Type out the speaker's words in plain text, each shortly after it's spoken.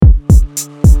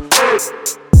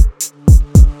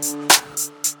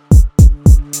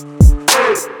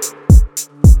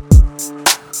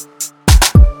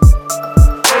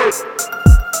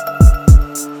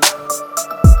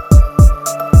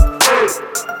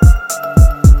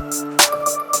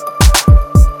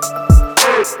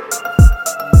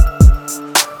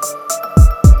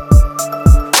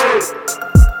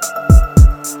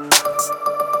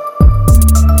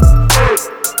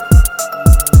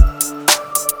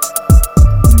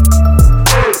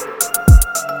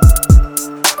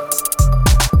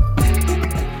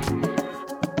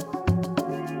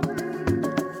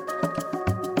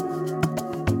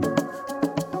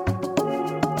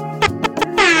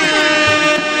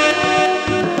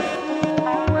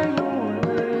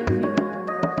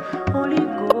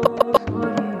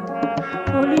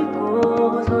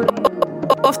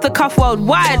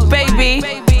worldwide, baby.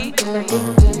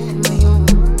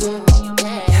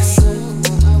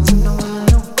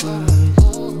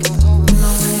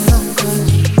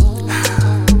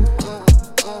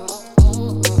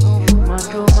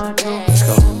 Let's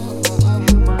go.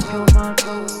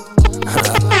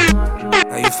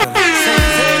 How you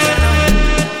feeling?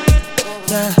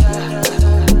 Yeah.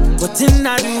 What didn't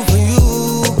I do for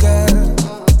you, girl?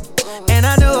 And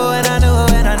I know. I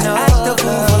act the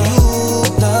fool for you.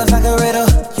 Love's like a riddle,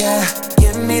 yeah.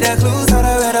 Give me the clues to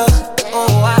the riddle. Oh,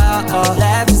 wow,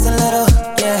 laugh just a little,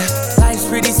 yeah. Life's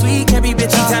pretty sweet, can't be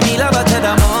bitchy. Tell me love her to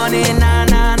the morning, nah,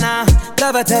 nah, nah.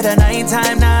 Love her to the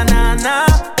nighttime, nah, nah, nah.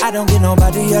 I don't get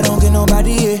nobody, yeah.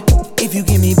 If you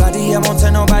give me body, I won't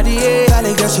tell nobody, yeah.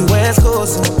 Valley girl, she wears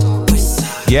clothes.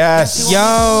 Yes.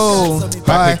 Yo.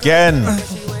 Back again.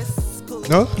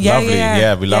 No? Yeah, Lovely.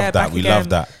 Yeah, we love that. back We again. love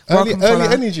that. Early Fuller.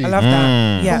 energy. I love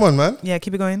that. Yeah. Come on, man. Yeah,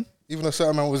 keep it going. Even a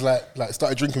certain man was like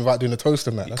started drinking without doing a toast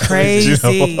and that. That's Crazy. So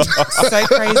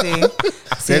crazy.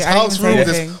 See, There's I didn't house say rule,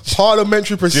 anything. there's parliamentary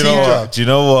Do you procedure. know what? Do you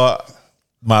know what?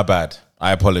 My bad.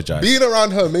 I apologize. Being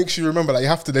around her makes you remember like you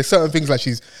have to. There's certain things like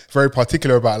she's very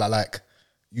particular about. Like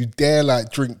you dare like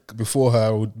drink before her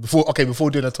or before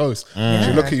doing a toast.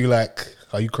 She'll look at you like,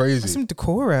 are you crazy? That's some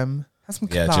decorum. That's some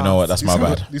class. Yeah, do you know what? That's my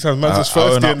bad. These times man just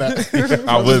first in that.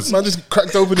 I was. Man just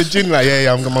cracked open the gin like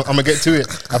I'm gonna get to it.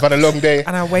 I've had a long day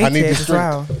And I need waited this as drink.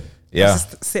 well. I Yeah. was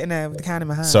just sitting there with the can in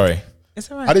my hand. Sorry. It's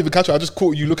I alright. didn't even catch it. I just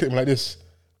caught you looking at me like this,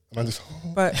 and I just.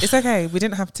 But it's okay. We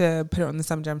didn't have to put it on the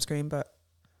Sum Jam screen, but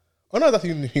Oh no, that's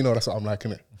that's what I'm like,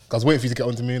 innit? I was waiting for you to get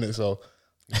onto me in it, so.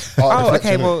 oh,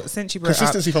 okay. Well, since you brought it up,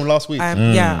 consistency from last week.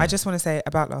 yeah, I just want to say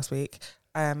about last week.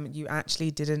 You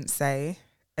actually didn't say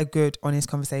a good, honest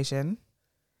conversation.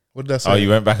 What did I say? Oh, you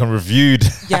went back and reviewed.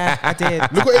 Yeah, I did.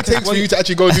 Look what it takes for you to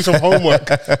actually go do some homework.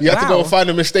 You have to go Wow. and find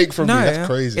a mistake from me. That's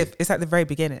crazy. It's at the very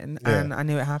beginning, and I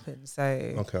knew it happened. So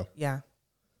Okay. yeah,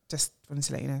 just wanted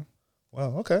to let you know.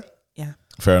 Wow. Okay. Yeah.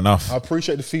 Fair enough. I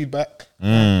appreciate the feedback. You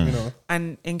know.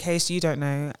 And in case you don't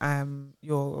know,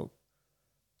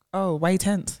 why are you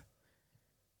tense?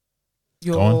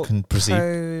 Your Go on, can proceed.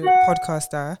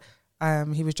 co-podcaster,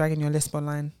 he was dragging your lisp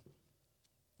online.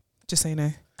 Just so you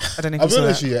know. I don't know if I'll you be saw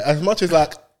honest that. with you, as much as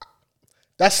like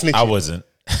that's snitching. I wasn't.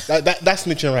 That's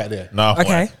snitching right there. No.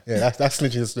 Okay. Yeah, that's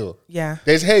snitching still. Yeah.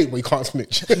 There's hate, but you can't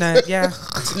snitch. No, yeah.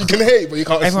 You can hate, but you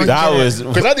can't Everyone snitch. That Yeah. was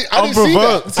Because I didn't see that.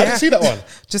 unprovoked. I didn't see that one.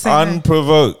 Just saying. No.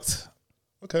 Unprovoked.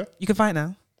 Okay. You can fight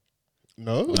now.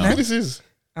 No, what this is.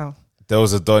 Oh. There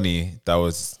was a Donny that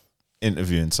was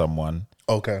interviewing someone,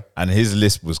 Okay. and his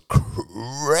list was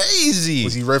crazy.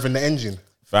 Was he revving the engine?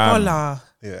 Fam, Hola.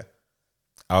 Yeah.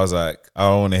 I was like, I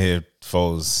don't want to hear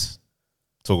Foles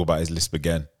talk about his lisp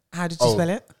again. How did you spell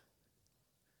it?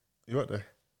 You right there?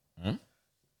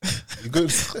 You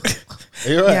good? Are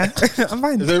you right? Yeah. I'm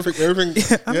fine. Is everything?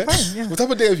 Yeah, I'm fine, yeah. What type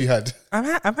of day have you had?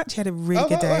 I've actually had a really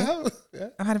good day. Yeah.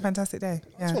 I've had a fantastic day. I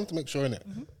just Yeah. wanted to make sure, innit?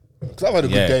 Because I've had a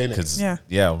good day, innit? because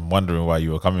Yeah. I'm wondering why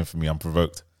you were coming for me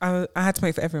unprovoked. I had to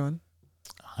make for everyone.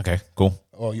 Okay, cool.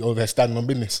 Oh, you're over there standing on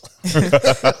business.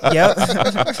 Yep.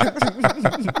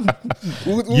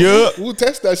 We'll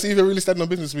test that, see if you're really standing on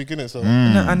business this week, innit? So.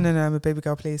 No, I'm a baby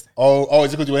girl, please. Oh,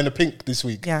 is it because you're wearing the pink this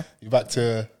week? Yeah. You're back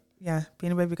to... Yeah,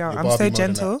 being a baby girl. Your I'm Barbie so mode and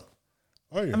gentle.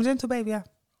 Oh, yeah. I'm a gentle baby, yeah.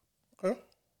 Okay.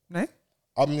 No?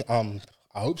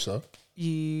 I hope so.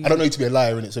 You I don't know you to be a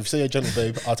liar, innit? So if you say you're a gentle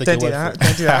babe, I'll take don't your do word that. for it.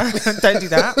 Don't do that. Don't do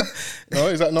that. No,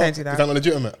 is that not? Don't do that. Is that not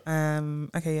legitimate?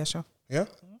 Okay, yeah, sure. Yeah.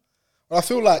 Well, I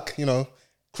feel like,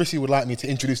 Chrissy would like me to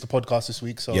introduce the podcast this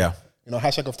week. So, Yeah.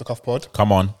 hashtag off the cuff pod.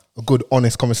 Come on. A good,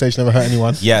 honest conversation never hurt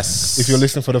anyone. Yes. If you're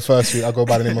listening for the first week, I go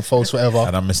by the name of False Forever.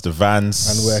 And I'm Mr. Vance.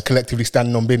 And we're collectively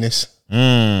standing on business.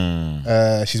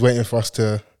 She's waiting for us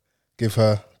to give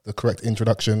her the correct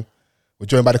introduction. We're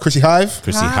joined by the Chrissy Hive,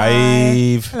 Chrissy Hi.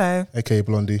 Hive. Hello. aka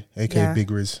Blondie, aka Yeah. Big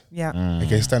Riz, Yeah.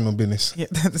 aka Standing on Business. Yeah,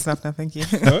 that's enough now, thank you.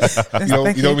 You don't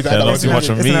want me to add that Not on too to much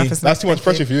you. on me. That's too much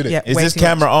pressure for you, innit? Yeah, Is way this too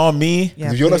camera much. on me?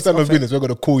 Yeah, If you're not please, standing on off it. business, we're going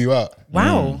to call you out.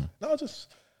 Wow. No,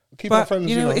 just keep our But friends,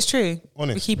 you know what? It's true.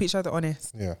 honest. We keep each other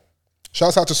honest. Yeah.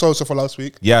 Shouts out to Sosa for last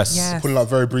week. Yes. Yes. Pulling up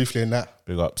very briefly in that.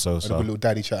 Big up, Had a good little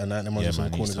daddy chat and that. And then Yeah, just in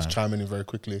man, the corner he's just time. chiming in very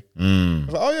quickly. I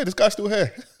was like, oh yeah, this guy's still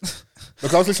here.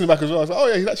 Look, I was listening back as well. I was like, oh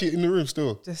yeah, he's actually in the room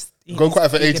still. Just Go quiet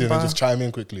for vegan ages and bar. just chime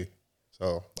in quickly.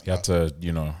 So You have to,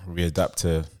 readapt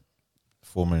to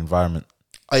former environment.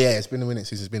 oh yeah, it's been a minute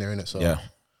since he's been here, innit? So Yeah.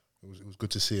 it was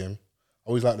good to see him. I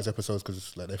always like these episodes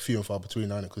because they're few and far between,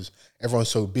 aren't it? Because everyone's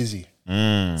so busy.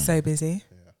 So busy.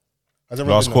 Has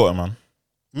everyone Last been quarter, man.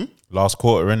 Last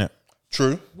quarter, innit?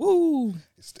 True. Woo.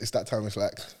 It's that time. It's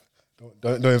like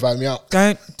don't invite me out.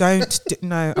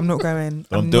 No, I'm not going.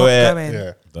 Don't I'm do not it. Going.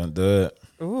 Yeah. Don't do it.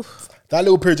 Ooh. That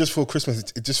little period just for Christmas,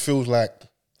 it just feels like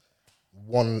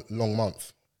one long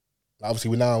month. Like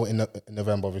obviously, we're now in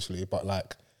November, obviously, but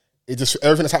like it just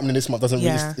everything that's happening this month doesn't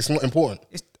really. It's not important.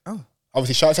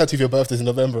 Obviously, shout out to you for your birthdays in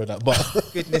November and that,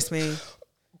 but goodness me.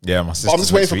 Yeah, my sister. I'm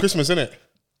just waiting for Christmas, innit?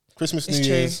 Christmas, New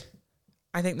Year's.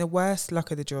 I think the worst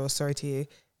luck of the draw, sorry to you,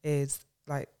 is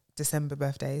like December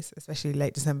birthdays, especially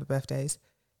late December birthdays,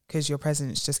 because your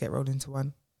presents just get rolled into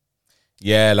one.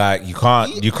 Yeah, like you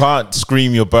can't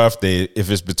scream your birthday if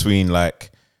it's between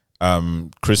like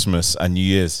Christmas and New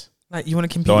Year's. Like you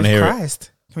want to compete with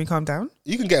Christ? Can we calm down?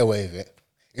 You can get away with it.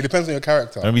 It depends on your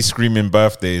character. Don't be screaming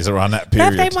birthdays around that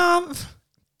period. Birthday month.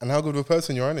 And how good of a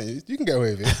person you are, innit? You can get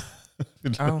away with it.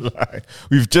 Like,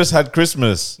 we've just had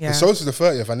Christmas. Yeah. The solstice is the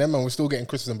 30th, and then man, we're still getting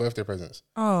Christmas and birthday presents.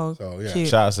 Oh, so yeah. cute.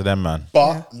 Shout out to them, man.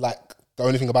 But like the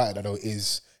only thing about it though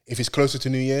is if it's closer to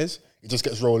New Year's, it just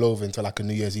gets rolled over into like a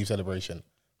New Year's Eve celebration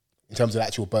in terms of the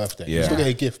actual birthday. Yeah. You still get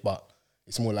a gift, but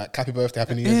it's more like happy birthday,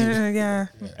 happy New Year's Eve. Yeah.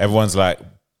 Everyone's like,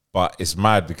 but it's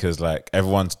mad because like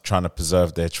everyone's trying to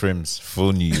preserve their trims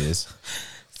for New Year's.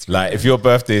 Like if your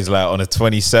birthday is like on the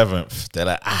 27th, they're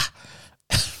like,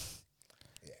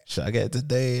 should I get it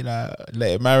today? Like,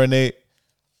 let it marinate.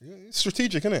 Yeah, it's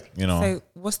strategic, isn't it? You know. So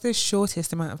what's the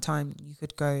shortest amount of time you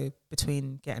could go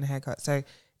between getting a haircut? So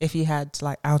if you had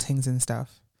like outings and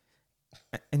stuff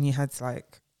and you had to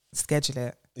like schedule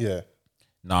it. Yeah.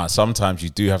 Nah, sometimes you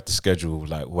do have to schedule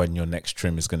like when your next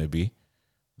trim is going to be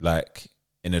like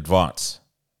in advance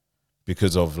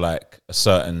because of like a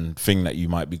certain thing that you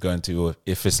might be going to, or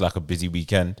if it's like a busy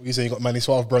weekend. You say you got Manny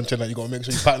Suave brunch and that you got to make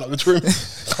sure you pattern up the trim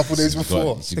a couple days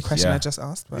before. The question I just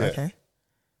asked, but okay.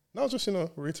 No, just,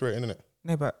 reiterating, innit?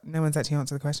 No, but no one's actually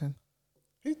answered the question.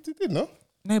 He did, no?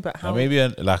 No, but how? Maybe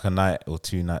like a night or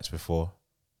 2 nights before.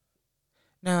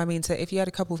 No, I mean, so if you had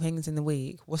a couple of things in the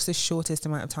week, what's the shortest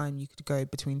amount of time you could go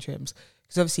between trims?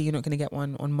 Because obviously you're not going to get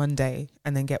one on Monday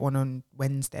and then get one on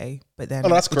Wednesday, but then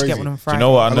that's crazy. Get one on Friday. Do you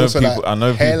know what? I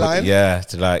know hairline? people. Yeah,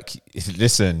 to like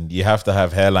listen. You have to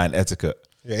have hairline etiquette.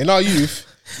 Yeah, in our youth,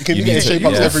 you can get shape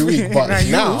ups every week, but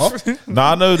now,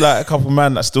 I know like a couple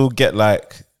man that still get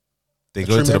like they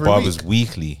go to the barbers week.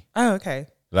 weekly. Oh, okay.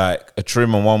 Like a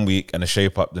trim on one week and a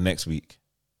shape up the next week.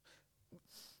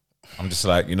 I'm just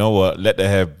like, you know what? Let the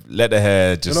hair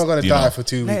just. You're not gonna die for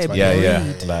 2 weeks, man.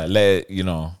 Yeah. Like let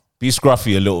it, be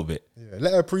scruffy a little bit. Yeah,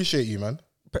 let her appreciate you, man.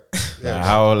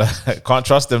 How can't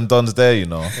trust them dons there,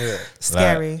 Yeah.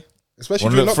 Scary. Like, especially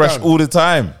want if to look fresh all the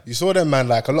time. You saw them, man.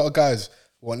 Like a lot of guys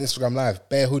were on Instagram Live,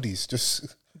 bare hoodies,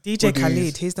 just DJ hoodies.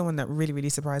 Khalid, he's the one that really, really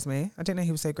surprised me. I didn't know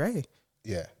he was so grey.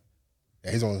 Yeah,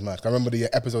 his one was mad. I remember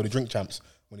the episode of Drink Champs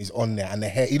when he's on there, and the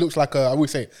hair. He looks like I would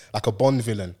say like a Bond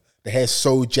villain. The hair's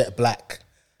so jet black.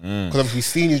 Because we've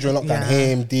seen you during lockdown.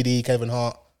 Him, Diddy, Kevin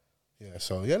Hart. Yeah,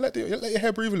 so let your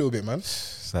hair breathe a little bit, man.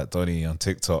 It's like Donnie on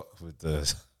TikTok with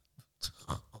the.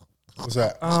 What's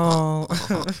that? Oh.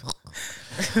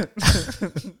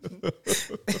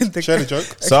 Share the joke.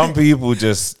 Some people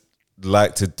just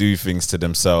like to do things to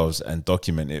themselves and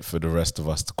document it for the rest of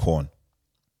us to corn.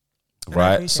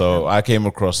 Right? So I came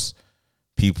across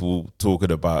people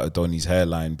talking about Adoni's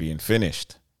hairline being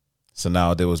finished. So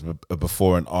now there was a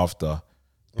before and after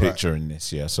picture in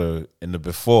this, yeah. So in the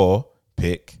before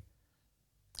pic,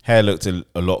 hair looked a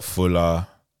lot fuller.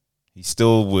 He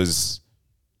still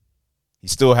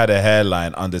had a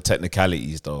hairline under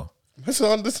technicalities though.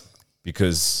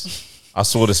 Because I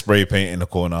saw the spray paint in the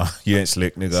corner. You ain't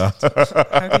slick, nigga.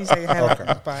 How do you say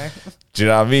hairline? Bye. Do you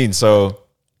know what I mean? So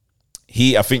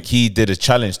I think he did a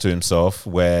challenge to himself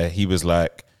where he was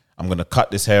like, I'm gonna cut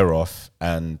this hair off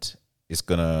and it's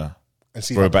gonna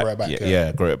grow it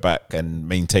back. Grow it back and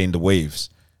maintain the waves,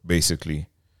 basically.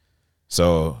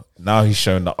 So now he's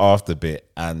shown the after bit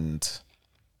and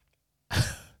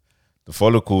the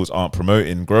follicles aren't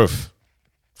promoting growth.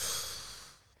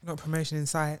 Not promotion in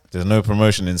sight. There's no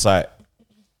promotion in sight.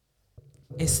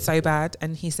 It's so bad.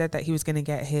 And he said that he was going to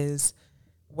get his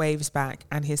waves back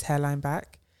and his hairline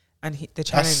back. And the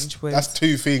challenge was... That's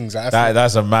two things.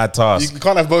 That's a mad task. You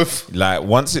can't have both. Like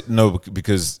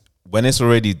because when it's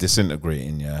already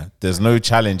disintegrating, there's no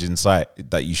challenge in sight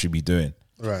that you should be doing.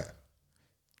 Right.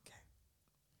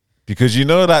 Because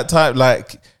that time,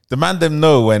 like the man them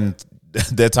know when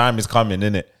their time is coming,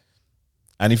 innit?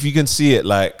 And if you can see it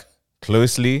like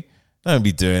closely, don't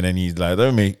be doing any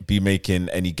be making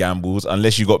any gambles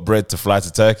unless you got bread to fly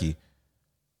to Turkey.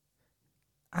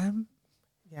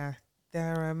 Yeah.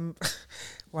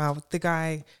 Wow, the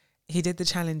guy, he did the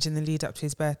challenge in the lead up to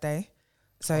his birthday.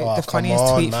 So the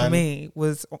funniest tweet for me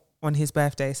was on his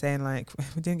birthday saying like,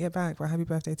 we didn't get back, but happy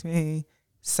birthday to me.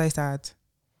 So sad.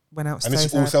 Went out. And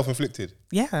it's all self-inflicted.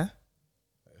 Yeah.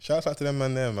 Shout out to them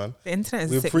man there, man. The internet is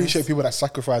We sickness. appreciate people that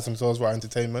sacrifice themselves for our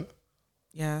entertainment.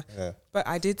 Yeah. Yeah. But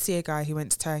I did see a guy who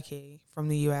went to Turkey from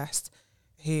the US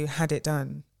who had it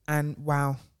done, and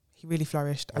wow, he really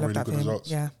flourished. I love really that good for him.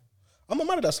 results. Yeah. I'm not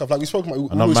mad at that stuff. Like we spoke about, we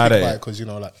I'm not always mad speak at about it. it because, you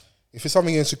know, like if it's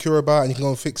something you're insecure about and you can go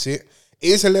and fix it. It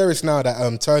is hilarious now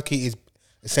that Turkey is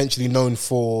essentially known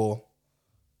for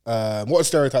what are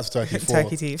stereotypes of Turkey for?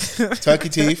 Turkey teeth. Turkey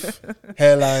teeth,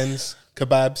 hairlines,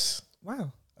 kebabs.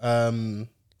 Wow.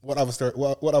 What other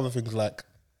things like?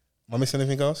 Am I missing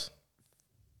anything else?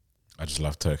 I just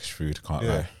love Turkish food. Can't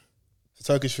lie.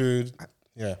 Turkish food.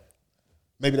 Yeah.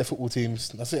 Maybe their football teams.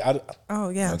 That's it. Oh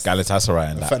yeah. Galatasaray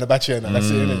and that. Fenerbahce and that. That's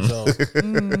it, innit? So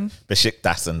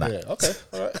Besiktas and that. yeah. Okay.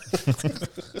 All right.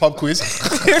 Pub quiz. It's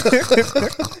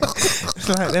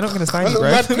like, they're not going to sign you, I'm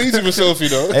bro. mad pleased with myself, you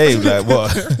know. Hey, like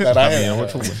what? Like, I mean, what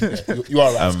talking about? yeah, you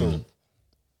are right. Still.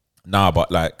 Nah,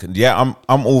 but like, yeah,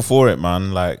 I'm all for it,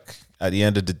 man. Like, at the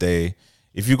end of the day,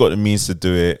 if you got the means to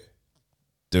do it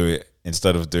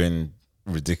instead of doing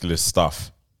ridiculous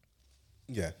stuff.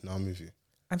 Yeah, no, I'm with you.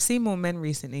 I've seen more men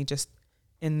recently just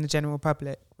in the general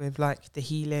public with like the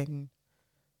healing.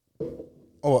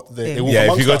 Oh, they walk Yeah, if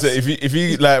amongst you go us. to if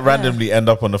you like randomly end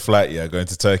up on a flight, going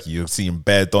to Turkey, you're seeing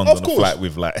bare dons Of on the course. flight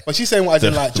with like But she's saying what I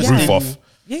didn't like. the Just roof in- off.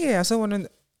 Yeah, I saw one on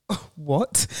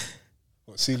what?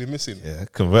 What, ceiling missing? Yeah,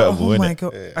 convertible. Oh innit? my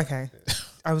god. Okay.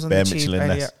 I was on Bare the tube Michelin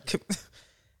earlier. nest.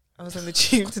 I was on the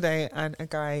tube today and a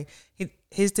guy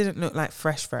his didn't look like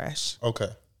fresh. Okay.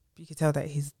 You could tell that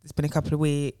it's been a couple of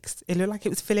weeks. It looked like it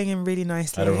was filling in really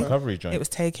nicely. Had a recovery joint. It was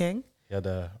taking. He had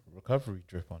a recovery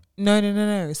drip on.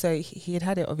 No. So he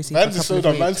had it obviously for a Man's couple is so of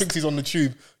dumb. Man weeks. thinks he's on the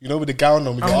tube, you know, with the gown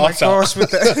on, with your Oh my arse out, gosh,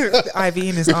 with the IV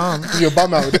in his arm. with your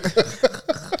bum out.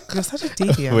 You're such a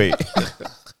deviant. Wait.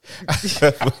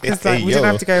 It's like we didn't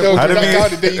have to go. Yo, How that do we-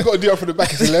 gown, then you got to do it from the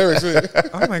back. It's hilarious, isn't it?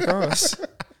 Oh my gosh.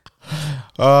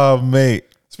 Oh, mate.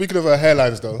 Speaking of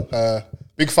hairlines, though,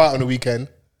 big fight on the weekend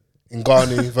in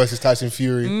Ghani versus Tyson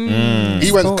Fury.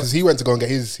 He went to go and get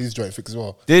his joint fixed as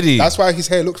well. Did he? That's why his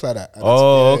hair looks like that.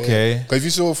 Oh, okay. Because if you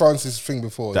saw Francis' thing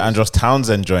before, The Andros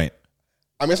Townsend joint.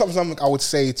 I mean, it's not something I would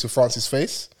say to Francis'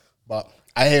 face, but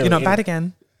I hear You're it. not bad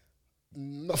again.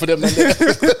 Not for them. Man.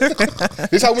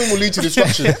 This is how women will lead to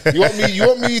destruction. You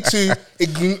want me to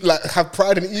have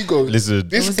pride and ego. Listen,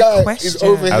 This It was guy a question. is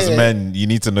over as here. men, you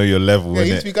need to know your level, Yeah, he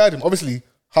needs to innit? be guided. Obviously,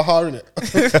 haha,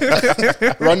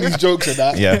 innit? Run these jokes and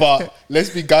that. Yeah. But let's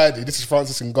be guided. This is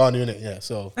Francis and Ghani, innit? Yeah.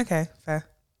 So Okay, fair.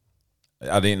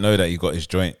 I didn't know that he got his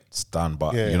joints done,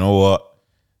 but Yeah. you know what?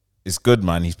 It's good,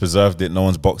 man. He's preserved it. No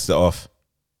one's boxed it off.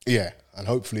 yeah, and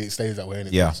hopefully it stays that way.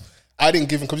 Innit? Yeah. I didn't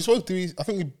give him because I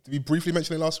think we briefly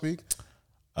mentioned it last week,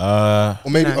 Uh,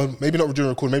 or maybe No. maybe not during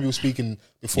recording. Maybe we were speaking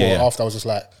before Yeah, or yeah. after. I was just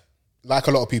like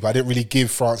a lot of people, I didn't really give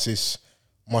Francis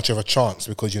much of a chance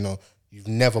because you've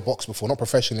never boxed before, not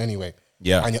professionally anyway.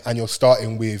 Yeah. and you're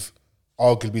starting with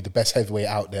arguably the best heavyweight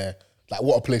out there. Like,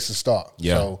 what a place to start.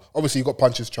 Yeah. So obviously you got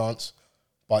puncher's chance,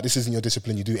 but this isn't your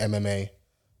discipline. You do MMA,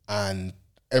 and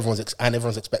everyone's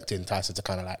expecting Tyson to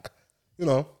kind of like,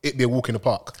 it be a walk in the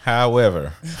park.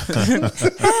 however,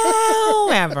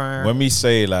 However, when we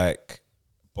say like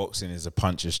boxing is a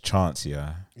puncher's chance,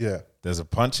 Yeah. there's a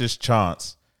puncher's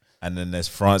chance, and then there's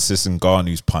Francis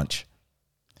Ngannou's punch.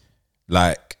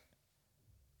 Like,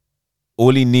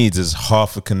 all he needs is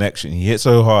half a connection. He hit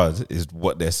so hard, is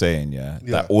what they're saying. Yeah,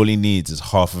 Yeah. that all he needs is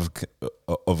half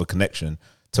of a connection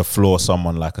to floor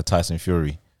someone like a Tyson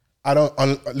Fury. I don't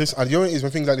listen. You know what it is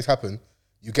when things like this happen,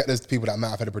 you get those people that might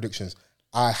have had the predictions.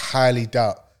 I highly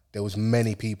doubt there was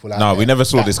many people out No, there we never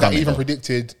saw that, this that coming, even though.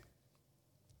 predicted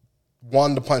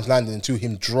one, the punch landing, and two,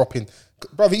 him dropping.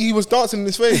 Brother, he was dancing in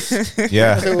his face.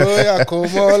 Yeah, I said, oh yeah, come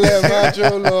on, let my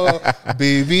jolo,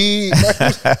 baby.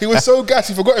 He was so gassed,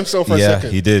 he forgot himself for a yeah,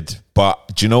 second. he did.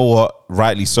 But do you know what?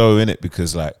 Rightly so, innit?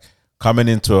 Because like coming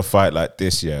into a fight like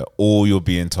this, all you're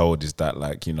being told is that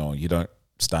like you don't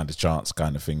stand a chance,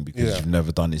 kind of thing, because Yeah. you've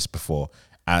never done this before,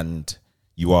 and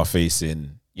you are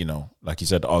facing, like you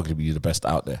said, arguably the best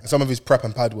out there. And some of his prep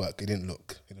and pad work, it didn't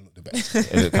look the best.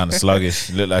 It looked kind of sluggish.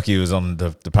 It looked like he was on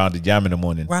the pounded yam in the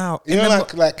morning. wow. You know,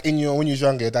 like when you was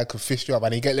younger, your dad could fist you up,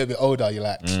 and you get a little bit older, you're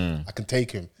like, I can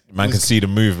take him. Man can see the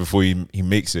move before he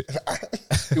makes it.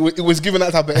 It was given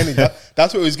that type of energy.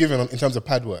 That's what it was given in terms of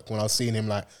pad work. When I was seeing him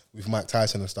like with Mike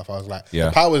Tyson and stuff, I was like, Yeah.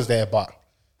 the power's there, but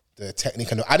the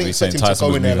technique and I didn't You're saying expect him to Tyson go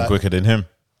was in there moving like, quicker than him.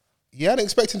 yeah, I didn't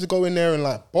expect him to go in there and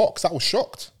like box. I was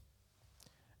shocked.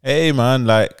 Hey man,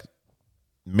 like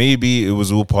maybe it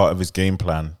was all part of his game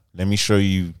plan. Let me show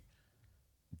you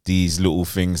these little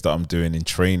things that I'm doing in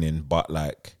training, but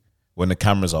like when the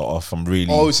cameras are off, I'm really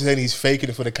Oh, so then he's faking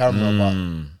it for the camera, but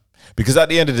Because at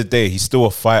the end of the day, he's still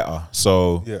a fighter.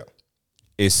 So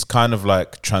it's kind of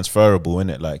like transferable, isn't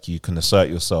it? Like you can assert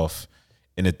yourself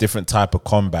in a different type of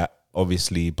combat,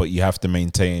 obviously, but you have to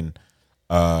maintain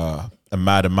a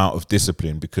mad amount of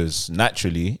discipline, because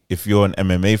naturally, if you're an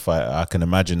MMA fighter, I can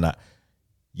imagine that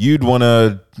you'd want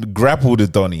to grapple the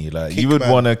Donny. Like you would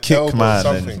want to kick man.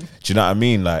 And, do you know what I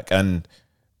mean? Like, and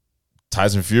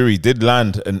Tyson Fury did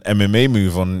land an MMA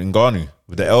move on Ngannou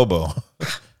with the elbow.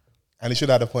 And he should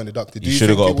have had a point deducted. He should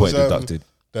have got a point deducted.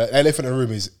 The elephant in the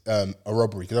room is a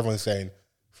robbery, because everyone's saying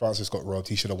Francis got robbed.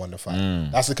 He should have won the fight.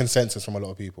 That's the consensus from a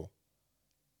lot of people.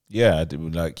 Yeah,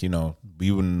 like, you know,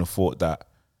 we wouldn't have thought that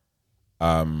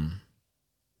the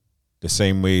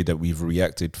same way that we've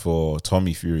reacted for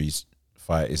Tommy Fury's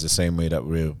fight is the same way that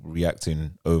we're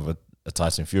reacting over a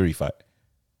Tyson Fury fight.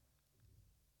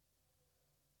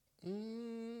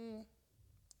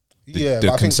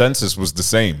 The consensus was the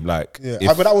same. Like, but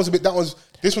this was a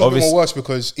bit more worse,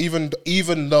 because even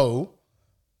though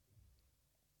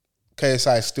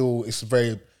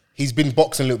KSI he's been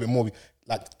boxing a little bit more.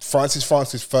 Like Francis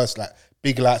first, like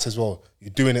big lights as well.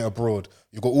 You're doing it abroad.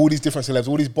 You've got all these different celebs,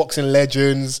 all these boxing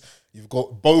legends. You've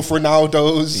got both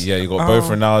Ronaldos. Yeah, you got both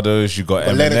Ronaldos. You got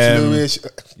Eminem. Lennox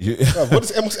Lewis.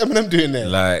 What's Eminem doing there?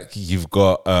 Like you've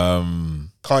got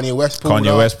Kanye West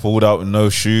pulled out with no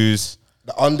shoes.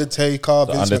 The Undertaker,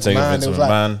 Vince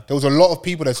McMahon. There was a lot of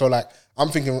people there. So like, I'm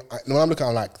thinking, when I'm looking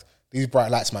at like these bright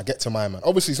lights, man, get to my man.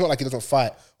 Obviously, it's not like he doesn't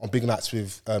fight on big nights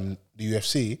with the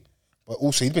UFC, but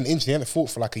also he's been injured. He hasn't fought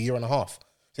for like a year and a half.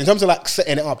 So in terms of like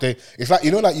setting it up, it's like,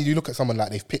 you know, like you look at someone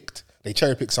like they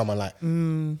cherry pick someone like,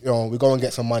 you know, we go and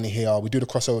get some money here. We do the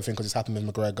crossover thing because it's happened with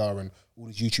McGregor and all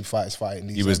these YouTube fighters fighting.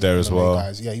 He was there as well.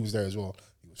 Guys. Yeah, he was there as well.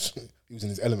 He was in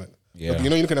his element. Yeah, but you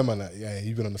know, you look at him and like, yeah,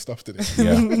 you've been on the stuff today.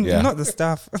 Yeah. Not the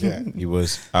stuff. Yeah, he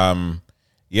was.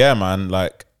 Yeah, man.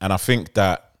 Like, and I think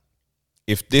that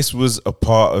if this was a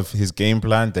part of his game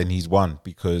plan, then he's won,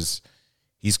 because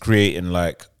he's creating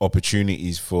like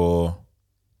opportunities for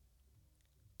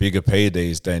bigger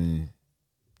paydays than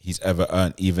he's ever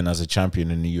earned, even as a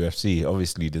champion in the UFC.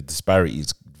 Obviously, the disparity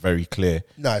is very clear.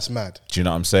 No, it's mad. Do you know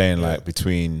what I'm saying? Yeah. Like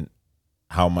between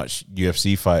how much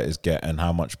UFC fighters get and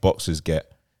how much boxers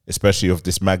get, especially of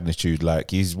this magnitude.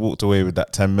 Like he's walked away with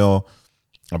that 10 mil,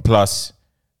 and plus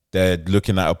they're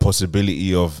looking at a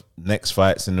possibility of next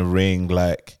fights in the ring.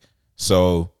 Like,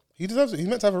 so he deserves it. He's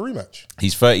meant to have a rematch.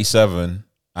 He's 37,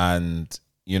 and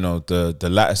you know the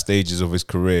latter stages of his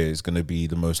career is going to be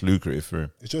the most lucrative for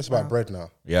him. It's just about bread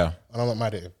now. Yeah, and I'm not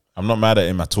mad at him. I'm not mad at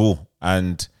him at all.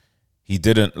 And he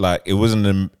didn't like. It wasn't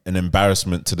an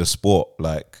embarrassment to the sport.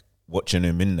 Like watching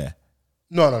him in there.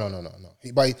 No.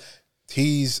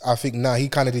 I think now he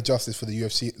kind of did justice for the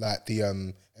UFC, like the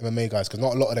MMA guys, because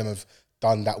not a lot of them have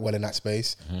done that well in that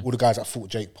space. Mm-hmm. All the guys that fought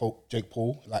Jake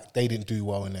Paul, like they didn't do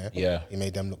well in there. Yeah, he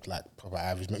made them look like proper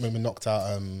average. Remember knocked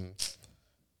out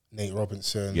Nate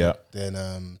Robinson. Yeah, then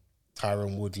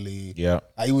Tyron Woodley. Yeah,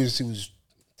 like, he was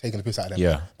taking the piss out of them.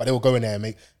 Yeah, but they were going there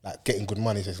and getting good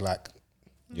money. So it's like,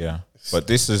 yeah, but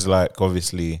this is like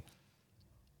obviously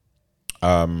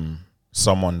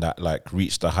someone that like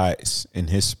reached the heights in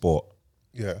his sport.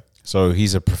 Yeah. So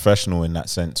he's a professional in that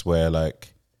sense, where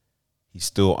like he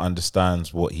still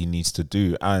understands what he needs to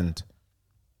do. And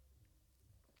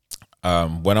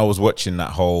when I was watching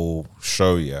that whole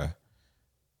show,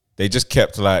 they just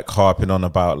kept like harping on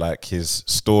about like his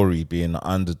story, being an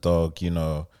underdog, you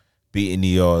know, beating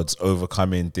the odds,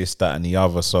 overcoming this, that, and the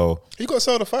other. So he got to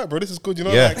sell the fight, bro. This is good, you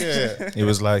know. Yeah, like, It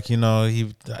was like, you know,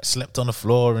 he like, slept on the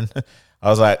floor, and I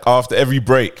was like, after every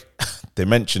break, they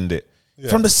mentioned it.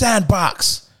 From the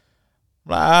sandbox.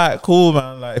 Like, all right, cool,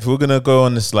 man. Like, if we're gonna go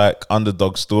on this like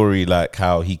underdog story, like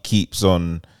how he keeps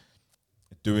on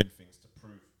doing things to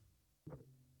prove.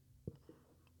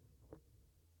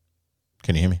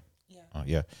 Can you hear me? Yeah. Oh,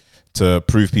 yeah. To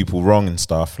prove people wrong and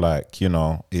stuff, like, you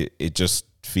know, it just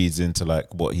feeds into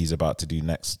like what he's about to do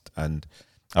next. And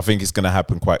I think it's gonna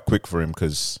happen quite quick for him,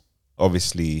 because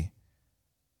obviously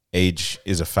age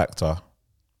is a factor.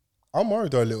 I'm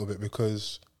worried though a little bit,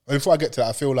 because before I get to that,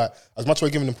 I feel like as much as we're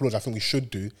giving him applause, I think we should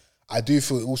do. I do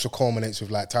feel it also culminates with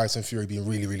like Tyson Fury being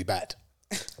really, really bad.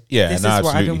 Yeah, this is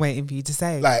what I've been waiting for you to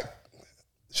say. Like,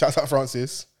 shout out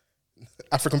Francis,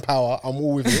 African power. I'm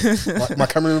all with you, my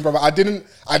Cameroon brother. I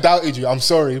doubted you. I'm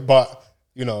sorry, but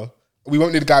you know we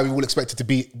won't need a guy we all expected to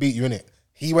beat you in it.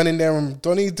 He went in there and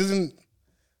Donny didn't.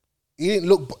 He didn't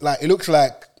look like. It looks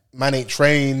like man ain't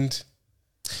trained.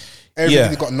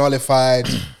 Everything got nullified.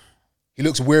 He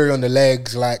looks weary on the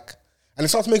legs, like, and it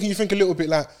starts making you think a little bit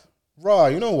like, rah,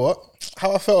 you know what?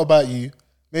 How I felt about you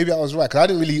maybe I was right because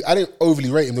I didn't overly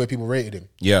rate him the way people rated him.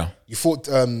 Yeah. You fought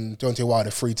Deontay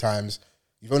Wilder 3 times.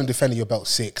 You've only defended your belt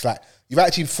 6. Like you've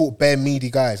actually fought bare meaty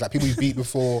guys, like people you've beat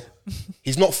before.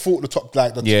 He's not fought the top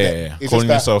like the yeah. Calling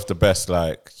yourself the best,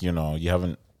 like you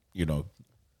haven't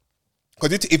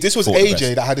because if this was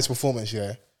AJ that had this performance,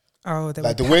 they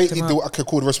like the way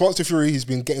the response to Fury, he's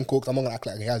been getting cooked. I'm not gonna act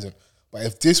like he hasn't. But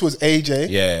if this was AJ,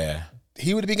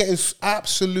 he would have been getting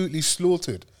absolutely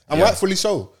slaughtered, and rightfully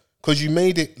so, because you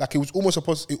made it like it was almost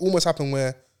it almost happened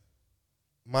where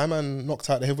my man knocked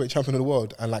out the heavyweight champion of the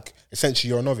world, and like essentially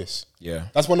you're a novice. Yeah,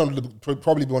 that's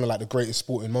probably one of like the greatest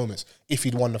sporting moments if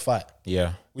he'd won the fight.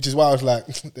 Yeah, which is why I was like,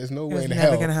 there's no way in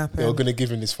hell they were gonna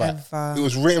give him this fight. It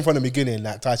was written from the beginning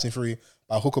that Tyson Fury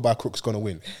by hook or by crook's gonna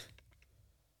win.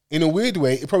 In a weird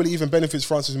way, it probably even benefits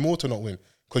Francis more to not win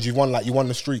because you won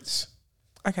the streets.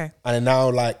 Okay, and then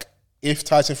now like if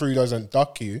Tyson Fury doesn't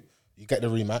duck you, you get the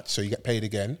rematch, so you get paid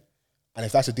again, and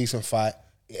if that's a decent fight.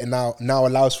 It now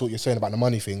allows for what you're saying about the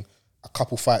money thing. A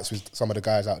couple fights with some of the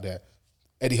guys out there.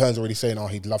 Eddie Hearn's already saying,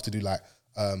 he'd love to do like,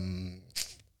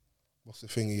 what's the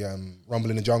thingy? Rumble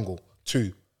in the Jungle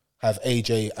 2. Have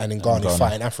AJ and Ngannou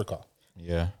fight in Africa.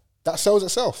 Yeah, that sells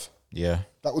itself. Yeah,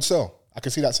 that would sell. I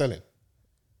can see that selling.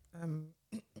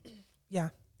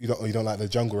 Yeah. You don't like the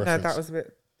jungle reference? No, that was a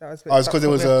bit. Oh, it's because it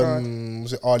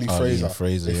was it Ali Fraser?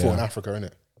 They fought in Africa,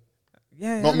 innit?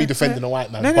 Yeah. Not me defending a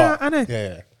white man. No, I know.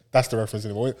 Yeah. That's the reference.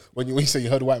 When you say you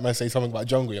heard a white man say something about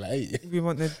jungle, you're like, hey. We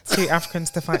want the 2 Africans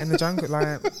to fight in the jungle.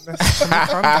 Like,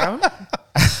 calm down.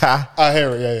 I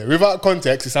hear it, yeah. Without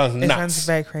context, it sounds nuts. It sounds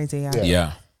very crazy,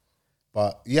 yeah.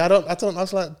 But I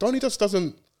was like, Donnie just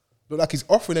doesn't look like he's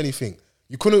offering anything.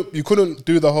 You couldn't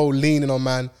do the whole leaning on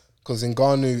man because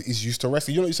Ngannou is used to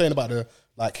wrestling. You know what you're saying about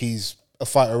he's a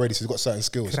fighter already, so he's got certain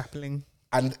skills. Grappling.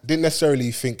 And didn't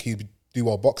necessarily think he'd do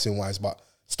well boxing wise, but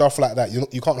stuff like that,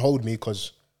 you can't hold me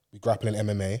because we grapple in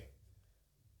MMA.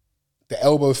 The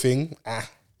elbow thing,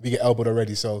 we get elbowed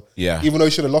already. So even though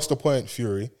he should have lost the point,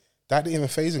 Fury, that didn't even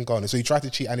phase Ngannou. So he tried to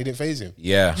cheat and he didn't phase him.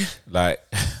 Yeah, like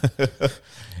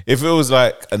if it was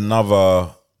like another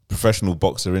professional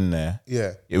boxer in there,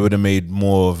 it would have made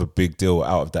more of a big deal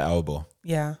out of that elbow.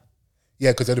 Yeah,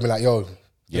 because they'd have been like, "Yo,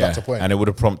 that's a point," and it would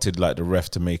have prompted like the ref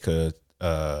to make a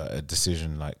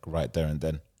decision like right there and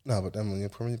then. No, but then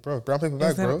bro, brown paper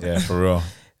bag, bro. Yeah, for real.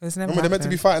 Remember, they're meant to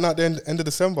be fighting out the end of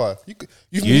December.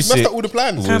 You've messed up all the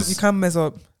plans. You can't mess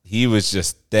up. He was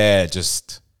just there,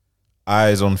 just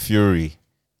eyes on Fury.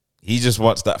 He just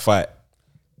watched that fight.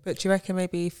 But do you reckon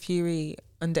maybe Fury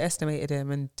underestimated him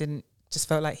and just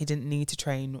felt like he didn't need to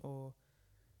train? Or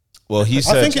well, he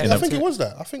said, I think it was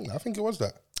that. I think it was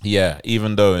that. Yeah,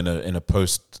 even though in a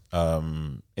post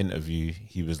interview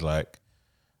he was like,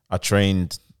 I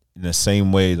trained in the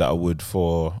same way that I would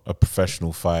for a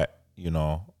professional fight.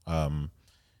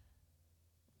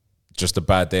 Just a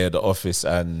bad day at the office,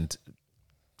 and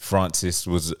Francis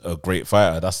was a great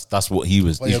fighter. That's what he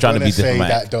was. He's trying to be diplomatic.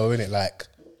 That though, innit? Like,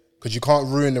 because you can't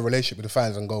ruin the relationship with the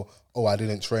fans and go, "Oh, I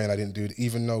didn't train, I didn't do it."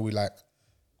 Even though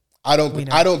I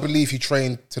don't believe he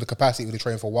trained to the capacity he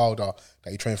trained for Wilder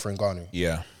that he trained for Ngannou.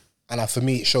 Yeah, and for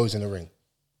me, it shows in the ring.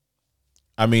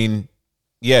 I mean,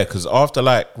 yeah, because after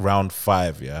like round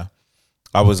 5,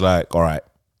 I was like, all right.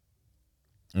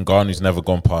 Ngannou's never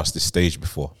gone past this stage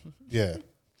before. Yeah.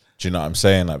 Do you know what I'm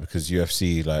saying? Like, because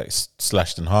UFC like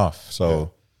slashed in half.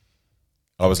 So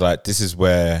I was like, this is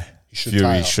where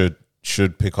Fury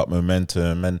should pick up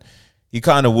momentum. And he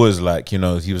kind of was like, he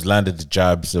was landed the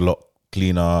jabs a lot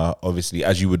cleaner, obviously,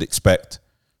 as you would expect.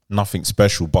 Nothing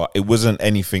special, but it wasn't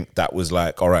anything that was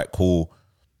like, all right, cool.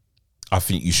 I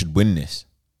think you should win this.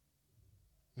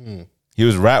 He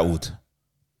was rattled.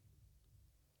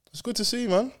 It's good to see,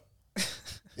 man.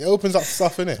 It opens up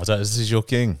stuff, innit? I was like, this is your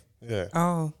king. Yeah.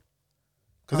 Oh.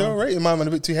 Because they were rating my man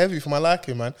a bit too heavy for my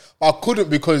liking, man. But I couldn't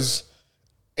because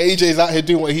AJ's out here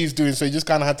doing what he's doing, so he just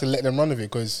kind of had to let them run with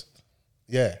it because,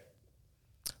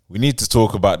 we need to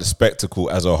talk about the spectacle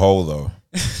as a whole, though.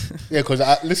 Yeah, because,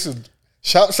 listen,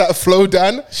 shouts out Flo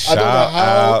Dan. I don't know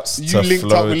how you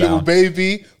linked up with Little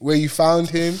Baby, where you found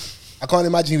him. I can't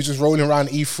imagine he was just rolling around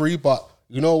E3, but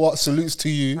you know what? Salutes to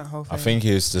you. I think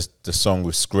it's just the song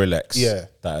with Skrillex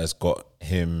that has got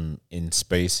him in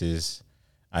spaces.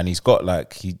 And he's got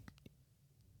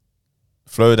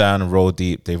Flow Down and Roll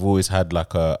Deep, they've always had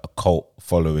like a cult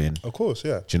following. Of course,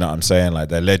 yeah. Do you know what I'm saying? Like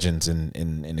they're legends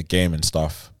in the game and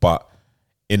stuff. But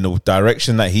in the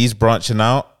direction that he's branching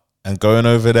out and going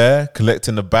over there,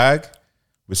 collecting the bag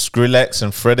with Skrillex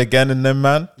and Fred again and them,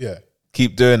 man. Yeah.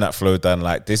 Keep doing that, Flow Down.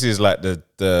 Like this is like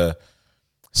the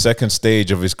second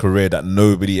stage of his career that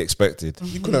nobody expected.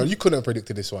 You couldn't have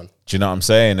predicted this one. Do you know what I'm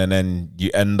saying? And then you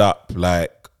end up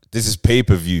like this is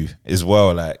pay-per-view as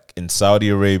well, like in Saudi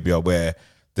Arabia, where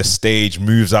the stage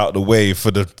moves out the way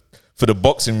for the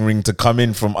boxing ring to come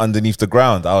in from underneath the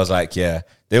ground. I was like, yeah,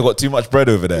 they've got too much bread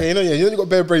over there. You only got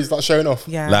bare bread, start showing off.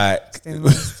 Yeah, like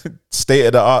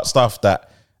state-of-the-art stuff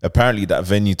that apparently that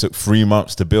venue took 3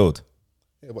 months to build.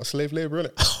 Yeah, but slave labor,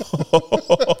 innit?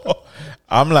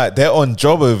 I'm like, they're on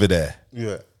job over there.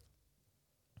 Yeah.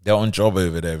 They're on job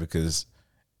over there because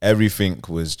everything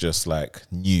was just like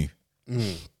new.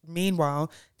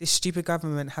 Meanwhile, this stupid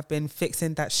government have been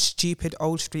fixing that stupid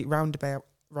old street roundabout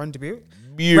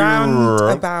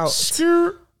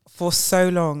for so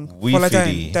long. Follow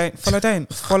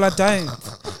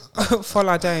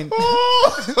don't.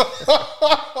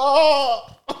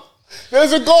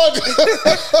 There's a God.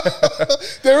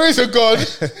 There is a God.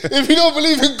 If you don't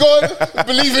believe in God,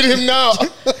 believe in him now.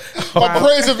 My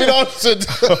prayers have been answered.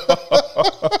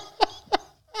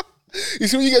 You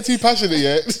see when you get too passionate,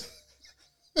 yeah?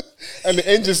 And the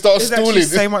engine starts stalling.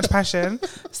 So much passion.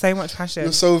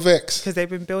 You're so vexed. Because they've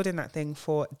been building that thing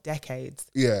for decades.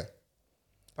 Yeah.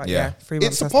 But yeah 3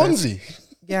 months. It's a Ponzi.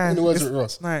 Yeah. In the words of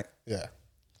Ross. Like, yeah.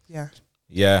 Yeah.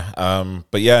 Yeah.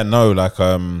 But yeah, no, like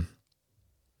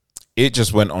it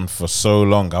just went on for so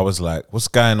long. I was like, what's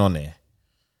going on here?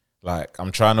 Like,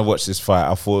 I'm trying to watch this fight.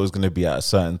 I thought it was gonna be at a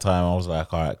certain time. I was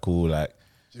like, all right, cool. Like, do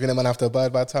you think that man have to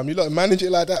abide by time? You lot manage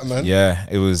it like that, man. Yeah,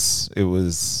 it was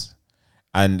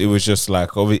and it was just like,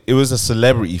 it was a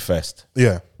celebrity fest.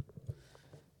 Yeah.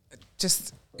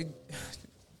 Just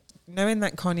knowing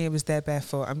that Kanye was there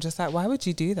barefoot, I'm just like, why would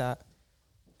you do that?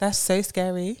 That's so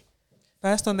scary.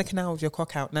 First on the canal with your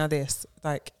cock out, now this.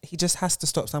 Like, he just has to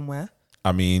stop somewhere.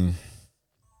 I mean,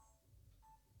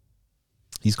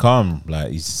 he's calm.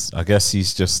 Like, I guess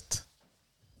he's just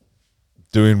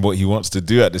doing what he wants to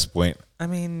do at this point. I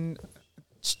mean,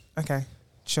 okay,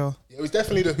 sure. It was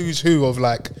definitely the who's who of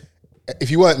like, if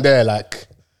you weren't there, like,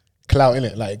 clout in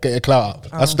it, like get your clout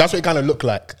up. That's what it kind of looked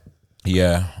like.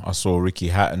 Yeah, I saw Ricky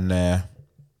Hatton there.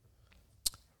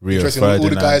 Rio Interesting, Ferdinand. all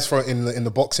the guys in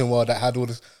the boxing world that had all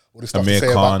the stuff Amir to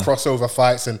say Khan. about crossover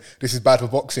fights and this is bad for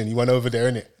boxing. You went over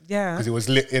there, innit? Yeah. Because it was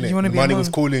lit, innit? You wanna The be money among- was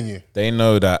calling you. They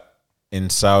know that in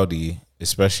Saudi,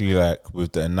 especially like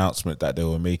with the announcement that they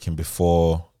were making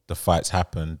before the fights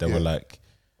happened, they were like,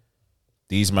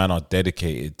 these men are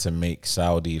dedicated to make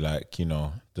Saudi like, you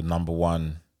know, the number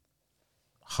one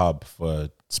hub for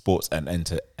sports and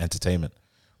entertainment.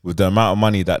 With the amount of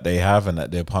money that they have and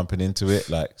that they're pumping into it,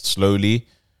 like slowly,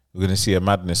 we're going to see a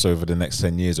madness over the next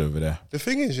 10 years over there. The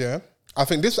thing is, I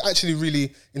think this actually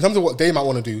really, in terms of what they might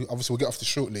want to do, obviously we'll get off this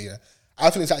shortly, I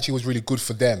think this actually was really good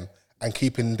for them and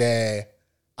keeping their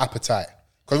appetite.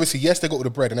 Because obviously, yes, they got all the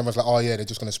bread and everyone's like, oh yeah, they're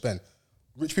just going to spend.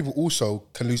 Rich people also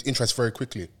can lose interest very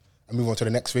quickly and move on to the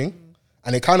next thing.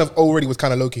 And it kind of already was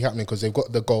kind of low-key happening because they've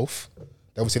got the golf.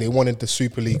 Obviously, they wanted the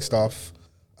Super League stuff.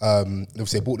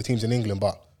 Obviously, they bought the teams in England,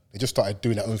 but they just started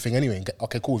doing their own thing anyway.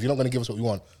 Okay, cool. If you're not going to give us what we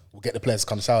want, we'll get the players to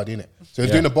come Saudi, innit? So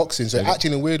they're doing the boxing. So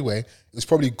actually, in a weird way, it was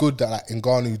probably good that like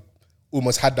Ngannou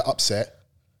almost had the upset.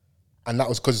 And that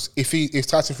was because if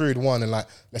Tyson Fury had won and like,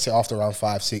 let's say after round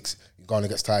 5, 6, Ngannou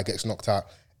gets tired, gets knocked out,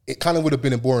 it kind of would have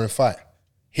been a boring fight.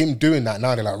 Him doing that,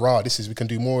 now they're like, rah, we can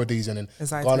do more of these and then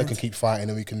Ngannou can keep fighting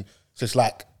and we can, so it's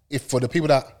like, if for the people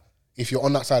that, if you're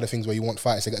on that side of things where you want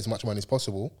fighters to get as much money as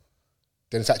possible,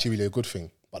 then it's actually really a good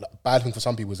thing. But the bad thing for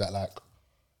some people is that like,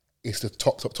 it's the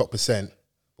top percent.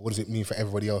 But what does it mean for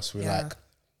everybody else? We're like,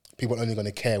 people are only going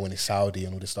to care when it's Saudi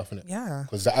and all this stuff, innit? Yeah.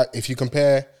 Because if you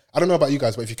compare, I don't know about you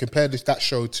guys, but if you compare that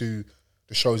show to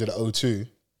the shows at the O2,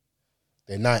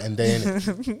 they're night and day,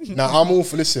 innit? Now, I'm all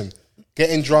for, listen,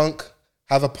 getting drunk,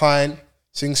 have a pint,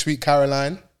 sing Sweet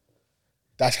Caroline,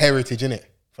 that's heritage, innit?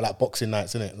 For like boxing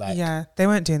nights, innit? Like, yeah, they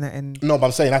weren't doing that in... No, but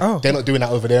I'm saying they're not doing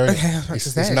that over there, innit? Okay,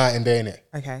 it's night and day, innit?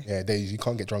 Okay. Yeah, you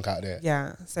can't get drunk out there.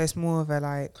 Yeah, so it's more of a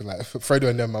like... Because like, Fredo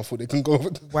and them, man, thought they can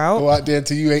go Well, out there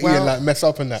to UAE and like mess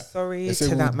up and that. Sorry they say,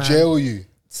 to that man. Jail you.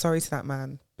 Sorry to that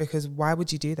man. Because why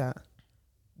would you do that?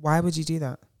 Why would you do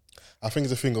that? I think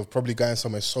it's a thing of probably going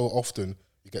somewhere so often,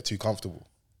 you get too comfortable.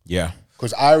 Yeah.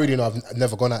 Because I already know I've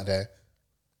never gone out there.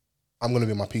 I'm going to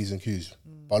be on my P's and Q's.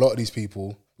 But a lot of these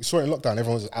people, we saw it in lockdown,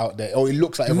 everyone's out there. Or it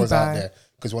looks like everyone's out there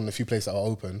because one of the few places that are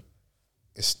open.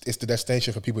 It's the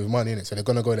destination for people with money, innit? So they're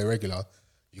going to go there regular.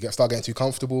 You start getting too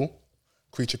comfortable,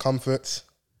 creature comforts.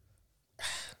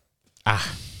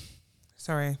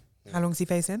 Sorry. How long's he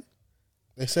facing?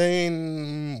 They're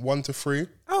saying 1 to 3.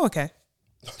 Oh, okay.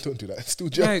 Don't do that. It's still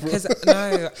jail. No, because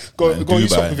no. Go on, you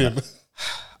shop with him.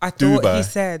 I thought Dubai. he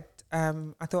said.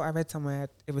 I thought I read somewhere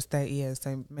it was 30 years,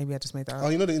 so maybe I just made that up. Oh,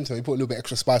 you know the internet. You put a little bit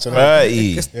extra spice on it.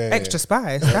 30. Just extra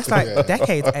spice. That's like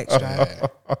decades extra.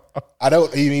 I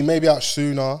don't. I mean, maybe out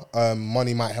sooner.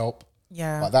 Money might help.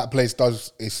 Yeah. But that place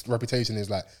does. Its reputation is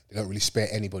like they don't really spare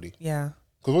anybody. Yeah.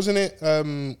 Because wasn't it?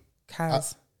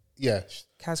 Kaz. Yeah.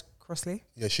 Kaz Crossley.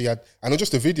 Yeah, she had, and not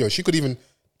just the video. She could even.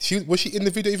 Was she in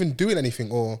the video even doing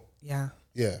anything or? Yeah.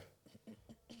 Yeah.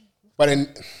 But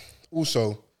then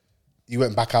also, you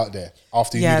went back out there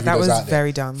after you knew the that videos was out there.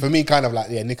 very dumb. For me, kind of like,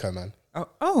 yeah, Nico, man.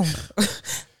 Oh.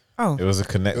 It was a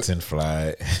connecting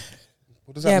flight.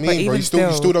 What does that mean, bro? You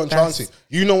still don't chance it.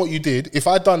 You know what you did. If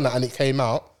I'd done that and it came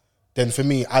out, then for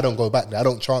me, I don't go back there. I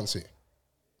don't chance it.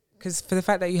 Because for the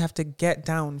fact that you have to get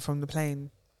down from the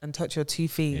plane and touch your 2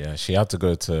 feet. Yeah, she had to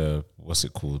go to, what's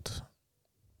it called?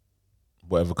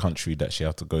 Whatever country that she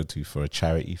had to go to for a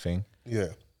charity thing. Yeah.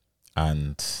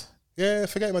 And... yeah,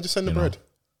 forget it, man. Just send the bread.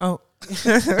 Oh.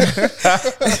 Because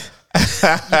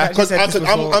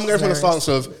I'm going from the stance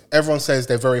of everyone says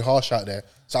they're very harsh out there.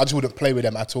 So I just wouldn't play with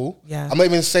them at all. Yeah. I'm not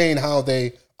even saying how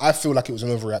I feel like it was an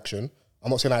overreaction. I'm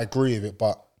not saying I agree with it,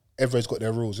 but everyone's got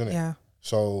their rules, innit? Yeah.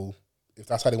 So if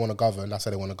that's how they want to govern, that's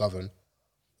how they want to govern.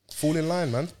 Fall in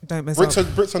line, man. Don't mess up.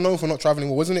 Brits are known for not travelling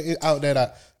well. Wasn't it out there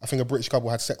that I think a British couple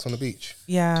had sex on the beach?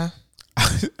 Yeah.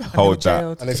 Hold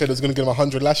that. And they said it was going to give them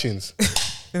 100 lashings.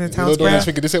 In the town square.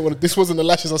 Thinking this wasn't the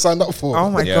lashes I signed up for. Oh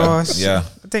my gosh. Yeah.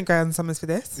 I didn't go on summers for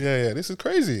this. Yeah. This is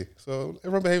crazy. So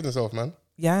everyone behave themselves, man.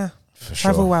 Yeah. For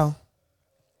Travel sure. well.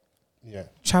 Yeah.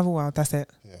 Travel well. That's it.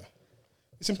 Yeah.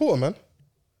 It's important, man.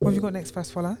 What have you got next for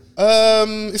us, Fola?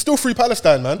 It's still free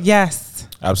Palestine, man. Yes.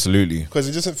 Absolutely. Because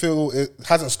it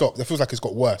hasn't stopped. It feels like it's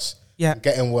got worse. Yeah.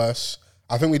 Getting worse.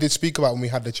 I think we did speak about when we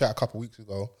had the chat a couple of weeks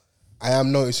ago. I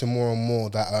am noticing more and more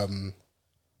that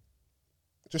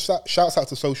just shouts out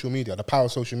to social media, the power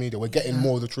of social media. We're getting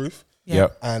more of the truth. Yeah.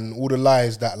 Yep. And all the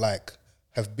lies that like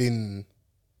have been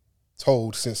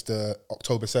told since the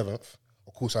October 7th.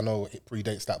 Of course, I know it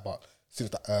predates that, but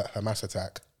since the Hamas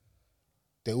attack,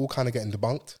 they're all kind of getting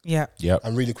debunked. Yeah. Yep.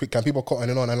 And really quick, and people are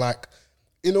cottoning on. And like,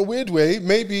 in a weird way,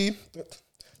 maybe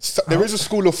there is a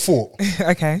school of thought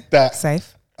Okay. that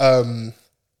Safe.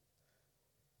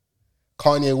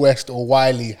 Kanye West or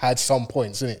Wiley had some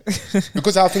points in it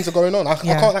because of how things are going on. I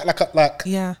can't act like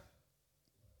Yeah.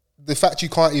 the fact you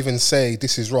can't even say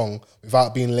this is wrong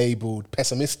without being labelled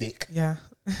pessimistic. Yeah.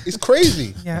 It's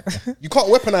crazy. Yeah. You can't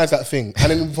weaponize that thing,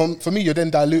 and then for me, you're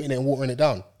then diluting it and watering it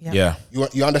down. Yeah.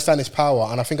 You understand its power,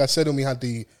 and I think I said when we had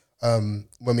the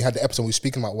episode, we were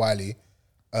speaking about Wiley.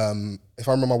 If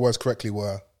I remember my words correctly,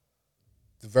 were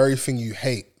the very thing you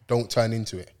hate, don't turn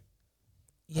into it.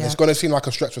 Yeah. And it's going to seem like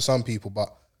a stretch for some people,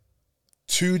 but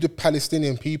to the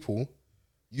Palestinian people,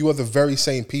 you are the very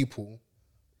same people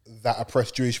that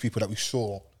oppressed Jewish people that we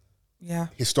saw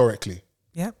historically.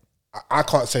 Yeah. I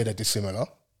can't say they're dissimilar.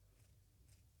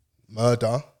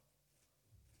 Murder,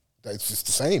 it's just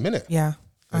the same, innit? Yeah.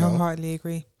 I You know? wholeheartedly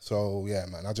agree. So yeah,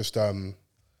 man. I just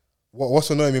what's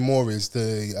annoying me more is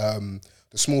the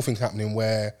small things happening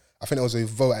where I think there was a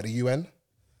vote at the UN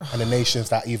and the nations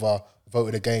that either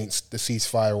voted against the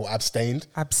ceasefire or abstained.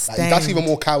 Like, that's even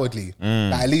more cowardly.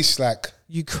 Like, at least like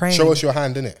Ukraine. show us your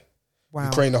hand, innit? Wow.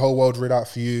 Ukraine, the whole world read out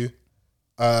for you.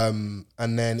 And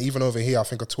then even over here, I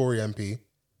think a Tory MP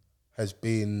has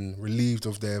been relieved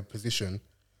of their position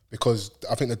because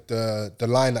I think that the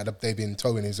line that they've been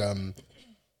towing is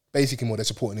basically more they're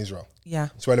supporting Israel. Yeah.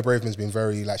 Suella Braverman's been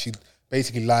very like she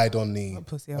basically lied on the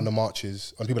pussy, on the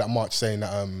marches on people that marched, saying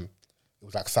that it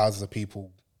was like thousands of people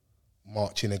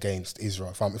marching against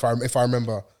Israel. If I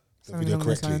remember the video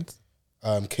correctly,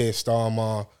 Keir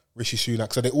Starmer, Rishi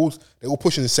Sunak, so they all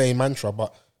pushing the same mantra,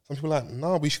 but some people are like,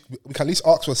 no, we can at least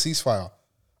ask for a ceasefire.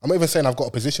 I'm not even saying I've got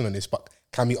a position on this, but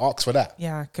can we ask for that?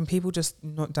 Yeah. Can people just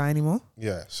not die anymore?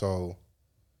 Yeah. So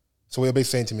what you're basically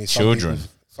saying to me is Children.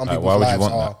 some Like, people's why would you lives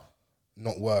want are that?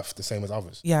 not worth the same as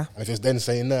others. Yeah. And if it's then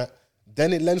saying that,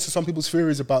 then it lends to some people's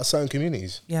theories about certain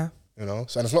communities. Yeah. You know,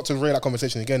 so and it's not to rail that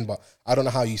conversation again, but I don't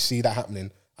know how you see that happening,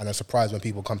 and I'm surprised when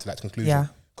people come to that conclusion. Yeah.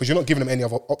 Because you're not giving them any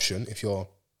other option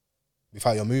with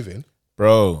how you're moving.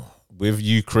 Bro, with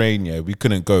Ukraine, yeah, we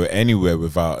couldn't go anywhere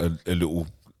without a little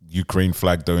Ukraine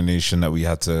flag donation that we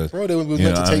had to. Bro, they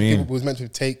was meant to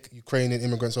take Ukrainian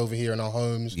immigrants over here in our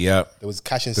homes. Yeah. There was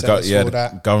cash incentives for the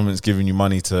that. government's giving you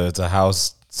money to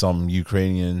house some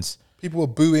Ukrainians. People were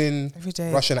booing Every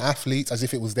day. Russian athletes as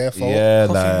if it was their fault. Yeah,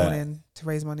 Coffee like, morning to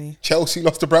raise money. Chelsea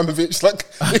lost Abramovich. Like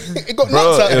it got bro,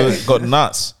 nuts out there. it got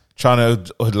nuts. Trying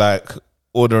to like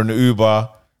order an Uber.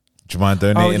 Do you mind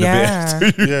donating a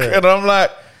bit to Ukraine? And I'm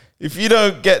like, if you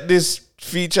don't get this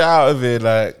feature out of it,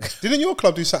 like, Didn't your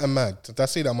club do something mad? Did I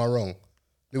say that? Am I wrong?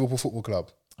 Liverpool Football Club.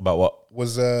 about what?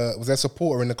 Was there a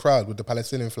supporter in the crowd with the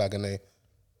Palestinian flag and they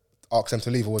asked them to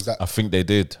leave, or was that? I think they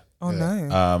did. Oh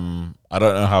no. I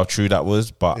don't know how true that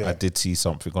was, but I did see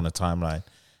something on the timeline,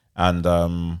 and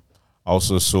I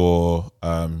also saw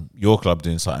your club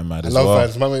doing something mad as well. I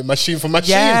love fans, machine for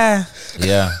machine. Yeah.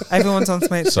 Everyone's on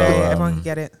Smoke So, today. Everyone can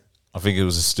get it. I think it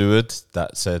was a steward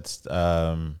that said,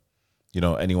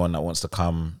 anyone that wants to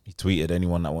come, he tweeted,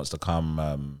 anyone that wants to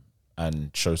come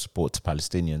and show support to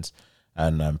Palestinians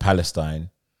and Palestine,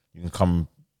 you can come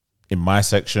in my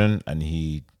section. And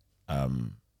he,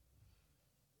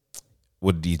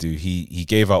 what did he do? He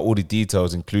gave out all the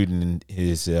details, including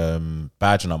his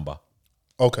badge number.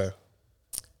 Okay.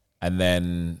 And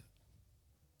then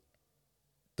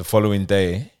the following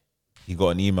day, he got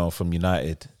an email from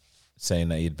United saying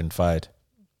that he'd been fired,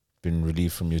 been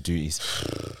relieved from your duties.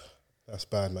 That's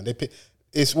bad, man.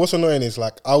 It's what's annoying is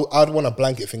like I'd want a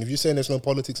blanket thing. If you're saying there's no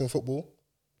politics in football,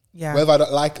 whether or not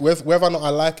I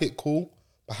like it, cool.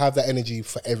 But have that energy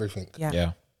for everything.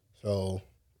 Yeah. So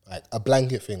like a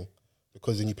blanket thing,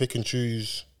 because then you pick and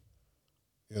choose,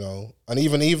 and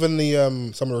even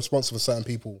the some of the responses for certain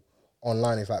people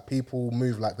online is like people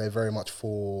move like they're very much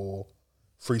for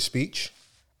free speech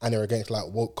and they're against like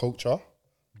woke culture.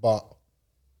 But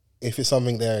if it's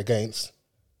something they're against,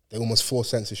 they almost force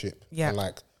censorship. Yeah. And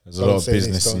like there's a lot of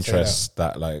business interests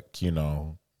that like,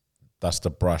 that's the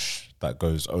brush that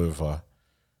goes over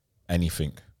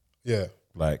anything. Yeah.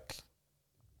 Like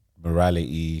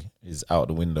morality is out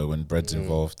the window when bread's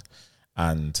involved.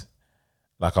 And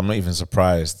like I'm not even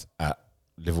surprised at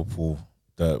Liverpool,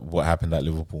 what happened at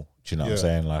Liverpool. Do you know what I'm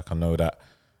saying? Like I know that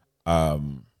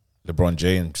LeBron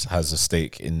James has a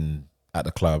stake at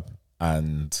the club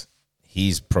and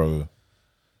he's pro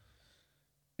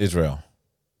Israel.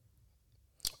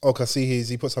 Oh, cause see,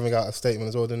 he put something out, a statement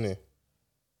as well, didn't he?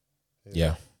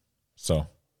 Yeah. So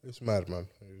it's mad, man.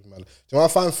 It's mad. So what I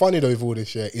find funny though with all this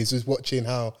shit is just watching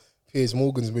how Piers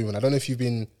Morgan's moving. I don't know if you've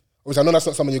been. Obviously, I know that's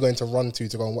not something you're going to run to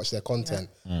go and watch their content.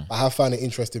 But I have found it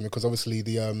interesting because obviously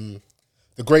the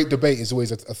great debate is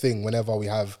always a thing whenever we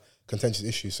have contentious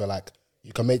issues. So like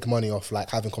you can make money off like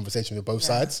having conversations with both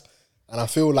sides. And I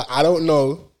feel like I don't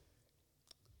know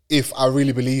if I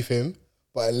really believe him,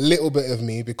 but a little bit of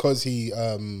me, because he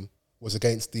was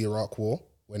against the Iraq war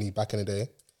back in the day,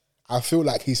 I feel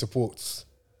like he supports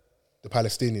the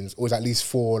Palestinians, or is at least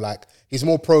he's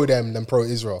more pro them than pro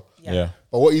Israel. yeah.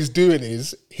 But what he's doing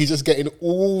is he's just getting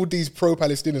all these pro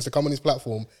Palestinians to come on his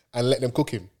platform and let them cook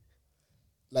him.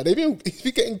 Like he's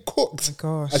been getting cooked. Oh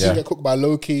gosh. I should get cooked by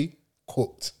Loki,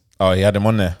 cooked. Oh, he had him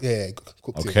on there. Yeah,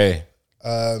 cooked him. Okay.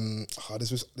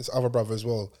 This other brother as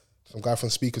well, some guy from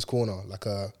Speaker's Corner,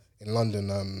 in London,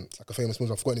 like a famous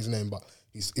Muslim. I've forgotten his name, but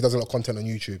he does a lot of content on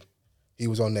YouTube. He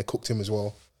was on there, cooked him as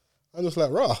well. I'm just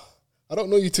like, rah, I don't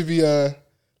know you to be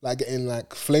getting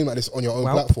flame like this on your own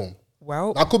platform.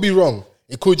 Well, I could be wrong.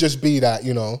 It could just be that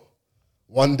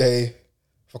one day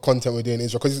for content we're doing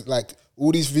Israel, because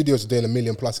all these videos are doing 1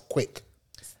 million plus quick.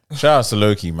 Shout out to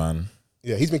Loki, man.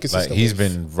 Yeah, he's been consistent. He's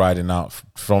been riding out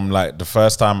from the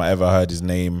first time I ever heard his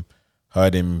name,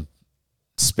 heard him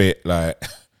spit,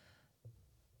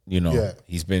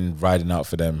 he's been riding out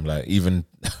for them. Even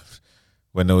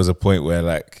when there was a point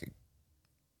where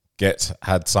Getz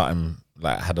had something,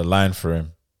 had a line for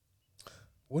him.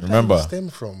 What did remember? that stem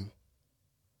from?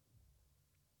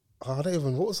 I don't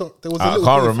even. What was that? There was. I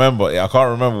can't remember. I can't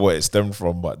remember where it stemmed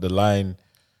from, but the line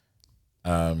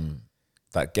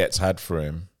that Getz had for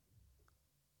him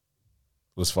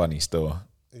was funny still.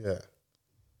 Yeah.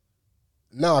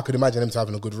 Now I could imagine him to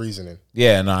having a good reasoning.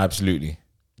 Yeah, no, absolutely.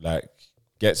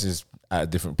 Getz is at a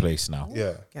different place now.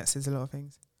 Yeah. Getz is a lot of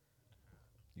things.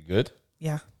 You good?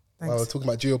 Yeah. Thanks. Well, we're talking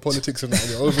about geopolitics and that.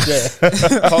 You're over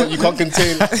there. You can't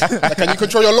contain. Can you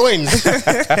control your loins?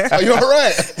 Are you all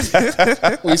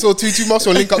right? Well, you saw Tutu Muscle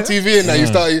on Link Up TV and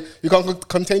that you can't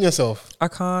contain yourself. I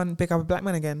can't pick up a black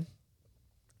man again.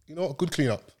 You know what? Good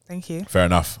cleanup. Thank you. Fair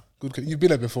enough. Good. You've been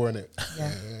there before, innit?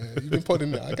 Yeah. You've been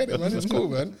podding it. I get it, man. It's cool,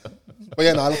 man. But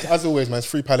yeah, no, as always, man, it's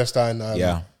free Palestine.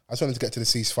 I just wanted to get to the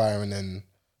ceasefire and then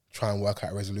try and work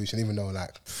out a resolution, even though,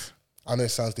 I know it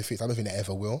sounds defeat. I don't think they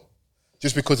ever will.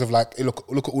 Just because of look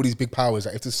at all these big powers.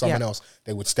 If there's someone else,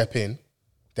 they would step in.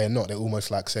 They're not. They're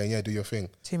almost saying, "Yeah, do your thing."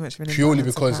 Too much of an purely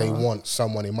because they want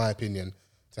someone, in my opinion,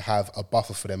 to have a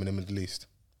buffer for them in the Middle East.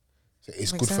 So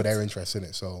it's good for their interests, isn't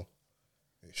it? So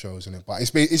it shows, isn't it? But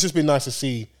it's just been nice to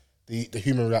see the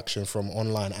human reaction from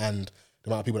online and the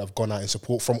amount of people that have gone out in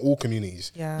support from all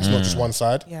communities. Yeah. It's not just one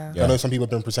side. Yeah. I know some people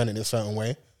have been presenting it a certain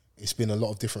way. It's been a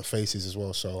lot of different faces as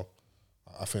well. So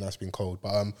I think that's been cold.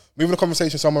 But moving the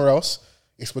conversation somewhere else,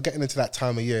 we're getting into that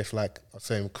time of year. It's I'm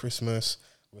saying Christmas.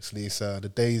 Obviously,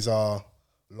 the days are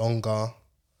longer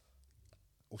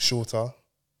or shorter,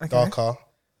 darker.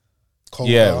 Cold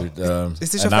Yeah, bar. with,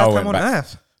 Is this an your hour first went time on back.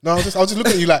 Earth? No, I was just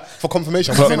looking at you like for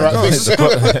confirmation. Clock- I'm saying the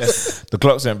right things. the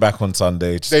clocks went back on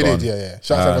Sunday. Just They gone. did, yeah.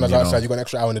 Shout out to everyone that's you know. outside. You got an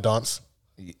extra hour in the dance.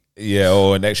 Yeah,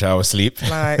 or an extra hour sleep.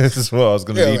 Like- This is what I was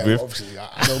going to Yeah, lead man, with. obviously,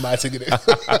 I know my ticket.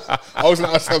 I wasn't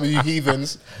outside with you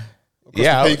heathens.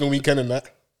 Yeah, The pagan weekend and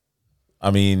that. I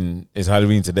mean, it's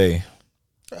Halloween today.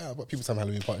 Yeah, but people had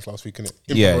Halloween parties last week, innit?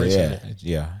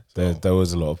 Yeah. There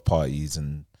was a lot of parties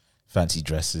and fancy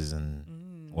dresses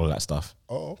and all that stuff.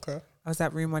 Oh, okay. I was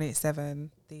at Room 187,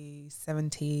 the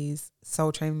 70s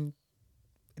Soul Train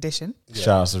edition.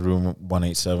 Shout out to Room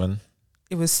 187.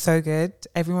 It was so good.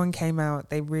 Everyone came out.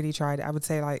 They really tried it. I would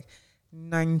say like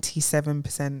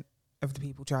 97% of the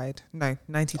people tried. No,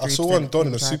 93%. I saw one done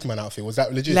in a tried. Superman outfit. Was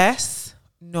that legit? Less,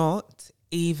 not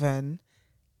even.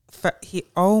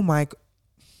 Oh my God.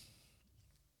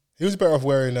 He was better off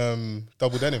wearing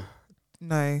double denim.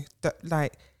 No,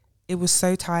 like it was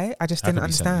so tight. I just That didn't could be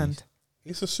understand.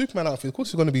 It's a Superman outfit. Of course,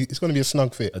 it's gonna be a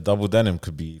snug fit. A double denim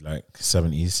could be like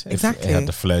 70s. Exactly. If it had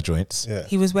the flare joints. Yeah.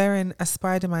 He was wearing a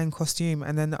Spider-Man costume,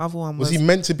 and then the other one Was was he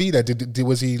meant to be there?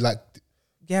 Was he like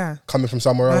yeah. coming from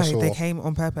somewhere else? No, Or? they came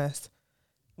on purpose.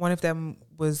 One of them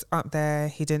was up there.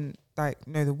 He didn't like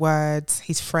know the words.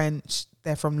 He's French.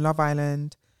 They're from Love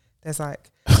Island. There's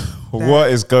like What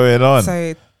is going on?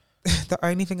 so. The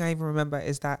only thing I even remember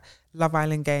is that Love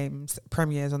Island Games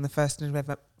premieres on the 1st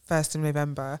of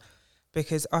November,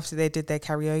 because after they did their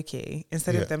karaoke,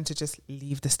 instead of them to just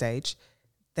leave the stage,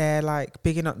 they're like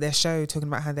bigging up their show, talking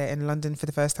about how they're in London for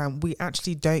the first time. We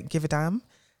actually don't give a damn.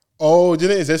 Oh, do you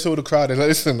know what it is? They saw the crowd. They're like,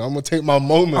 listen, I'm gonna take my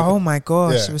moment. Oh my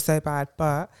gosh, Yeah. it was so bad.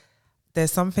 But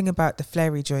there's something about the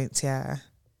flary joints,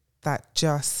 that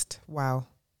just wow.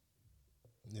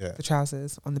 Yeah. The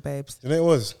trousers on the babes. You know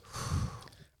what it was?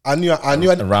 I knew.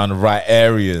 Around the right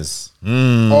areas.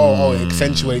 Oh, it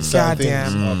accentuates certain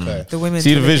Goddamn. things. Okay. The women.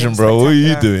 See the vision, bro. What are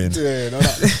you doing? Yeah, no.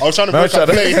 I was trying to break up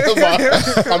play.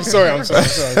 But I'm sorry.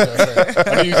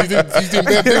 I know you're doing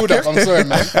bare build up. I'm sorry,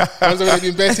 man. I'm sorry,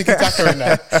 doing bare tiki taka in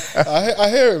that. I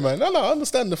hear it, man. No, I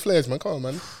understand the flares, man. Come on,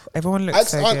 man. Everyone looks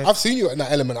so good. I've seen you in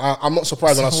that element. I'm not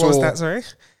surprised when I saw. What was that, sorry?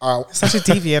 Such a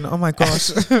deviant. Oh my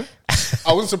gosh.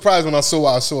 I wasn't surprised when I saw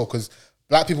what I saw, because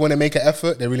black people, when they make an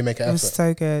effort, they really make an It effort. was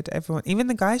so good. Everyone, even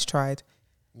the guys tried.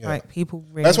 Yeah. Like people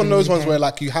really. That's one of those really ones where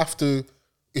like you have to.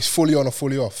 It's fully on or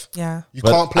fully off. Yeah. You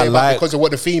But can't play I back like- because of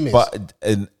what the theme is. But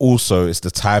and also it's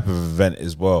the type of event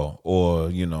as well, or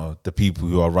the people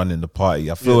who are running the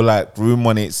party. I feel like Room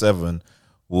 187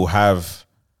 will have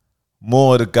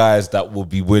more of the guys that will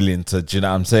be willing to, do you know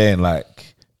what I'm saying,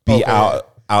 like be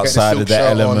outside silk of their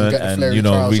shirt on, element get the and flary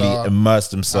really trouser, immerse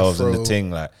themselves in the afro.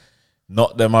 thing, like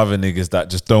not them other niggas that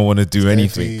just don't want to do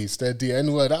anything. Steady,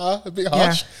 N-word. A bit Yeah.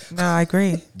 harsh. No, I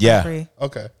agree. Yeah. I agree.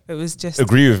 Okay. It was just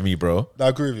Agree with me, bro. I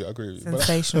agree with you.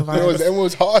 sensational But it vibes.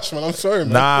 was harsh, man. I'm sorry, man.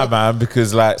 Nah, man,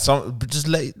 because like just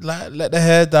let the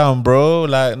hair down, bro.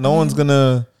 Like no one's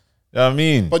gonna. You know what I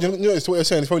mean? But you know, it's what you're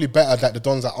saying. It's probably better that the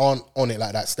dons that aren't on it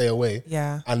like that stay away.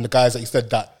 Yeah. And the guys that you said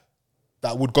that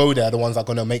would go there are the ones that are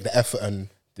gonna make the effort. And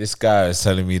This guy is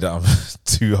telling me that I'm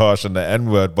too harsh on the N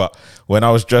word, but when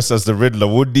I was dressed as the Riddler,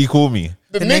 what did he call me?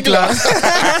 the Niggler.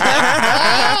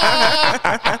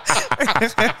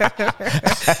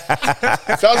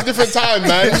 That was a different time,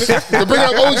 man. They bring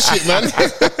out old shit, man.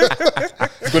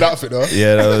 Good outfit though.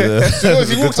 Yeah, that was, that was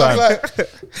He a good walked up time. like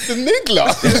the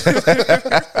niggler.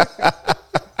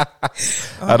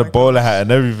 I had a bowler hat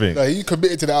and everything. No, he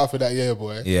committed to the outfit that year,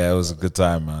 boy. Yeah, it was a good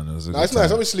time, man. It was a No, good it's time.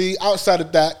 nice. Obviously, outside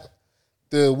of that,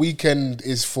 the weekend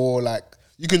is for like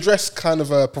you can dress kind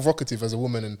of provocative as a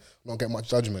woman and not get much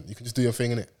judgment. You can just do your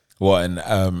thing in it. What, and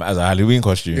as a Halloween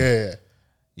costume? Yeah.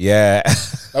 Yeah.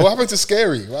 Like, what happened to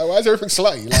Scary? Why is everything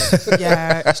slutty? Like,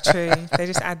 Yeah, it's true. They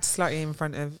just add slutty in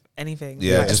front of anything.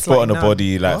 Yeah, Like just a put on slutty a nun.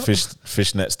 body like What?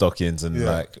 fishnet stockings and Yeah.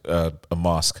 like a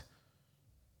mask.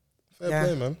 fair Yeah.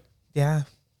 play, man. Yeah.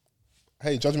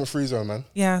 Hey, judgment free zone, man.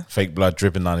 Yeah. Fake blood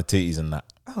dripping down the titties and that.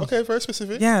 Okay, very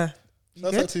specific. Yeah.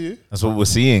 That's good? up to you. That's what we're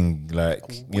seeing, like,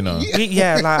 you know,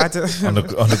 Yeah, like I do. on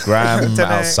the gram, Dunno.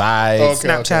 outside. Okay,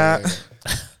 Snapchat.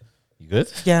 okay, You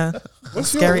good? Yeah.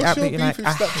 What's your- Scary what's app your that you beef like. with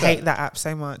I Snapchat? hate that app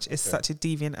so much. It's such a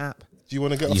deviant app. Do you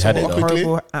want to get You off had it, someone though. quickly?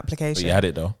 Horrible But application. you had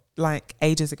it though. Like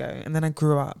ages ago, and then I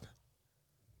grew up.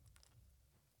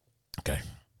 Okay.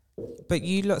 But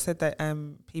you lot said that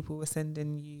people were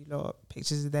sending you lot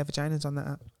pictures of their vaginas on that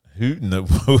app. Who? No,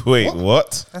 wait,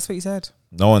 what? That's what you said.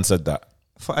 No one said that.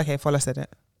 Okay, Fola said it.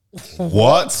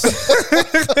 What?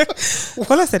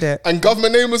 Fola said it. And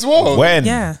government name as well. When?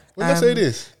 Yeah. When did I say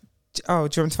this? Oh,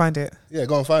 do you want me to find it? Yeah,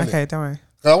 go and find Okay, it. don't worry.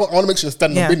 I want to make sure you're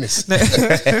standing on business.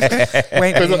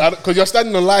 Wait, because you're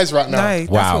standing on lies right now. No,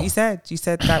 that's what you said. You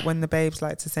said that when the babes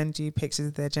like to send you pictures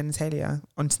of their genitalia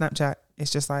on Snapchat,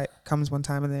 it's just like comes one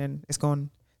time and then it's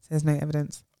gone. So there's no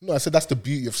evidence. No, I said that's the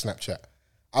beauty of Snapchat.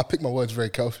 I pick my words very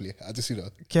carefully. I just,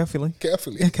 Carefully.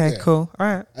 Okay, cool. All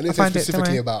right. I didn't say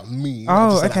specifically about me.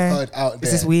 Oh, okay. I heard out there.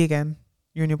 Is this we again?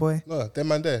 You and your boy? No, them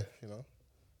man there,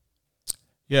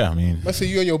 Yeah, I mean, I say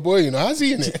you and your boy, how's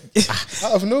he in it?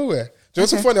 Out of nowhere. Do you know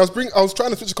what's so funny? I was trying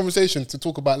to switch the conversation to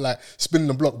talk about like spinning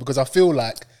the block because I feel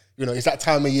like, it's that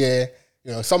time of year,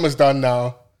 summer's done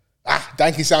now.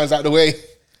 Danky sounds out the way.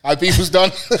 Our beef was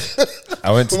done.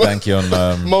 I went to Danky on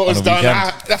Motor's on the done.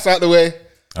 weekend. That's out the way.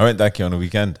 I went Danky on the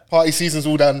weekend. Party season's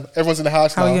all done. Everyone's in the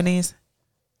house How now. are your knees?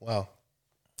 Wow.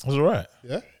 It was alright.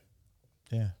 Yeah?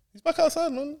 Yeah. He's back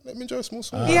outside, man. Let me enjoy a small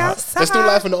song. Yeah, There's still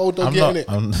life in the old dog, I'm innit?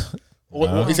 not.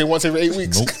 What he say, once every 8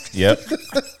 weeks? Nope.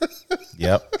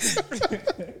 Yep. Do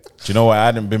you know what? I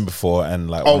hadn't been before, and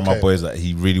like one of my boys, like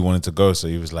he really wanted to go, so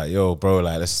he was like, "Yo, bro,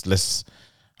 like let's."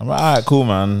 I'm like, "All right, cool,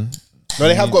 man." No,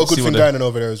 they have got a good thing going on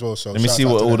over there as well. So let me see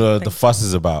what all the fuss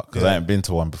is about because I ain't been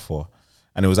to one before,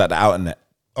 and it was at the Outnet.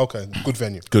 Okay, good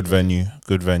venue. Good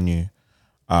venue.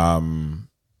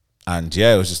 And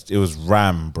yeah, it was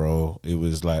ram, bro. It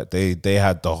was like they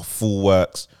had the full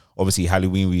works. Obviously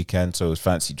Halloween weekend, so it was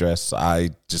fancy dress.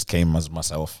 I just came as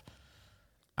myself,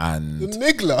 and the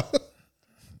niggler.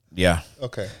 Yeah.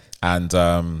 Okay. And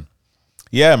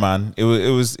yeah, man, it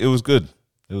was good.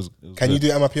 It was Can good. you do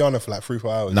it at my piano for like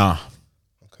 3-4 hours? Nah.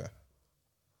 Okay.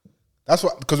 That's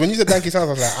what, because when you said Danky Sounds,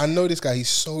 I was like, I know this guy. He's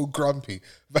so grumpy.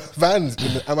 Vans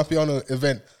in the Am I Piano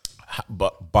event,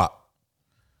 But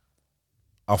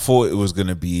I thought it was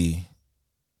gonna be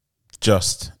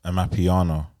just Am I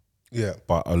Piano. Yeah.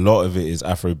 But a lot of it is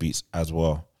Afrobeats as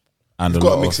well. And you've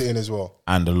got to mix it in as well.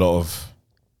 And a lot of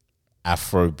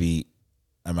Afrobeat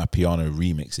and my piano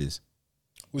remixes.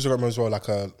 Which I remember as well, like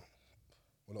a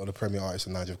lot of the premier artists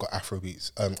in Nigeria have got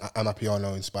Afrobeats, and my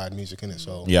piano inspired music in it.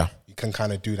 So yeah, you can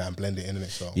kind of do that and blend it in it.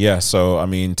 So yeah, so I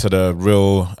mean, to the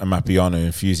real Amapiano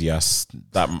enthusiasts,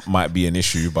 that might be an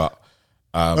issue, but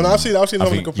and I've seen some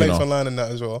of the complaints online and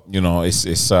that as well.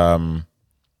 It's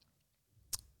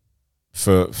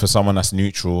for someone that's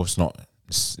neutral, it's not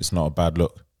a bad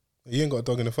look. You ain't got a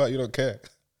dog in the fight. You don't care.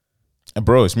 And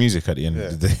bro, it's music at the end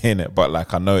of the day, innit? But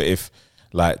like, I know if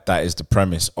like that is the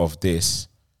premise of this,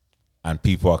 and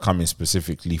people are coming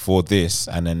specifically for this,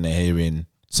 and then they're hearing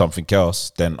something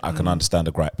else, then I can understand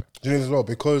the gripe. Do you know as well,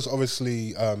 because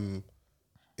obviously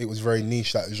it was very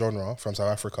niche, that genre from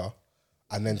South Africa,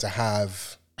 and then to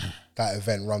have that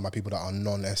event run by people that are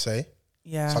non-SA,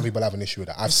 some people have an issue with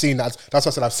that. I've seen that. That's why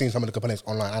I said I've seen some of the complaints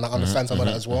online, and I understand some of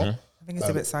that as well. I think it's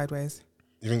a bit sideways.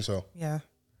 You think so? Yeah,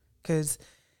 because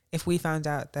if we found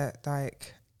out that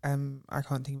like I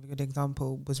can't think of a good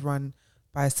example, was run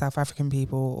by South African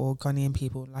people or Ghanaian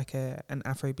people, like an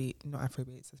Afrobeat, not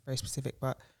Afrobeats, it's very specific,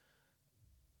 but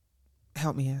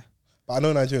help me here. But I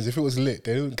know Nigerians, if it was lit,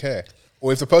 they wouldn't care.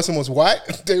 Or if the person was white,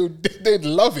 they'd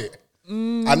love it.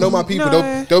 I know my people,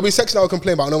 there'll be sections that will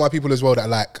complain, but I know my people as well that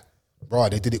like, bro,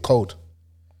 they did it cold.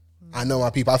 I know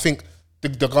my people. I think the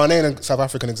Ghanaian and South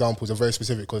African examples are very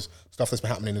specific because stuff that's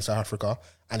been happening in South Africa,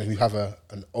 and if we have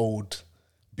an old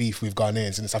beef with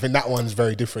Ghanaians, and I think that one's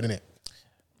very different, isn't it?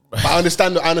 But I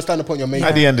understand the point you're making.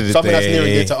 At the end of the something day, that's near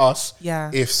and dear to us.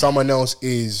 Yeah. If someone else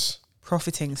is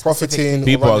profiting,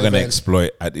 people are going to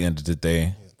exploit. At the end of the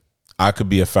day, I could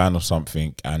be a fan of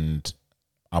something, and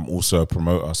I'm also a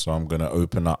promoter, so I'm going to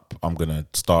open up. I'm going to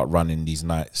start running these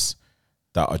nights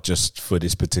that are just for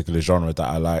this particular genre that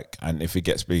I like, and if it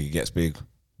gets big, it gets big.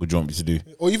 What do you want me to do?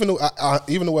 Or even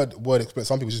the word exploit.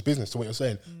 Some people it's just business. To what you're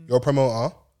saying, you're a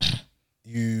promoter.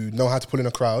 You know how to pull in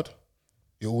a crowd.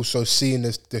 You're also seeing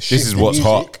the shift. This is what's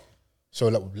music. hot. So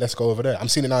let's go over there. I'm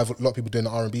seeing it now. A lot of people doing the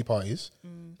R&B parties.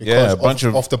 Yeah, a bunch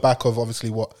off the back of obviously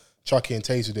what Chucky and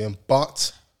Taze are doing.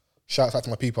 But shout out to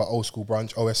my people at Old School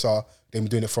Brunch, OSR. They've been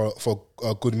doing it for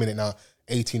a good minute now.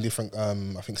 18 different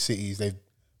I think cities. They've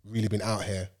really been out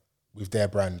here with their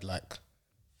brand. Like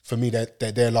for me, they're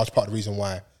a large part of the reason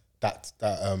why that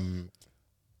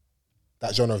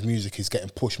genre of music is getting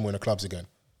pushed more in the clubs again.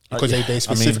 Because they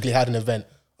specifically had an event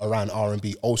around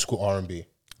R&B, old school R&B.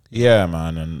 Yeah,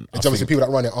 man. And it's obviously people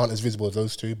that run it aren't as visible as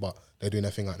those two, but they're doing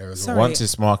their thing out there as well. Once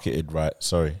it's marketed right,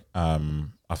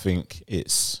 I think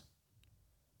it's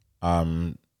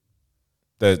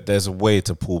there's a way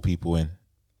to pull people in,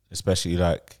 especially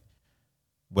like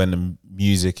when the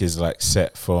music is like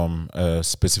set from a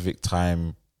specific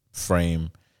time frame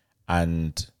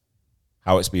and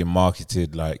how it's being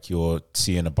marketed. Like you're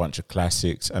seeing a bunch of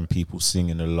classics and people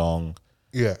singing along.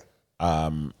 Yeah.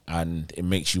 and it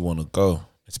makes you want to go,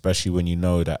 especially when you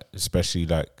know that, especially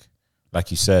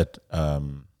like you said,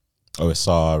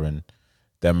 OSR and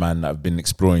them man that have been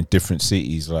exploring different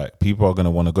cities, like people are going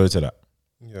to want to go to that.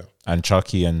 Yeah. And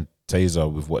Chucky and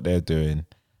Taser with what they're doing,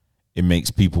 it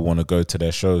makes people want to go to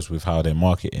their shows with how they're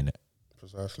marketing it.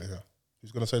 Precisely, yeah.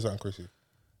 Who's going to say something, Chrissy?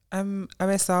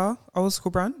 OSR, Old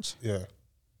School Brunch. Yeah.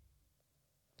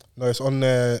 No, it's on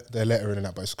their lettering and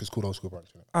that, but it's called Old School Brunch.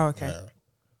 Isn't it? Oh, okay. Yeah.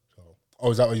 So,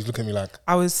 is that what you're looking at me like?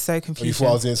 I was so confused. You thought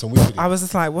I was in some wiffity? I was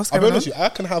just like, what's I'll going be honest on? with you, I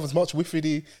can have as much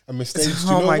wiffity and mistakes. Do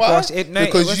you Oh know my why? gosh.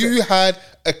 Because you had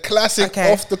a classic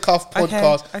off-the-cuff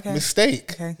podcast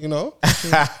mistake, you know?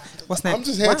 What's next? I'm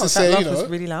just here to say, you know. Was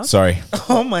really loud. Sorry.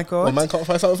 Oh my God. Well, man can't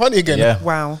find something funny again. Yeah.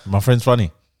 Wow. My friend's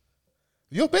funny.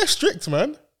 You're bare strict,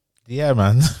 man. Yeah,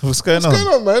 man. What's going on? What's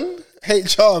going on, man?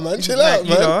 HR, man. Chill out,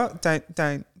 man. You know,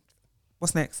 don't.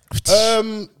 What's next?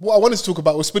 What I wanted to talk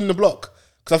about was spinning the block.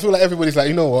 Because I feel like everybody's like,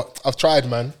 you know what? I've tried,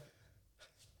 man.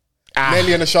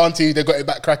 Nelly and Ashanti, they got it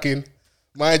back cracking.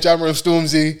 Maya Jama and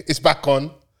Stormzy, it's back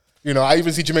on. You know, I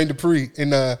even see Jermaine Dupri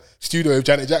in the studio with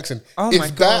Janet Jackson. Oh if my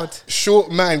God. that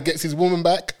short man gets his woman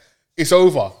back, it's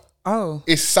over. Oh.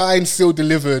 It's signed, sealed,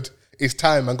 delivered. It's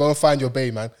time, man. Go and find your bae,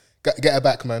 man. Get her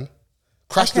back, man.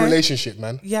 Crash the relationship,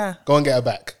 man. Yeah. Go and get her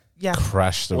back. Yeah.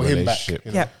 Crash the Or him back, relationship.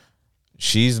 you know? Yeah.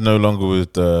 She's no longer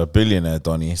with the billionaire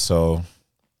Donny, so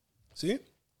See?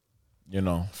 you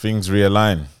know things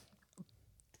realign.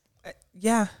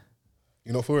 Yeah.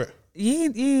 You're not for it?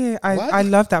 Yeah. I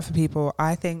love that for people.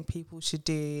 I think people should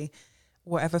do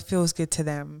whatever feels good to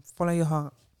them. Follow your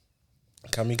heart.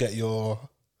 Can we get your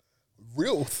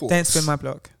real thoughts? Don't spin my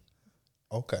block.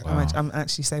 Okay. Wow. I'm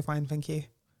actually so fine, thank you.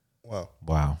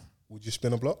 Wow. Would you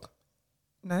spin a block?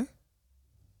 No?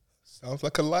 Sounds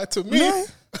like a lie to me. No.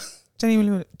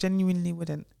 Genuinely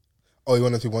wouldn't. Oh, you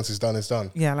want to do once it's done, it's done.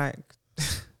 Yeah, like,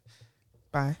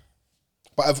 bye.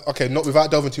 But not without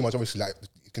delving too much. Obviously, like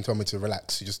you can tell me to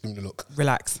relax. You just give me the look.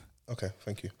 Relax. Okay,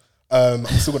 thank you. I'm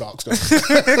still gonna ask though.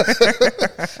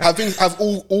 have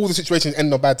all the situations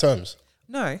ended on bad terms?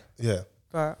 No. Yeah.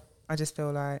 But I just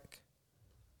feel like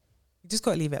you just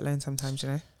got to leave it alone sometimes, you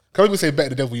know? Can people say better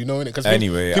the devil, you know, innit? Because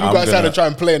Anyway, people go outside and try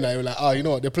and play now. You're like, oh, you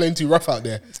know what? They're playing too rough out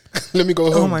there. Let me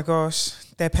go home. Oh my gosh.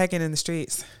 They're pegging in the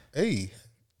streets. Hey.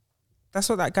 That's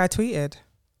what that guy tweeted.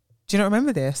 Do you not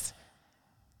remember this?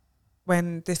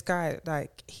 When this guy,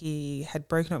 like, he had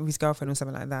broken up with his girlfriend or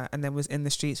something like that and then was in the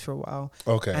streets for a while.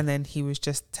 Okay. And then he was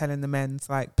just telling the men,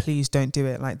 like, please don't do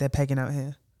it. Like, they're pegging out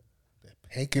here. They're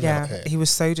pegging out here? He was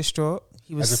so distraught.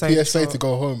 He was As a PSA distraught to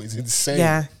go home is insane.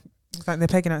 Yeah. Like, they're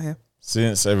pegging out here.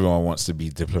 Since everyone wants to be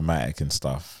diplomatic and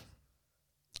stuff,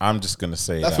 I'm just gonna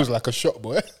say that feels like a shot,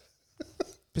 boy.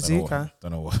 Bazooka.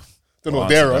 Don't know what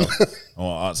they're on. I don't know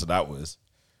what answer that was,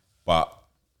 but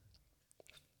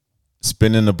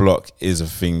spinning the block is a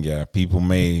thing. Yeah, people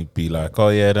may be like, "Oh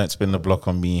yeah, don't spin the block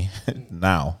on me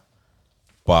now,"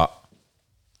 but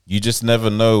you just never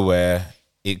know where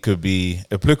it could be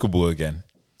applicable again.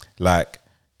 Like,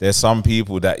 there's some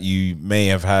people that you may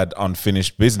have had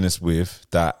unfinished business with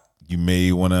that you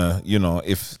may want to, you know,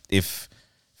 if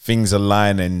things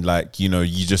align and, like, you know,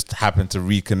 you just happen to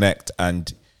reconnect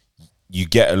and you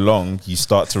get along, you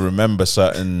start to remember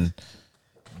certain,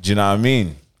 do you know what I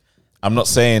mean? I'm not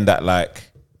saying that,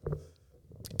 like,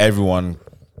 everyone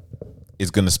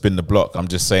is going to spin the block. I'm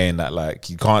just saying that, like,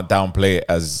 you can't downplay it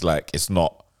as, like, it's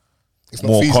not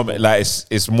more common. Like,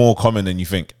 it's more common than you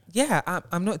think. Yeah,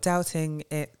 I'm not doubting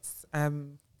its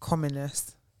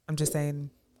commonness. I'm just saying,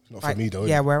 not for me though.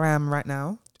 Yeah, where I am right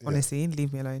now, honestly,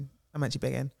 leave me alone. I'm actually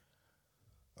begging.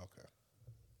 Okay.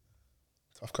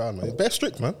 Tough crowd, man. Best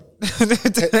strict, man.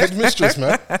 Head mistress,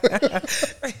 man.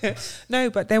 No,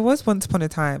 but there was once upon a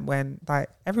time when, like,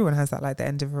 everyone has that, like, the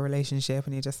end of a relationship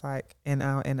and you're just like in,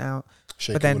 out.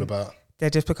 Shake but then all about. There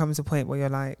just becomes a point where you're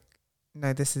like,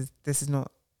 no, this is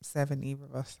not serving either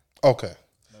of us. Okay.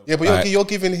 Yeah, but you're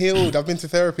giving healed. I've been to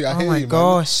therapy. I hear you, man. Oh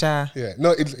my gosh. Yeah. No,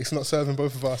 it's not serving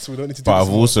both of us. We don't need to do But this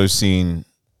I've also seen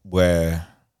where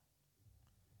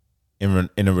in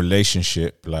a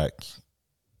relationship, like,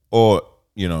 or,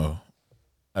 you know,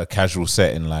 a casual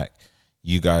setting, like,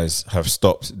 you guys have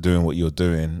stopped doing what you're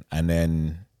doing, and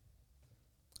then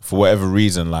for whatever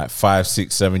reason, like 5,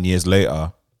 6, 7 years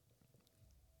later,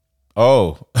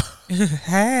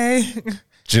 hey.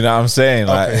 Do you know what I'm saying?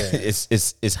 Like,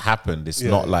 it's happened. It's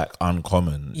not like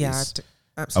uncommon. Yeah,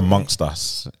 absolutely. Amongst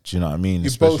us. Do you know what I mean?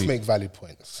 You both make valid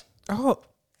points. Oh,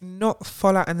 not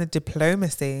fallout and the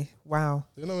diplomacy. Wow.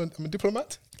 You know, I'm a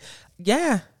diplomat.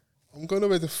 Yeah. I'm going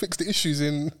over to fix the issues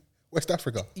in West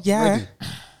Africa. Yeah.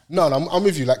 No, I'm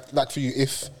with you. Like for you,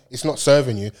 if it's not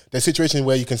serving you, there's situations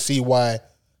where you can see why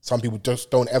some people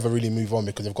just don't ever really move on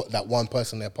because they've got that one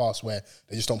person in their past where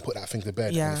they just don't put that thing to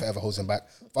bed and it forever holds them back.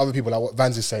 For other people, like what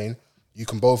Vans is saying, you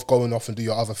can both go off and do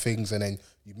your other things and then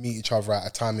you meet each other at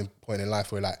a timing point in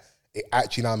life where like it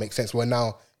actually now makes sense. Where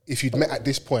now, if you'd met at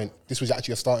this point, this was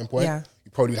actually a starting point,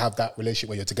 you probably would have that relationship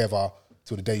where you're together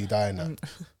till the day you die and that.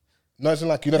 No, it's not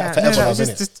like you don't have to ever love,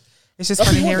 innit? It's just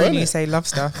funny hearing you say love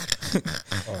stuff.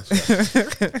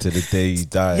 To the day you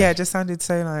die. Yeah, it just sounded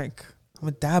so like, I'm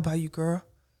gonna die by you, girl.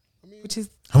 Which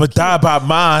is I'm gonna die by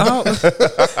mine.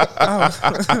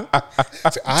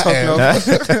 I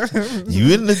am.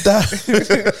 You in the die.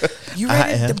 You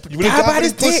ready to die by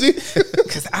this dick?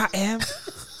 Because I am.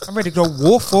 I'm ready to go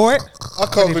war for it. I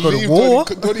can't believe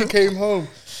Donnie came home.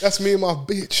 That's me and my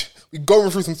bitch. We going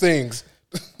through some things.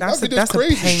 That's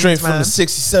crazy. a pain, Straight from man. the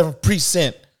 67th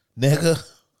precinct, nigga.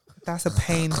 That's a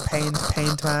pained man.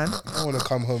 I want to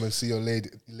come home and see your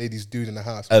ladies dude in the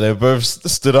house. And they both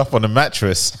stood up on the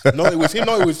mattress. No, it was him.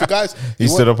 No, it was the guys. He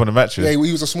stood up on the mattress. Yeah,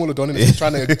 he was a smaller Don. He was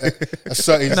trying to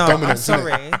assert his dominance.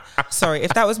 Sorry.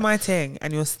 If that was my thing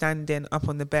and you're standing up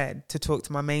on the bed to talk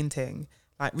to my main thing,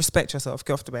 like, respect yourself.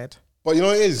 Get off the bed. But you know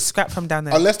what it is? Scrap from down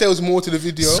there. Unless there was more to the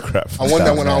video. I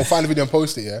wonder when I'll find the video and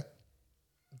post it, yeah?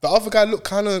 The other guy looked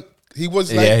kind of... He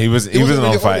was like... Yeah, he wasn't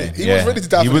on fighting. He was ready to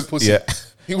die for his pussy. Yeah.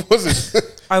 He wasn't.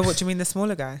 Oh, what do you mean, the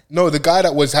smaller guy? No, the guy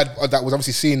that was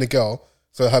obviously seeing the girl.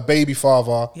 So her baby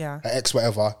father, her ex,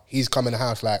 whatever. He's come in the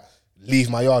house like, leave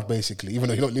my yard, basically. Even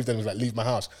though he don't live there, he was like, leave my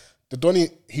house. The Donnie,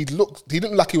 he didn't look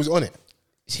like he was on it.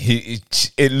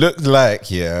 It looked like,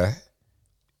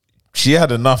 she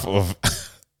had enough of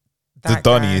the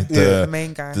Donnie, the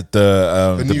main guy,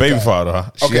 the baby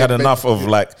father. She had enough of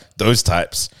like those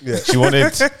types. Yeah. She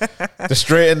wanted the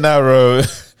straight and narrow.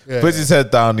 Puts his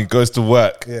head down. He goes to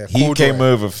work. Yeah, he came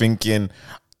over thinking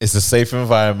it's a safe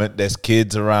environment. There's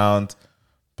kids around,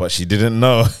 but she didn't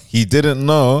know. He didn't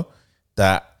know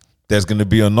that there's going to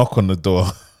be a knock on the door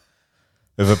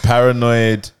with a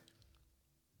paranoid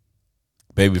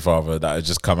baby father that had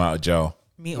just come out of jail.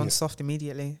 Meat on soft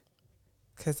immediately.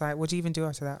 Because like, what do you even do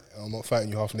after that? I'm not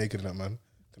fighting you half naked in that, man.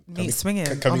 Meat swinging.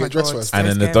 Can we get dressed first? And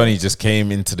then the Donnie just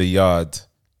came into the yard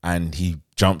and he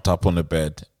jumped up on the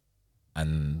bed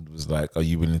and was like, are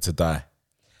you willing to die?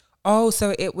 Oh,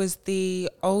 so it was the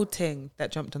old thing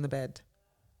that jumped on the bed.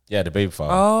 Yeah, the baby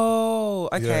father. Oh,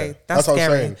 okay. Yeah. That's what I'm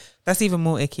scary. saying. That's even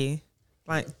more icky.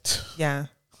 Like, yeah.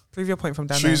 Prove your point from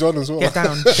down Shoes there. on as well. Get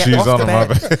down. Get Shoes off on the my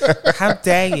bed. How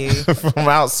dare you? From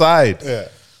outside. Yeah.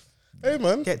 Hey,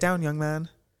 man. Get down, young man.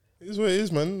 It is what it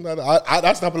is, man. That's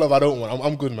the type of love I don't want.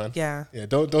 I'm good, man. Yeah. Yeah.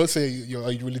 Don't say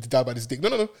are you willing to die by this dick?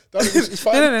 No. It's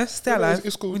fine. No. Stay alive.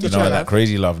 It's cool. When You know that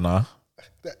crazy love now.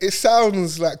 It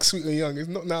sounds like sweet and young. It's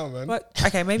not now, man. But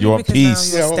okay, maybe You want because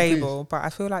peace. now Yeah, I you're want stable. But I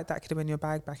feel like that could have been your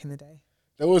bag back in the day.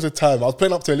 There was a time I was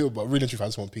playing up to a little, but really, truth, I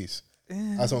just want peace.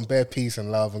 I just want bare peace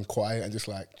and love and quiet and just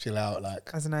like chill out. Like,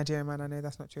 As a Nigerian man, I know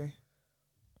that's not true.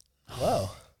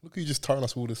 wow, look, you just tarring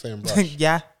us all the same brush.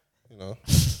 Yeah. You know,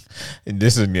 And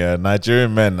listen,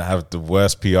 Nigerian men have the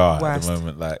worst PR at Worst. the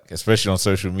moment, like especially on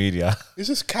social media, it's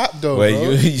just cap though, where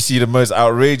bro. you see the most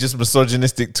outrageous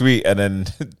misogynistic tweet, and then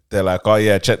they're like, "Oh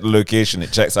yeah, check the location,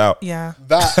 it checks out." Yeah.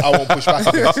 That I won't push back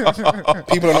against.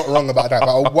 People are not wrong about that.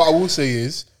 But what I will say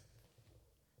is,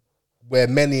 we're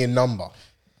many in number.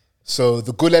 So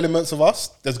the good elements of us,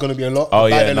 there's going to be a lot. Oh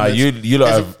The bad yeah, now elements, you lot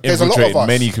have there's a lot of infiltrated us.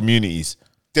 many communities,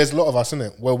 There's a lot of us, isn't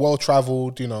it? We're well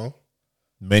traveled. You know,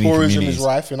 many tourism communities. is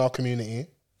rife in our community.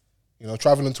 You know,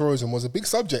 travel and tourism was a big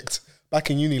subject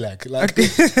back in Unilag. Like,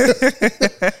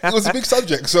 it was a big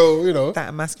subject. So, you know, That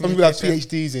some masculine. people have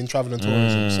PhDs in travel and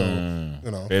tourism. So,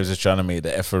 you know, Babes are trying to make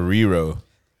the Efferiro.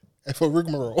 for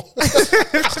rigmarole.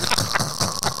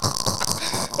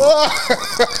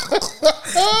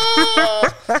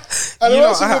 And You know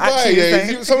also what I actually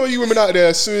think? some of you women out there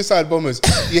are suicide bombers.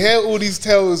 You hear all these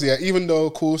tales, even though,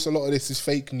 of course, a lot of this is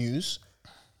fake news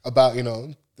about, you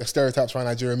know, the stereotypes around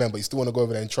Nigerian men, but you still want to go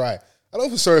over there and try. I don't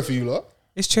feel sorry for you lot.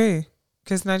 It's true.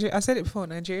 Because I said it before,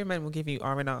 Nigerian men will give you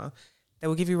R&R. They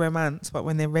will give you romance, but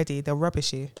when they're ready, they'll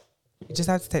rubbish you. You just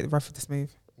have to take the rough with the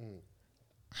smooth.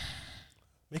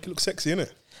 Make it look sexy,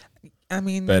 innit? I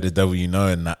mean, Better the devil you know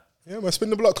in that. Yeah, man, spin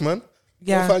the block, man.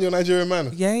 yeah. Go find your Nigerian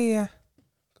man. Yeah.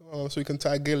 Come on, so we can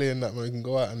tag Gilly and that, man. We can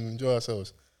go out and enjoy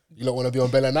ourselves. You don't want to be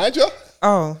on Bella Niger?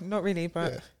 Oh, not really,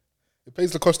 but Yeah. It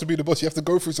pays the cost to be the boss. You have to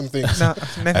go through some things. no.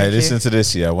 Hey, listen to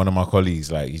this. Yeah, one of my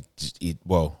colleagues, like,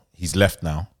 he's left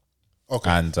now. Okay,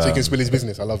 And, so he can spill his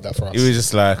business. I love that for us. It was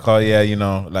just like, oh yeah, you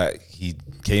know, like he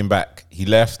came back, he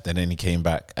left, and then he came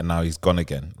back, and now he's gone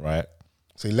again, right?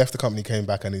 So he left the company, came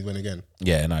back, and he went again.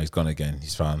 Yeah, now he's gone again.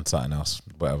 He's found something else,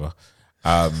 whatever.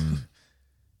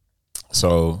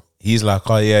 So he's like,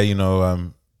 oh yeah,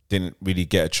 didn't really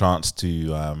get a chance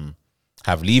to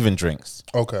have leaving drinks.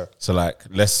 Okay. So like,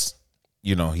 let's,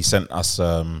 he sent us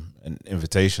an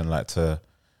invitation like to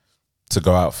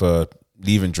go out for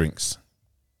leaving drinks.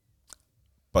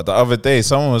 But the other day,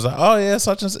 someone was like, "Oh yeah,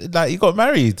 such and like he got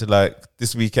married like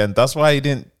this weekend. That's why he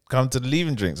didn't come to the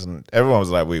leaving drinks." And everyone was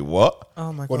like, "Wait, what?"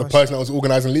 Oh my god! Well, the person that was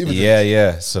organising leaving drinks.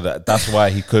 Yeah. So that's why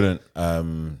he couldn't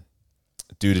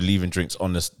do the leaving drinks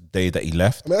on the day that he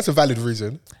left. I mean, that's a valid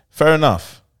reason. Fair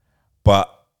enough, but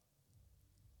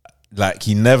like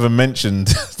he never mentioned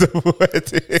the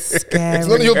wedding. Scary. It's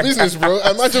none of your business, bro.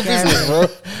 Mind your business, bro.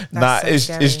 Nah,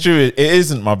 so it's true. It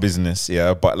isn't my business,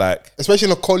 yeah. But like,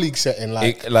 especially in a colleague setting,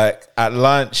 like at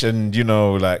lunch and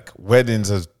like weddings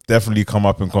has definitely come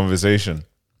up in conversation.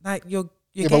 Like you're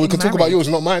yeah, but we can talk about yours,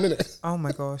 not mine, innit? Oh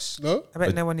my gosh! No, I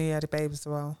bet no one knew you had a babe as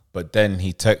well. But then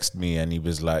he texted me and he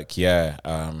was like, "Yeah,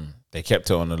 they kept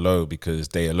it on the low because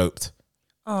they eloped."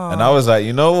 Oh, And I was like,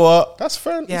 you know what? that's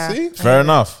fair. Yeah. See, Fair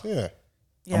enough. yeah.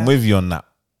 I'm with you on that.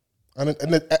 And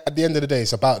at the end of the day,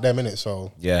 it's about them, innit?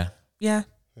 So Yeah. Yeah.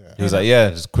 He was like,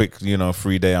 yeah, just quick,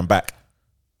 3-day, I'm back.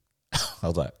 I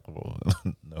was like, well,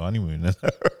 no honeymoon.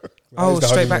 Oh, It's the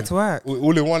straight honeymoon. back to work.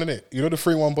 all in one, innit? You know the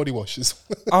 3-in-1 body washes.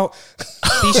 Oh,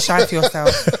 be shy for yourself.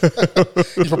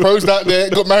 You proposed out there,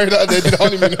 got married out there, did a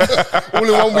honeymoon. All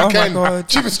in one Oh my weekend. God.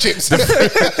 Cheapest chips.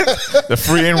 The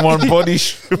 3-in-1 body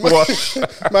wash.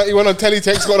 Man, you went on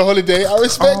teletext, got a holiday. I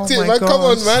respect Oh it, my man. Come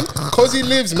on, gosh. man. Cause he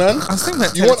lives, man. I was thinking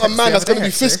about You want a teletext man the that's other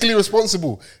going to be day, actually. fiscally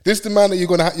responsible. This is the man that you're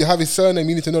going to you have his surname.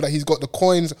 You need to know that he's got the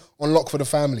coins on lock for the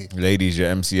family. Ladies,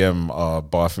 your MCM are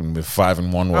bathing with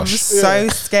 5-in-1 I'm wash. so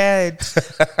scared.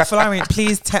 Florence,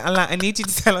 please I need you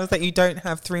to tell us that you don't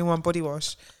have 3-in-1 body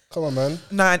wash. Come on, man.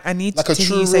 No, I need Like to a hear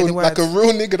true you say the real, word. like a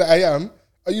real nigga that I am.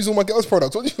 I use all my girls'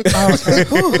 products. What, Okay.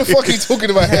 what the fuck are you talking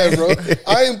about here, bro?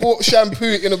 I ain't bought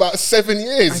shampoo in about 7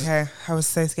 years. Okay, I was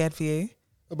so scared for you.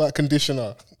 About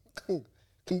conditioner.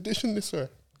 Condition this, sir.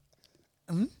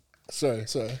 Sorry.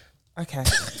 Okay.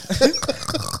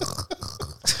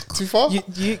 Too far? you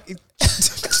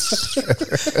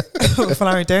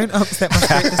Florence, don't upset my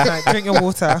spirit this night. Drink your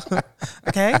water.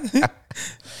 Okay?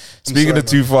 Speaking of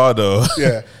too far though,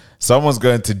 Yeah. someone's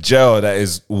going to jail that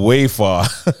is way far,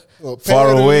 Well, far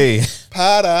Peru, away.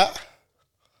 Para.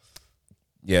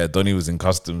 Yeah, Donnie was in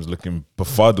customs looking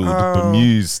befuddled, Oh.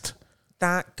 bemused.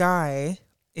 That guy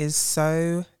is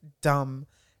so dumb.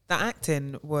 The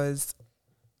acting was,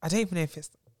 I don't even know if it's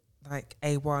like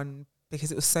A1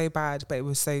 because it was so bad, but it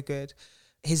was so good.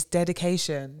 His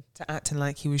dedication to acting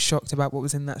like he was shocked about what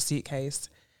was in that suitcase.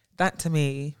 That to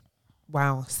me,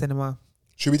 wow, cinema.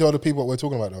 Should we tell the people what we're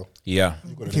talking about, though? Yeah.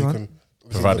 If you want.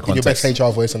 Provide the Give your context. best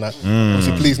HR voice on that.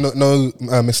 Obviously, please, no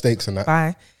mistakes in that.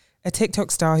 Bye. A TikTok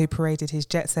star who paraded his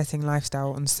jet-setting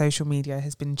lifestyle on social media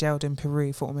has been jailed in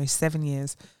Peru for almost 7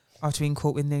 years after being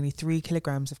caught with nearly 3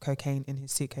 kilograms of cocaine in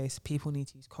his suitcase. People need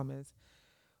to use commas.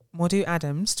 Modu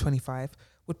Adams, 25,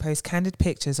 would post candid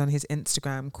pictures on his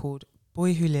Instagram called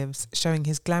Boy Who Lives, showing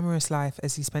his glamorous life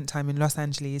as he spent time in Los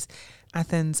Angeles,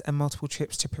 Athens, and multiple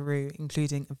trips to Peru,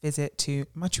 including a visit to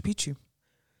Machu Picchu.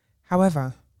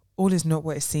 However, all is not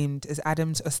what it seemed, as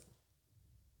Adams'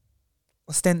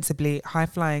 ostensibly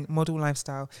high-flying model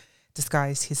lifestyle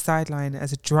disguised his sideline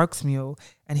as a drugs mule,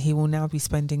 and he will now be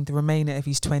spending the remainder of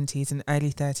his 20s and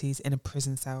early 30s in a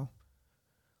prison cell.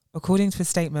 According to a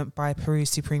statement by Peru's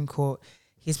Supreme Court,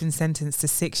 he has been sentenced to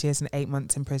 6 years and 8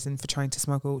 months in prison for trying to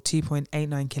smuggle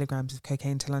 2.89 kilograms of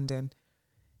cocaine to London.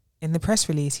 In the press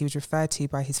release, he was referred to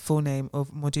by his full name of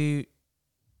Modu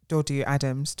Dodu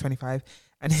Adams, 25,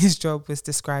 and his job was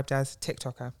described as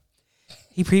TikToker.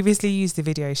 He previously used the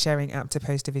video sharing app to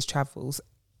post of his travels,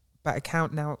 but the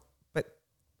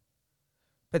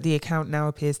account now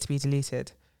appears to be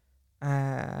deleted.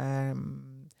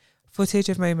 Footage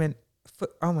of the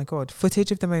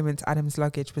moment Adam's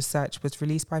luggage was searched was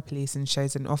released by police and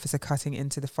shows an officer cutting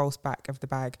into the false back of the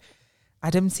bag.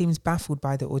 Adam seems baffled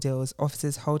by the ordeal as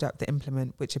officers hold up the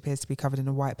implement, which appears to be covered in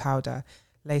a white powder,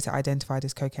 later identified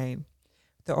as cocaine.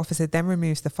 The officer then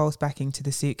removes the false backing to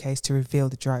the suitcase to reveal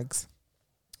the drugs.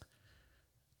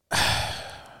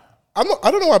 I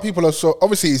don't know why people are so,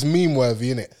 obviously it's meme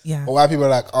worthy, innit? Yeah. Or why people are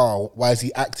like, oh, why is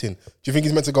he acting? Do you think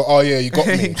he's meant to go, oh yeah, you got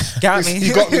me? Got me.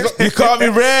 You got me. You caught me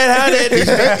red-handed.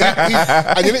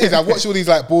 And you know, I watch all these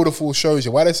like border force shows.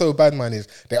 Why they're so bad, man, is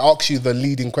they ask you the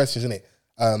leading questions, innit?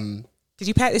 Did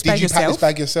you pack this Did bag you pack yourself? this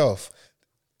bag yourself?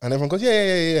 And everyone goes,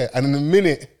 yeah. And in a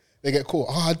minute, they get caught.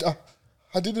 Oh,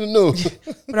 I didn't know.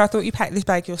 But I thought you packed this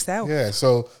bag yourself. Yeah,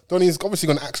 so Donnie's obviously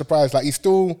going to act surprised. Like, he's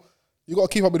still You got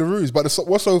to keep up with the rules. But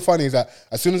what's so funny is that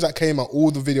as soon as that came out,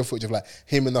 all the video footage of like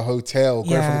him in the hotel,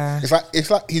 it's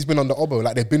like he's been on the oboe.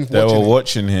 Like they were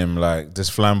watching him, like this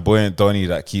flamboyant Donny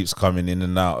that keeps coming in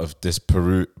and out of this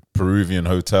Peruvian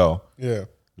hotel. Yeah.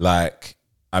 Like,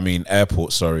 I mean,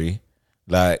 airport, sorry.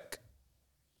 Like,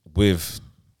 with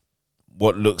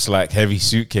what looks like heavy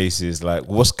suitcases. Like,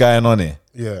 what's going on here?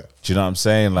 Yeah. Do you know what I'm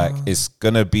saying? Like, it's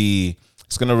going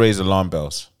to raise alarm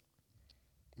bells.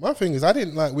 My thing is, I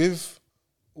didn't like with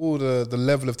all the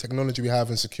level of technology we have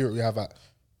and security we have at,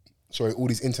 all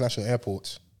these international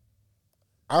airports.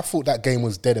 I thought that game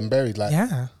was dead and buried. Like,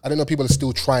 I didn't know people are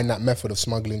still trying that method of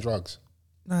smuggling drugs.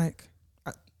 Like,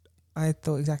 I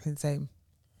thought exactly the same.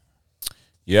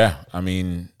 Yeah, I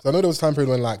mean, I know there was a time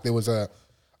period when like there was I don't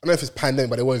know if it's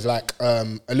pandemic, but there was like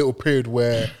a little period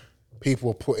where people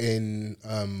were putting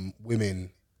women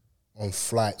on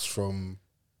flights from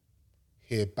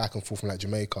here back and forth from like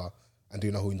Jamaica and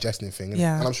doing a whole ingesting thing.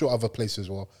 And I'm sure other places as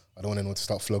well. I don't want anyone to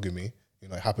start flogging me. You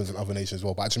know, it happens in other nations as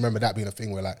well. But I just remember that being a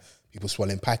thing where like people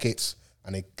swallow packets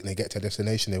and they get to a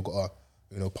destination, they've got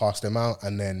to, pass them out,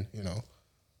 and then,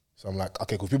 So I'm like,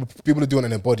 okay, because people are doing it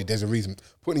in their body. There's a reason.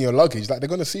 Putting in your luggage, like they're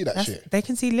gonna see that shit. They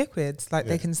can see liquids, like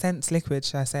they can sense liquids,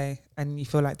 should I say? And you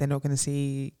feel like they're not gonna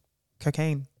see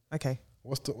cocaine. Okay.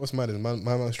 What's mad is my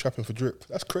man's trapping for drip.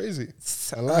 That's crazy.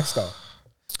 And lifestyle.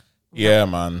 Yeah,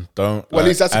 man. Don't. Well, at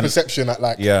least that's a perception that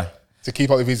like. Yeah. To keep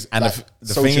up with his and the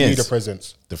social media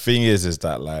presence. The thing is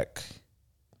that like,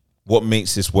 what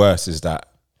makes this worse is that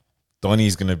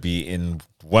Donny's gonna be in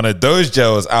one of those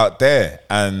jails out there,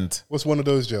 and what's one of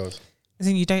those jails? As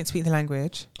in, you don't speak the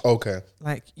language. Okay.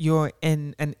 Like you're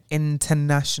in an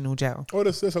international jail. Oh,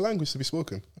 there's a language to be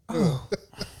spoken. Oh.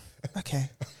 Okay.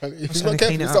 If you're not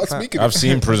careful, start speaking. I've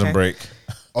seen Prison Break.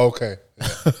 Okay.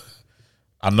 Yeah.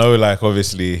 I know, like,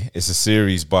 obviously it's a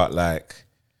series, but like,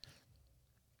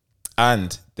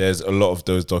 and there's a lot of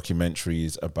those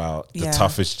documentaries about the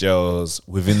toughest jails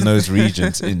within those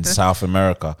regions in South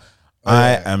America.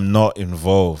 I am not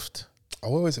involved.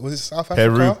 Oh, what was it? Was it South Africa?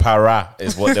 Peru, Para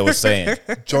is what they were saying.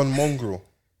 John Mongrel.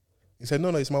 He said, no,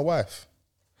 it's my wife.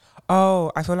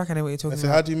 Oh, I feel like I know what you're talking about. I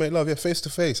said, how do you make love? Yeah, face to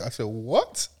face. I said,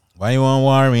 what? Why you want to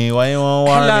warn me? Why you want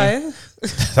to warn me?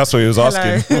 That's what he was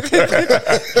asking.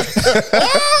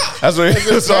 That's what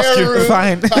he was asking.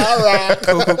 Fine.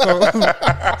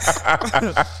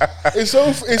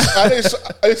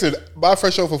 Listen, my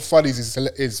first show for funnies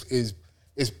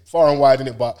is far and wide in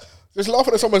it, but just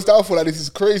laughing at someone's downfall like this is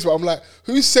crazy. But I'm like,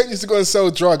 who sent you to go and sell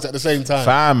drugs at the same time?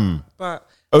 Fam. But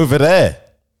over there.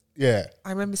 Yeah.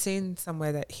 I remember seeing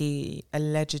somewhere that he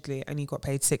allegedly only got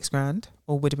paid $6,000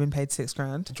 or would have been paid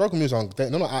 $6,000. Drug music, they're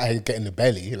not out here getting the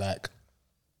belly. Like,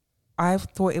 I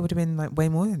thought it would have been like way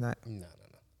more than that. No.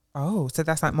 Oh, so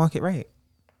that's like market rate.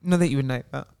 Not that you would know,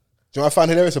 but. Do you know what I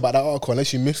found hilarious about that article?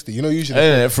 Unless you missed it, usually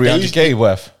 300k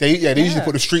worth. They usually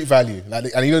put the street value, like,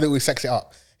 and they always sex it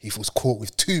up. He was caught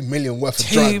with 2 million worth of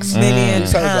drugs. 2 million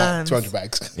pounds. Like 200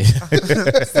 bags.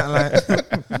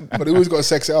 But they always got to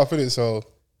sex it up, innit? So.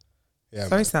 Yeah,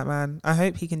 sorry to that man. I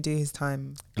hope he can do his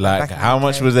time. Like, how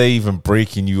much were they even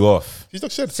breaking you off? He's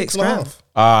not said $6.5.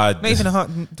 Not even a heart.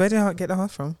 Where did I get the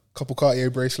heart from? Couple Cartier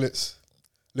bracelets,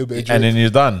 a little bit of drink. And then you're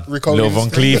done. Little Von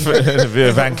Cleef, a bit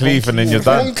of Van Cleef, and then you're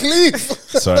done. Von Cleef.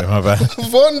 Sorry, my bad.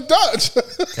 Von Dutch.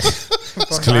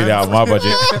 It's clearly out of my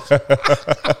budget.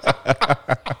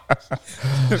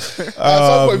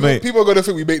 People are going to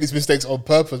think we make these mistakes on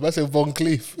purpose. But I say Von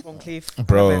Cleef. Von Cleef.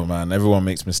 Bro, man, everyone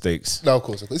makes mistakes. No, of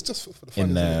course. It's just for the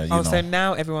fun. So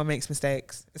now everyone makes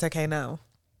mistakes. It's okay now.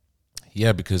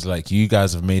 Yeah, because like you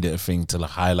guys have made it a thing to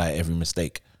highlight every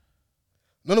mistake.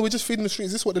 No, we're just feeding the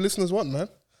streets. This is what the listeners want, man.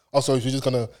 Also, if you're just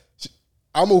going to...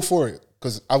 I'm all for it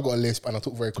because I've got a lisp and I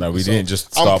talk very quickly. No, we didn't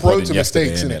just start podding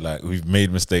yesterday, innit? Like, we've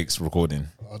made mistakes recording.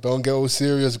 Oh, don't get all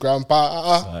serious,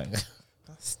 grandpa.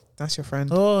 That's your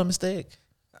friend. Oh, a mistake.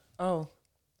 Oh.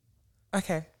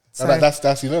 Okay. So that's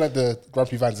like the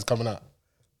Grumpy Vans is coming out.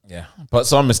 Yeah. But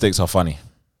some mistakes are funny.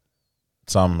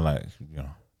 Some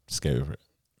just get over it.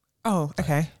 Oh,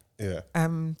 okay. Yeah.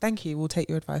 Thank you. We'll take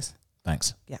your advice.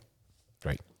 Thanks. Yeah.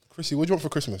 Great. Chrissy, what do you want for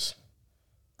Christmas?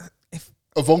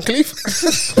 A Von Cleef?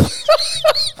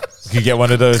 You could get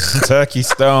one of those turkey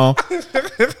style. The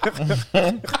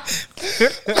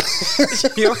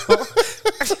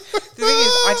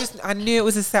thing is, I knew it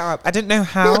was a setup. I didn't know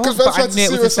how, but I knew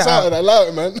it was a setup. I allow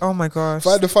it, man. Oh my gosh.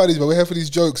 Find the funnies, but we're here for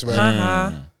these jokes,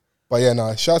 man. But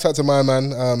yeah, shout out to my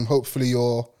man. Hopefully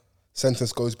your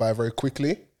sentence goes by very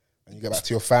quickly and you get back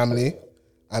to your family.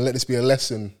 And let this be a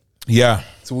lesson. Yeah.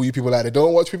 To all you people out there.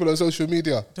 Don't watch people on social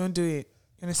media. Don't do it.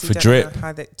 You're going to see for drip.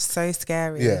 how they're so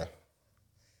scary. Yeah.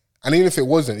 And even if it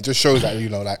wasn't, it just shows that,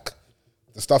 like,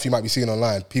 the stuff you might be seeing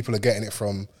online, people are getting it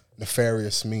from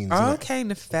nefarious means. Oh, okay,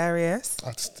 nefarious.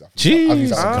 Jeez.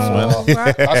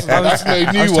 That's not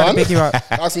a new one.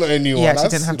 That's not a new one. Yeah, she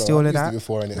didn't have to do all of that.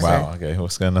 Before, innit? Wow, okay,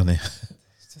 what's going on here?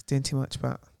 Just doing too much,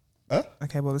 but... Huh?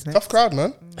 Okay, what was next? Tough crowd,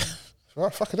 man.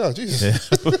 Right, fuck it out,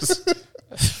 Jesus.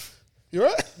 You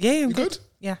right? Yeah, you good?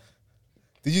 Yeah.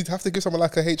 Did you have to give someone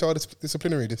like a HR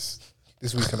disciplinary this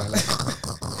week? And I like,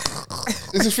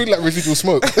 does it feel like residual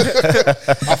smoke?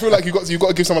 I feel like you got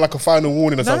to give someone like a final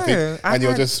warning or something, and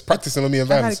you're just practicing on me and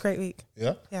Vans. I had a great week.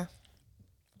 Yeah, yeah.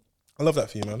 I love that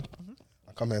for you, man.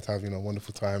 I come here to have a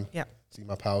wonderful time. Yeah. See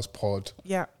my pals pod.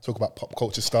 Yeah. Talk about pop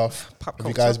culture stuff. Have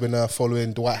you guys been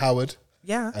following Dwight Howard?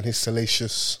 Yeah. And his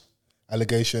salacious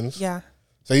allegations. Yeah.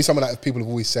 So he's someone that people have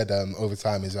always said over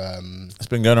time is it's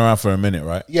been going around for a minute,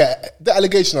 right? Yeah, the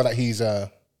allegation are that he's do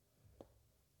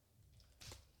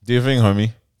you think,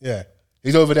 homie? Yeah,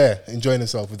 he's over there enjoying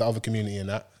himself with the other community and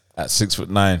that. At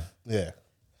 6'9". Yeah,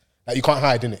 like you can't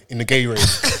hide in it in the gay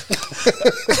race.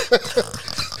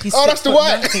 Oh, that's the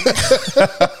white.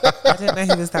 I didn't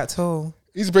know he was that tall.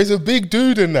 He's a big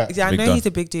dude in that. Yeah, I Big know gun. he's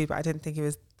a big dude, but I didn't think he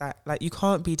was that. Like, you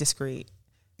can't be discreet.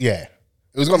 Yeah,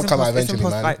 it was going to come out eventually,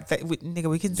 man. Like, nigga,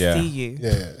 we can Yeah. see you.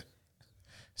 Yeah.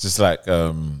 It's just like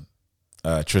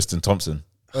Tristan Thompson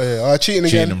Oh yeah, cheating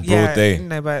again. cheating in broad day.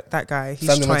 No, but that guy, he's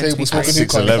Standing on trying the to table, be smoking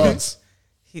crazy.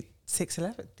 hookah.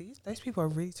 6'11". 6'11". Those people are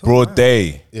really tall. Broad Wow.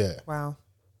 day. Yeah, Wow.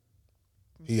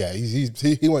 yeah. He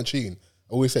wasn't cheating.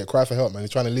 I always say, cry for help, man. He's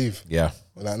trying to leave. Yeah,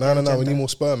 We're like, no. We need more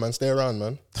sperm, man. Stay around,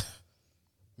 man.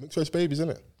 Mixed race babies,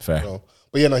 isn't it? fair. So,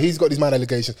 but yeah, no, he's got these mad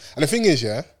allegations. And the thing is,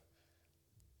 yeah,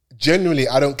 generally,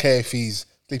 I don't care if he's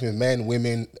sleeping with men,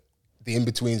 women, the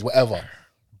in-betweens, whatever.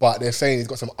 But they're saying he's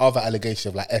got some other allegations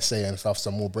of like SA and stuff,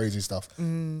 some more brazy stuff,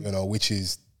 which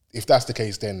is, if that's the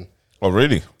case, then Oh,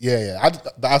 really? yeah.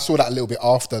 I saw that a little bit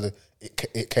after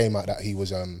it came out that he was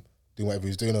doing whatever he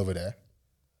was doing over there.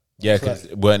 Yeah, because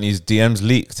weren't his DMs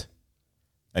leaked?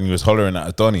 And he was hollering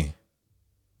at Adoni.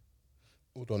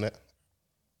 Hold on it.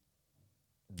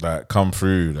 Like, come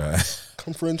through. Like.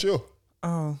 Come through and chill.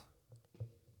 Oh.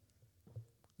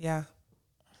 Yeah.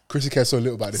 Chrissy cares so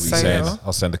little about this. What So you saying? little.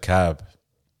 I'll send a cab.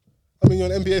 I mean,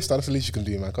 you're an NBA star. That's the least you can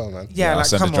do, man. Come on, man. Yeah, I'll like,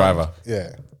 send come a driver. on.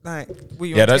 Yeah. Like,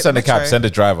 Yeah, don't send a cab, send a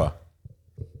driver.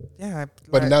 Yeah.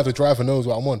 But like- now the driver knows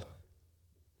what I'm on.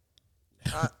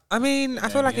 I mean, I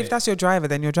feel like if that's your driver,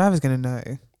 then your driver's going to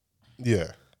know.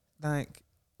 Yeah. Like,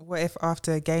 what if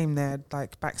after a game they're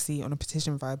like backseat on a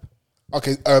petition vibe?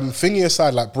 Okay, thingy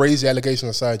aside, like brazy allegations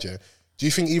aside, yeah, do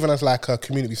you think even as like a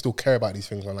community we still care about these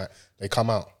things when like they come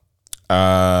out?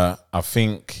 I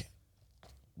think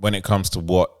when it comes to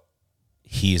what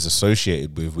he is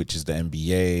associated with, which is the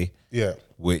NBA, Yeah.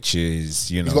 which is,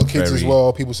 He's got kids as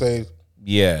well. People say,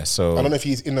 Yeah, so I don't know if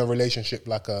he's in a relationship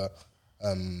like a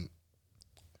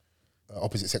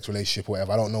opposite sex relationship or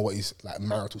whatever. I don't know what his like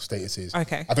marital status is.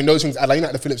 Okay. I think those things,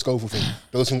 like the Philip Schofield thing,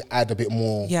 those things add a bit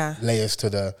more Yeah. layers to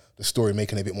the story,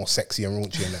 making it a bit more sexy and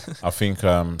raunchy and that. I think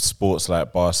sports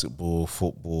like basketball,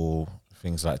 football,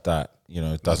 things like that,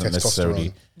 doesn't Testosterone.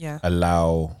 necessarily Yeah.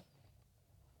 allow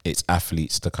its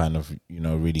athletes to kind of,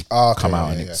 really Okay, come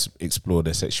out yeah, and explore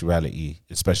their sexuality,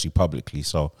 especially publicly.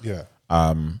 So Yeah.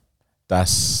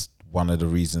 that's one of the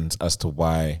reasons as to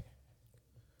why,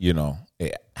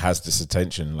 it has this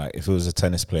attention. Like if it was a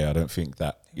tennis player, I don't think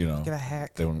that, Give a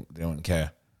heck. they wouldn't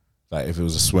care. Like if it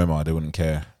was a swimmer, they wouldn't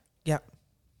care. Yeah. Do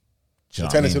you know what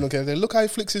I Tennis, mean? don't care. They look how he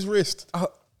flicks his wrist. Oh.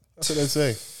 That's what they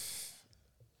say.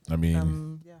 I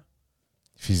mean, Yeah.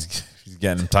 if he's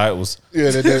getting titles.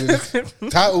 Yeah, they're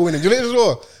title winning. Do you know as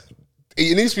well?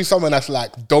 It needs to be someone that's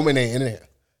like dominating, innit?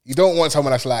 You don't want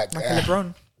someone that's like a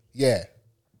LeBron. Yeah,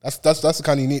 that's the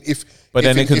kind you need. But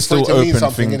then it could still open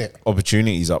innit?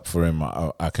 opportunities up for him.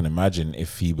 I can imagine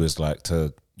if he was like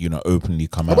to, openly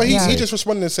come out. But he Yeah. just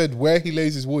responded and said, "Where he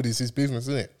lays his wood is his business,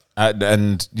 isn't it?"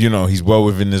 And he's well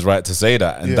within his right to say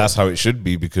that, and Yeah. that's how it should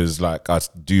be, because like I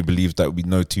do believe that we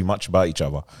know too much about each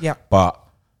other. Yeah. But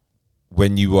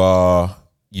when you are,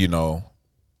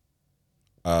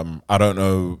 I don't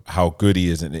know how good he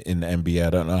is in the NBA. I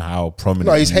don't know how prominent.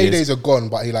 No, his he is. heydays are gone,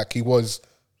 but he was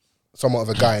somewhat of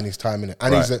a guy in his time, innit?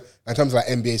 And Right. in terms of like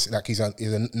NBA, like he's a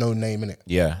no name, innit?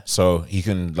 Yeah, so he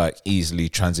can like easily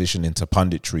transition into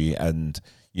punditry, and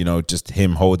just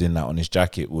him holding that on his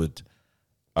jacket would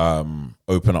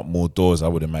open up more doors, I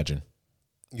would imagine.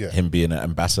 Yeah. Him being an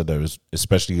ambassador,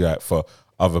 especially like for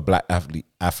other black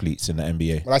athletes in the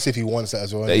NBA. Well, that's if he wants that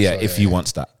as well. innit? Yeah, So, if he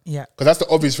wants that. Yeah. because that's the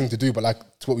obvious thing to do. But like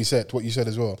to what you said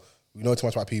as well, we know too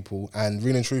much about people, and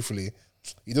really and truthfully,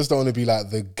 you just don't want to be like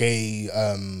the gay.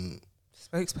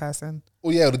 Spokesperson. Oh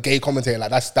yeah, the gay commentator.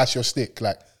 Like that's your stick.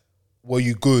 Like, were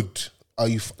you good are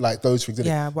you like those things?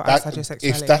 Yeah, what outside your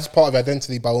sexuality? If that's part of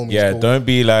identity, by all means. Yeah, cool. don't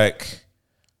be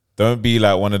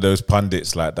like one of those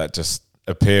pundits like that just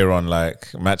appear on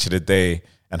like Match of the Day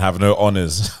and have no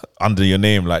honors under your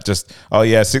name. Like just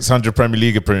 600 Premier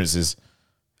League appearances.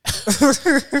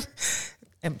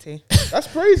 Empty. That's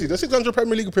crazy. The 600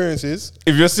 Premier League appearances.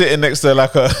 If you're sitting next to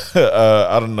like a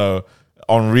I don't know,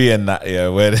 Henri and that, yeah,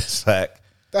 where it's like,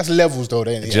 that's levels though,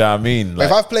 ain't it? do you know what I mean? Like,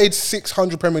 if I've played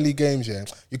 600 Premier League games, yeah,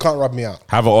 you can't rub me out.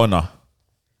 Have an honor.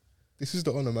 This is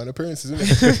the honor, man. Appearances,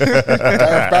 isn't it?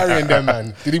 Barry and them,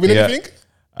 man. Did he win anything?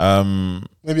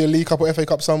 Maybe a League Cup or FA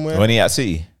Cup somewhere. When he at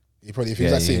City, He probably, if he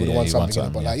was at City, would have won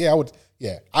something. But like, I would.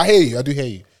 Yeah, I hear you. I do hear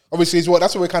you. Obviously, as well,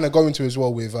 that's what we're kind of going to as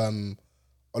well with a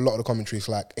lot of the commentaries.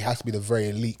 Like, it has to be the very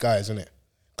elite guys, isn't it?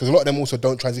 Because a lot of them also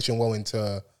don't transition well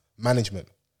into management.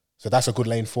 So that's a good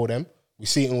lane for them. We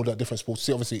see it in all the different sports.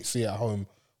 Obviously, see it at home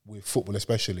with football,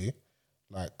 especially.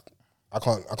 Like, I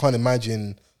can't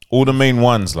imagine. All the main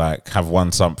ones like have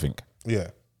won something.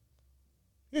 Yeah,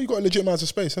 you got a legit amount of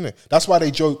space, isn't it? That's why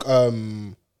they joke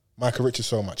Michael Richards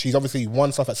so much. He's obviously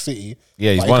won stuff at City.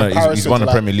 Yeah, he's won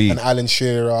a Premier League. And Alan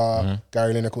Shearer,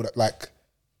 Gary Lineker, like,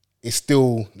 it's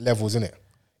still levels, isn't it?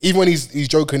 Even when he's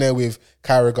joking there with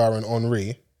Carragher and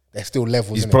Henri, they're still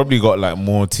levels. He's probably got like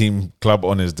more team club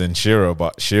honours than Shearer,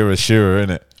 but Shearer,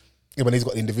 innit? Yeah, but he's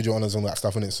got the individual honours and all that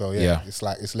stuff, innit? So yeah, it's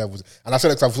like, it's levels. And I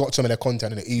said that I've watched some of their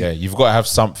content, innit? Yeah, you've got to have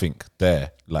something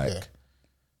there, like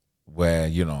where,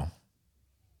 you know.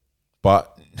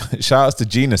 But shout outs to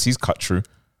Genus, he's cut through.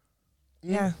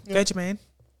 Yeah, go Jermaine.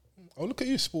 Oh, look at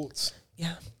you, sports.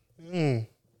 Yeah.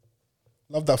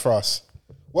 Love that for us.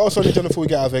 What else on the agenda before we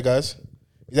get out of here, guys?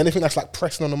 Is there anything that's like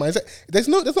pressing on the mind? There's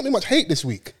not been much hate this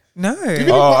week. No.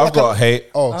 I've got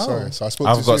hate. Sorry. So I spoke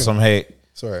I've got some hate.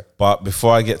 Sorry. But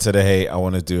before I get to the hate, I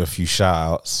want to do a few shout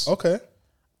outs. Okay.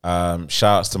 Shout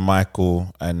outs to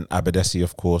Michael and Abadesi,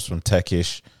 of course, from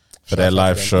Techish for their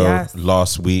live show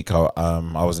last week.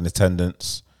 I was in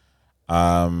attendance.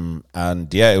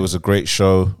 And yeah, it was a great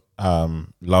show.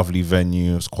 Lovely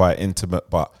venue. It was quite intimate,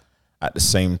 but at the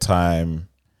same time,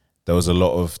 there was a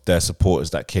lot of their supporters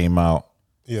that came out.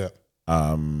 Yeah.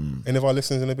 Any of our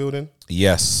listeners in the building?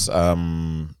 Yes.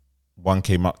 One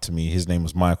came up to me. His name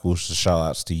was Michael. So shout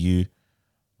outs to you.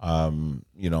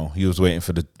 You know, he was waiting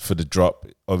for the drop.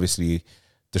 Obviously,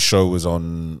 the show was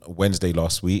on Wednesday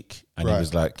last week, and he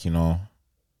was like, you know,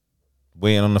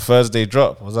 waiting on the Thursday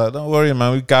drop. I was like, don't worry,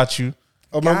 man, we got you.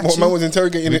 Oh, man was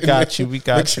interrogating it. We got you.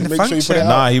 Make sure you put it out.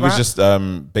 Nah, he was just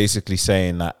basically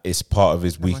saying that it's part of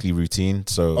his weekly routine.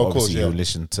 So obviously he would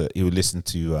listen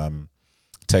to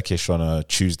Techish on a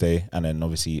Tuesday, and then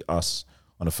obviously us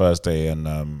on a Thursday,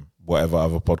 and whatever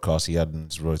other podcast he had in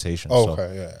his rotation.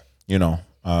 You know,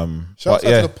 shout out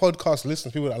to the podcast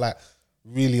listeners, people that like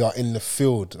really are in the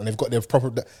field and they've got their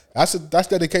proper. That's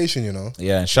dedication, you know.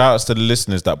 Yeah, and shout outs to the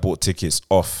listeners that bought tickets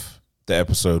off the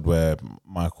episode where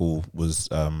Michael was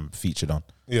featured on.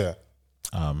 Yeah.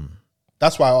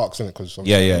 That's why I asked, innit? Because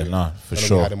for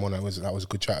sure. We had him on. That was a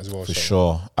good chat as well. For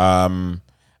sure.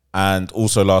 And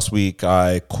also last week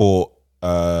I caught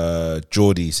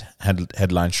Geordie's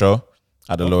headline show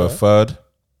at the Lower Third.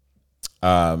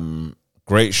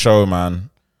 Great show, man.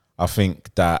 I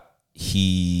think that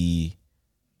he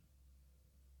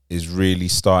is really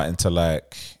starting to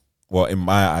like, well, in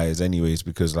my eyes anyways,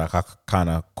 because like I kind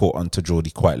of caught on to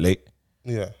Geordie quite late.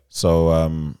 Yeah.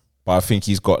 So, but I think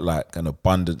he's got like an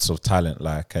abundance of talent,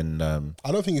 like, and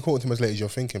I don't think you caught him as late as you're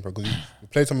thinking, bro, because we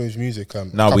played some of his music.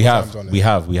 No, we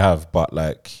have, but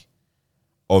like,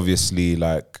 obviously,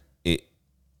 like I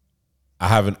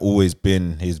haven't always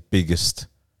been his biggest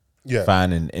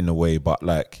fan in a way, but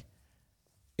like,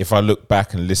 if I look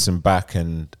back and listen back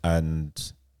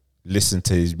and listen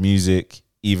to his music,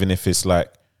 even if it's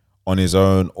like on his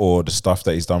own or the stuff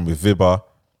that he's done with Vibba,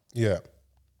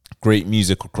 great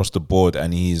music across the board,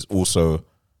 and he's also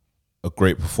a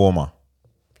great performer.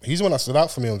 He's the one that stood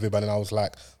out for me on Vibba, and I was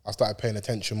like, I started paying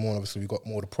attention more. And obviously, we got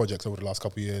more of the projects over the last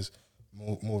couple of years.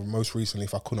 Most recently,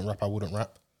 if I couldn't rap, I wouldn't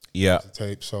rap. Yeah,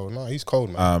 tape. So no, he's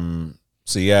cold, man.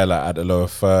 So yeah, like at the Lower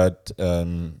Third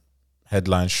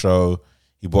headline show,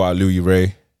 he brought out Louis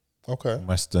Ray. Okay,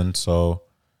 Western. So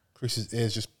Chris's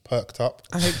ears just perked up.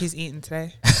 I hope he's eating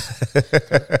today.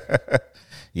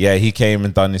 Yeah, he came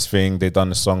and done his thing. They done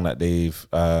the song that they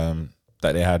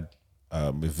had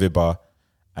with Vibba,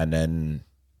 and then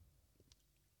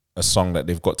a song that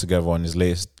they've got together on his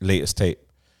latest tape.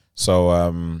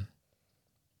 So,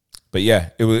 but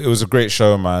yeah, it was a great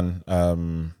show, man.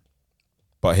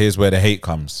 But here's where the hate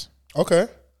comes. Okay,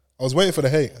 I was waiting for the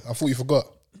hate. I thought you forgot.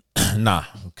 Nah,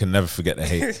 we can never forget the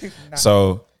hate.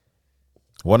 So,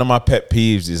 One of my pet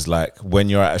peeves is like when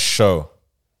you're at a show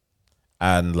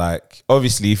and like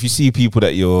obviously if you see people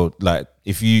that you're like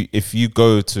if you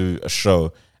go to a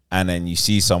show and then you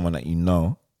see someone that you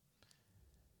know,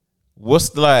 what's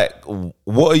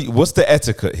the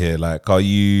etiquette here? Like, are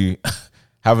you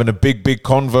having a big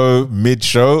convo mid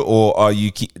show, or are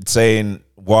you saying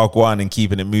wagwan and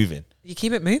keeping it moving? You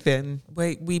keep it moving.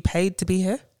 We paid to be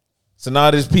here. So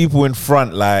now there's people in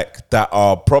front like that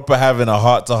are proper having a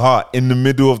heart to heart in the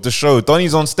middle of the show.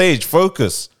 Donnie's on stage.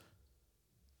 Focus.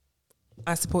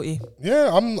 I support you. Yeah,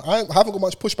 I haven't got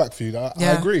much pushback for you. I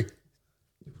agree.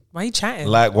 Why are you chatting?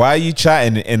 Like, why are you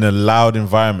chatting in a loud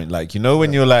environment? Like, you know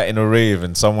when you're like in a rave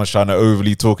and someone's trying to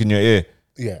overly talk in your ear?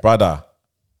 Yeah. Brother.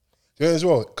 Yeah, as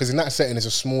well, because in that setting, it's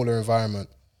a smaller environment.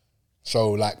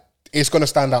 So, like, it's going to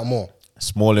stand out more.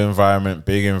 Smaller environment,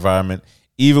 big environment.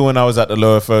 Even when I was at the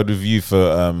Lower Third with you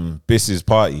for Biss's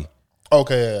party.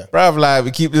 Okay, yeah. Bruv, like,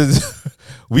 we keep this...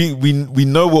 we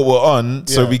know what we're on,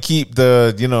 so we keep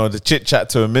the chit-chat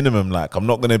to a minimum. Like, I'm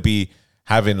not going to be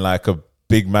having, like, a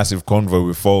big, massive convo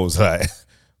with foes, like,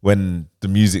 when the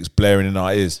music's blaring in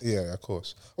our ears. Yeah, of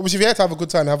course. Obviously, if you had to have a good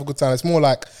time, have a good time. It's more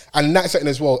like... And in that setting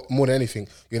as well, more than anything,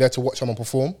 you're there to watch someone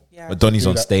perform. Yeah. But Donnie's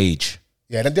on stage.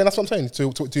 Yeah, then that's what I'm saying.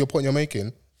 To your point you're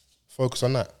making, focus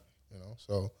on that. You know,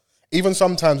 so... Even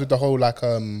sometimes with the whole like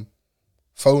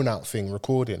phone out thing,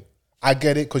 recording, I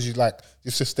get it because you like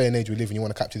it's just day and age we live in. You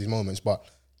want to capture these moments, but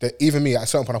even me at a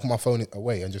certain point, I put my phone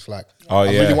away and just like,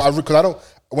 because I don't.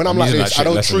 When I'm like this, I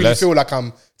don't truly feel like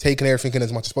I'm taking everything in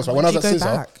as much as possible. When I was at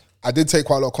Scissor, I did take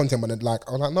quite a lot of content, but then like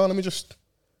I was like, no, let me just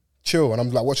chill, and I'm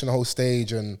like watching the whole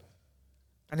stage and.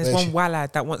 And there's one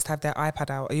wallad that wants to have their iPad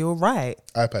out. Are you all right?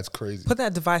 iPad's crazy. Put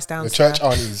that device down, the church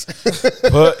aunties.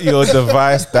 Put your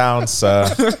device down, sir.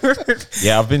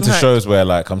 Yeah, I've been to shows where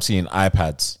like I'm seeing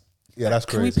iPads. Yeah, that's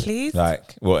crazy. Can we please?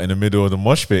 Like, what, in the middle of the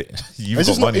mosh pit? You've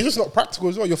got money. It's just not practical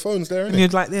as well. Your phone's there, And innit?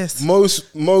 you'd like this.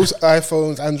 Most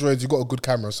iPhones, Androids, you've got a good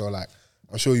camera, so like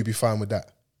I'm sure you'd be fine with that.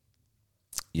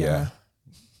 Yeah.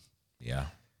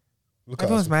 Look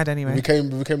Everyone's mad anyway. We became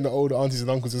the older aunties and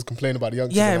uncles just complaining about the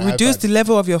youngsters. Yeah, reduce the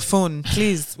level of your phone,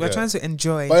 please. We're trying to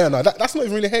enjoy. But yeah, no, that's not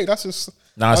even really hate. That's just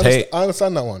it's hate. I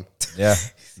understand that one. Yeah.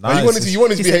 You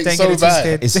wanted to be hate so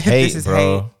bad. It's hate,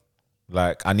 bro.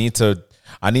 Like I need to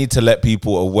let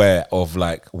people aware of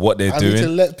like what they're doing. I need to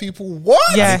let people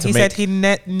what? Yeah, he said he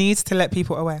needs to let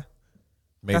people aware.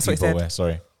 That's what he said. Aware.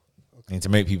 Sorry. I need to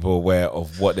make people aware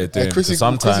of what they're doing. Chrissy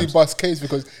Sometimes bust case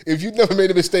because if you've never made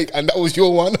a mistake and that was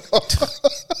your one.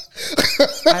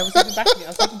 I was even backing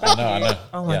it. I know.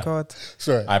 Oh my God.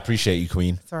 Sorry. I appreciate you,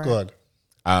 Queen. Sorry. God.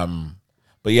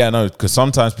 But yeah, no, because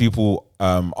sometimes people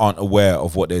aren't aware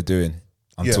of what they're doing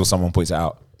until someone points it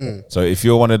out. So if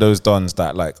you're one of those dons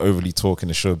that like overly talk in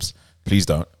the shubs, please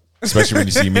don't. Especially when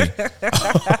you see me.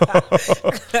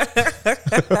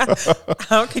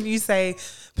 How can you say,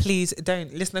 please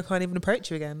don't? Listener can't even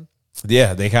approach you again.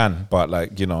 Yeah, they can. But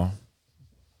like, you know,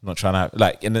 not trying to have,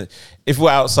 like, if we're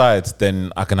outside,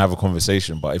 then I can have a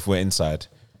conversation. But if we're inside,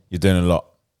 you're doing a lot.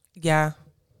 Yeah.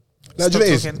 No, it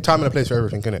is time and a place for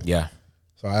everything, isn't it? Yeah.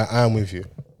 So I am with you.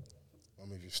 I'm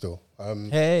with you still.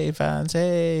 Hey, fans.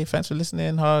 Hey, thanks for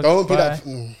listening. Hug. Don't be Bye.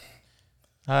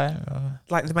 that.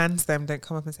 Like the mans, them don't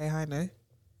come up and say hi, no?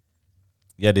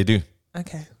 Yeah, they do.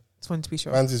 Okay. Just wanted to be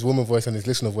sure. Man's his woman voice and his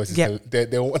listener voice,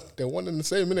 they're one and the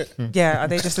same, innit? Yeah, are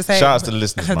they just the same? Shout out to the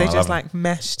listeners, Are they man, just like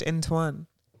meshed into one?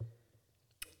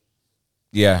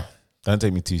 Yeah. Don't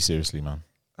take me too seriously, man.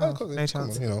 Oh, no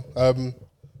chance. On, you know.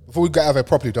 Before we get out of here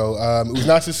properly though, it was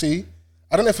nice to see.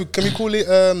 I don't know if can we call it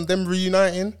them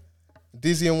reuniting?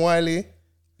 Dizzy and Wiley.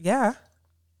 Yeah.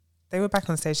 They were back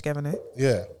on stage together, no?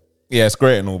 Yeah. Yeah, it's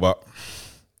great and all, but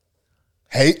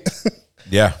hate.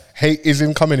 Yeah. Hate is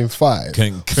incoming in 5.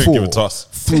 Can 4, give a toss.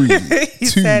 3, 2,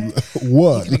 said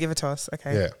 1. Can give a toss?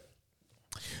 Okay. Yeah.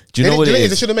 Do you know what it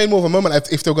is? They should have made more of a moment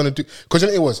if they were going to do. Because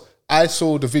it was. I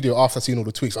saw the video after seeing all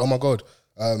the tweets. Oh my God.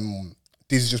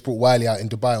 Dizzy just brought Wiley out in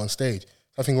Dubai on stage.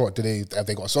 I think, what, have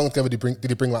they got a song together? Did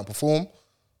he bring him out and perform?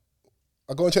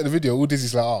 I go and check the video. All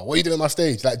Dizzy's like, oh, what are you doing on my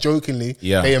stage? Like jokingly,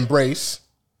 they embrace.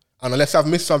 And unless I've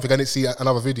missed something, I didn't see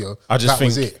another video. I just think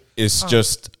was it. It's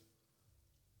just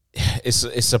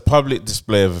it's a public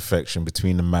display of affection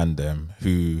between the man them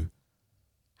who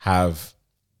have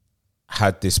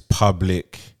had this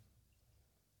public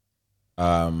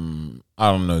I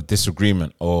don't know,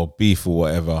 disagreement or beef or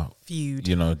whatever. Feud.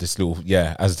 You know, this little,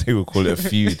 as they would call it, a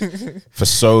feud for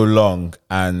so long.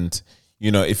 And,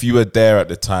 you know, if you were there at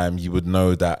the time, you would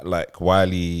know that like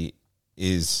Wiley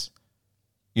is,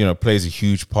 you know, plays a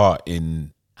huge part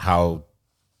in how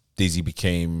Dizzy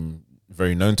became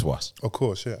very known to us. Of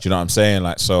course, yeah. Do you know what I'm saying?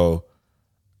 Like, so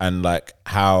and like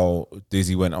how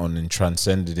Dizzy went on and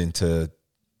transcended into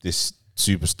this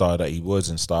superstar that he was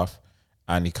and stuff.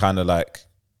 And he kind of like,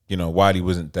 you know, while he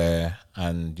wasn't there,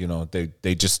 and you know,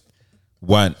 they just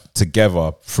weren't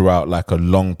together throughout like a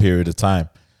long period of time.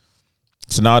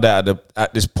 So now that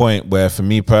at this point where, for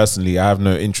me personally, I have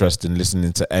no interest in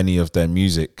listening to any of their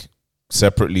music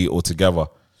separately or together.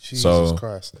 Jesus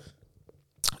Christ.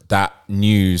 That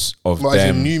news of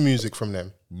them, new music from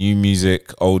them, new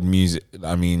music, old music.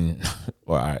 I mean,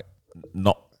 well,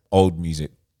 not old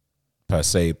music per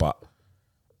se, but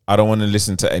I don't want to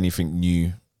listen to anything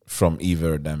new from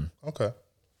either of them. Okay,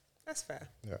 that's fair.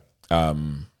 Yeah. I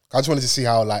just wanted to see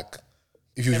how, like,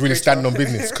 if you was really standing on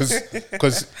business,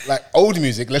 because like old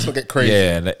music, let's not get crazy.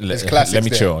 Yeah, let me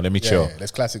chill. Yeah,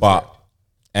 there's classics. But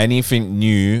there. anything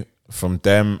new from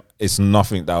them, it's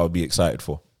nothing that I would be excited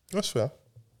for. That's fair.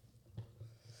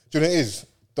 Do you know what it is?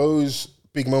 Those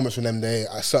big moments from them, they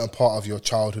are a certain part of your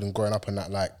childhood and growing up and that,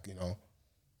 like, you know.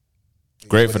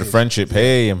 Great for the friendship.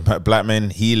 Hey, and black men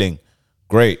healing.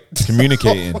 Great.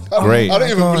 Communicating. Great. I don't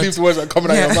even believe the words that are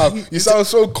coming out of your mouth. You sound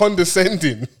so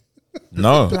condescending.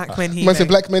 No. Black men healing. Man said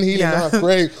black men healing. Yeah.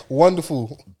 Great.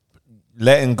 Wonderful.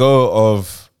 Letting go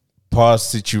of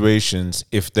past situations,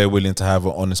 if they're willing to have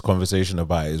an honest conversation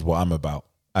about it, is what I'm about.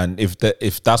 And if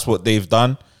that's what they've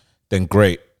done, then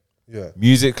great. Yeah.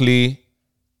 Musically,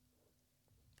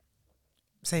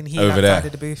 saying he over outside there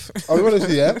of the booth. I'll be honest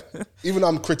with you, yeah. Even though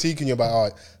I'm critiquing you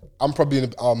about I'm probably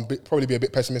probably be a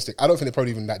bit pessimistic. I don't think they're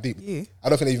probably even that deep. Yeah. I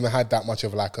don't think they even had that much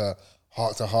of like a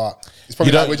heart to heart. It's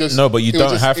probably like we're just no, but you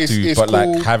don't have to. It's but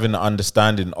cool. like having an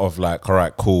understanding of like, all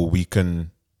right, cool, we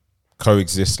can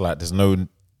coexist. Like there's no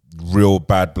real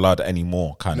bad blood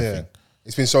anymore, kind of thing.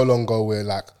 It's been so long ago where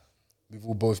like we've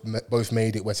all both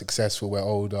made it. We're successful. We're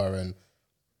older, and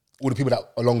all the people that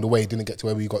along the way didn't get to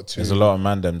where we got to. There's a lot of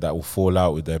man them that will fall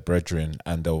out with their brethren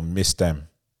and they'll miss them,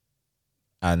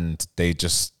 and they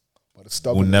just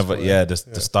will never.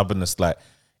 The stubbornness, like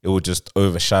it will just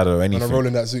overshadow anything. And I'm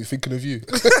rolling that Zoot, thinking of you.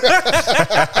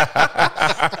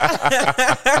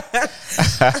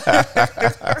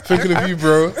 Thinking of you,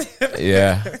 bro.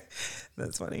 Yeah,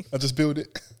 that's funny. I just build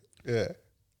it. Yeah.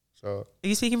 So, are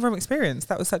you speaking from experience?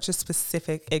 That was such a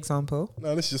specific example.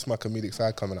 No, this is just my comedic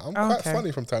side coming out. I'm quite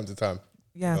funny from time to time.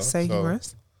 Yeah, so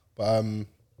humorous. But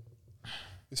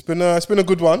it's been a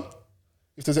good one.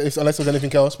 Unless there's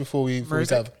anything else before we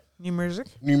have new music.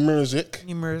 Do you know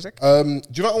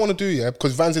what I want to do? Yeah,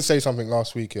 because Vans did say something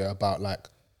last week. Yeah, about like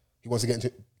he wants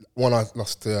to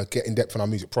get in depth on our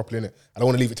music properly. Innit? I don't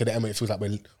want to leave it to the end when it feels like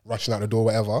we're rushing out the door,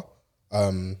 whatever.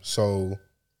 So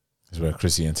it's where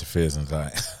Chrissy interferes and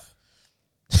like.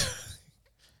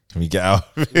 Can we get out?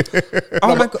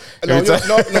 Oh my god! No.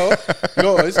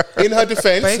 In her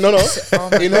defense, in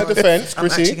her defense, Chrissy. I'm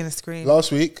actually gonna scream.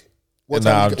 Last week, what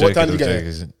time did you get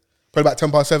it? Probably about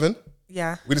 7:10.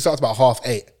 Yeah. We just started about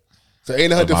 8:30. So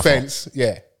in her defense,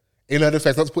 in her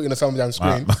defense, not to put you on a down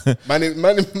screen. We didn't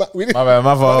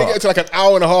get to like an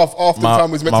hour and a half after the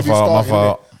time was meant to be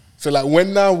starting. So like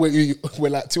when now we're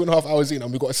like 2.5 hours in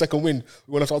and we got a second wind,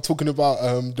 we want to start talking about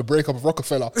the breakup of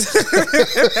Rockefeller.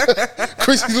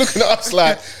 Chrissy's looking at us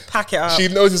like, pack it up. She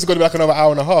knows it's going to be like another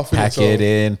hour and a half. Pack it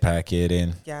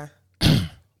in. Yeah. But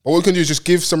what we can do is just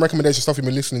give some recommendation stuff you've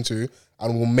been listening to,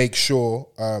 and we'll make sure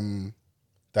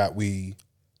that we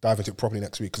dive into it properly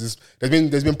next week. Because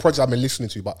there's been projects I've been listening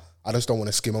to, but I just don't want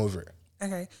to skim over it.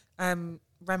 Okay.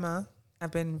 Rema,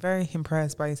 I've been very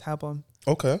impressed by his album.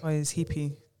 Okay. By his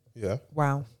EP. Yeah.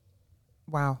 Wow.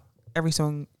 Every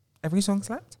song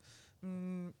slapped.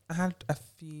 I had a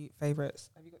few favorites.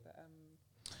 Have you got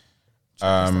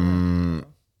that?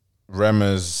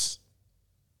 Rema's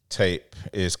tape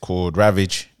is called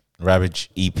Ravage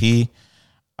EP.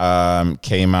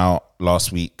 Came out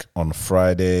last week on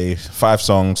Friday. 5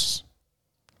 songs.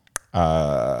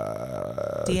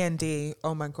 DND.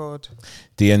 Oh my god.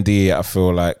 DND. I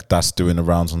feel like that's doing the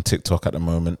rounds on TikTok at the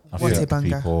moment. I feel like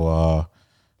people are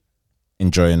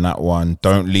enjoying that one.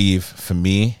 Don't Leave, for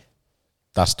me,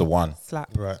 that's the one. Slap.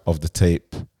 Right. Of the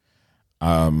tape.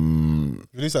 You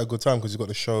released at a good time because you've got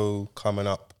the show coming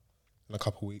up in a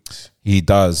couple of weeks. He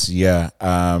does, yeah.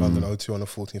 London O2 on the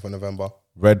 14th of November.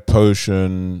 Red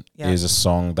Potion is a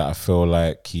song that I feel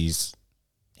like he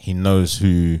knows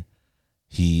who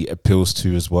he appeals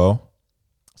to as well.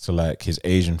 So like his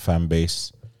Asian fan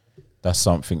base, that's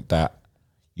something that,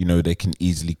 you know, they can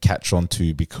easily catch on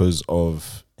to because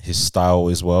of his style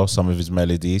as well. Some of his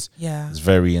melodies, it's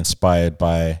very inspired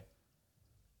by,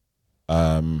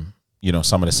 you know,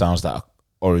 some of the sounds that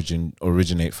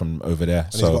originate from over there.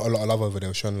 And so he's got a lot of love over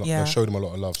there. Showed him a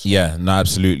lot of love. So. Yeah, no,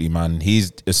 absolutely, man.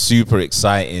 He's a super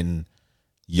exciting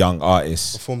young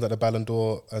artists. Performed at the Ballon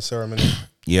d'Or ceremony.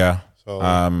 Yeah. So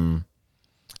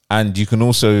and you can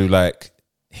also like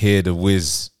hear the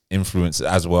Wiz influence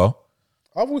as well.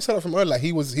 I've always said it from early. Like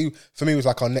he for me was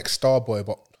like our next star boy,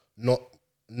 but not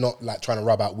like trying to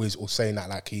rub out Wiz or saying that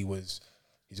like he's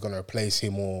gonna replace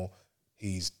him or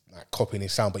he's like copying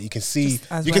his sound. But you can see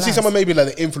someone maybe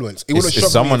like the influence. It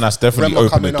It's someone that's definitely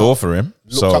opened the door for him.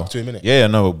 Looked up to him, innit? Yeah,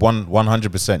 no,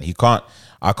 100%.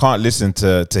 I can't listen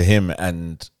to him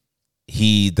and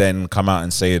he then come out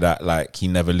and say that like he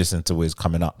never listened to Wiz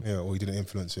coming up. Yeah, or he didn't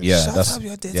influence him. Yeah, Shut up,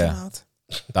 your dirty mouth.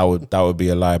 that would be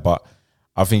a lie. But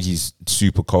I think he's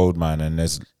super cold, man, and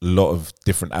there's a lot of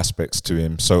different aspects to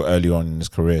him so early on in his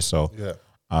career. So yeah,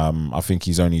 I think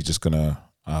he's only just gonna.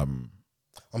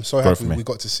 I'm so happy we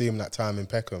got to see him that time in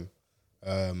Peckham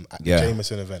at the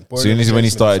Jameson event. As soon as when he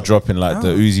started dropping like the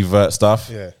Uzi Vert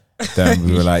stuff, then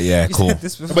we were like, yeah, cool.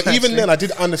 But even then, I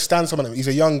did understand some of them. He's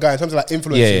a young guy in terms of like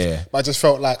influences. Yeah. But I just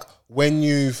felt like when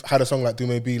you've had a song like Do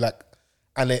Maybe, like,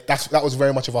 and that was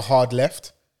very much of a hard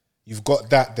left. You've got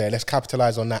that there. Let's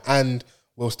capitalize on that, and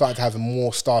we're starting to have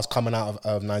more stars coming out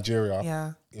of Nigeria.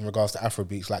 Yeah. In regards to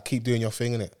Afrobeats, like keep doing your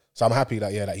thing, innit? So I'm happy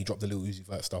that that he dropped the little Uzi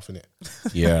Vert stuff in it.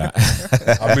 Yeah,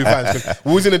 I'm really fans.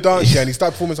 We was in a dance and he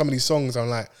started performing some of these songs. I'm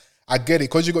like, I get it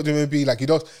because you got to be like you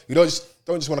don't just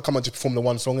want to come and just perform the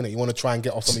one song in it. You want to try and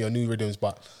get off some of your new rhythms,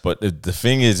 but the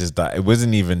thing is that it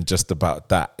wasn't even just about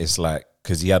that. It's like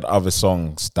because he had other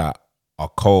songs that are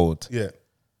cold,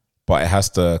 but it has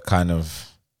to kind of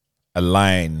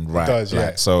align right. It does,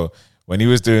 like, so when he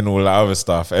was doing all that other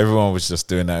stuff, everyone was just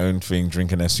doing their own thing,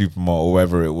 drinking their supermalt or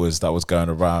whatever it was that was going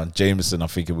around. Jameson, I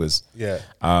think it was. Yeah.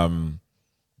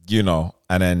 You know,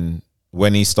 and then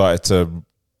when he started to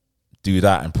do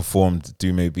that and performed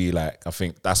Do Maybe, like, I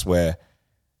think that's where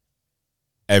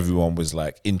everyone was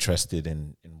like interested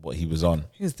in what he was on.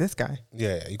 Who's this guy?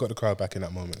 Yeah, you got the crowd back in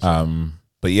that moment. So.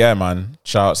 But yeah, man,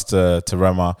 shouts to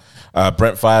Rema.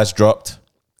 Brent Fires dropped.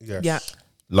 Yeah.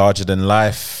 Larger Than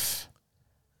Life.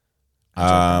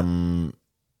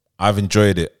 I've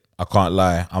enjoyed it. I can't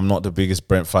lie. I'm not the biggest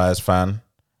Brent Fires fan,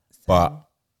 but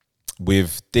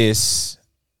with this,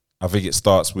 I think it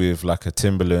starts with like a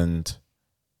Timberland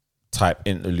type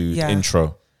interlude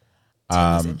intro.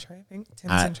 Tim's intro, I think.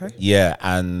 Tim's intro. Yeah,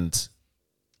 and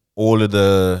a lot of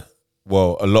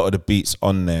the beats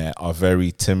on there are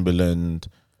very Timberland,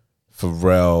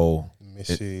 Pharrell,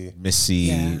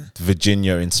 Missy,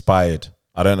 Virginia inspired.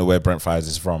 I don't know where Brent Fires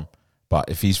is from, but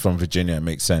if he's from Virginia, it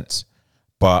makes sense.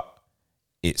 But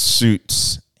it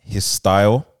suits his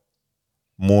style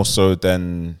more so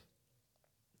than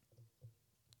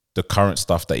the current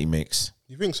stuff that he makes.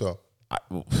 You think so?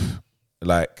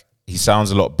 Like, he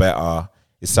sounds a lot better.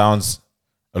 It sounds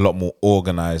a lot more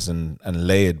organized and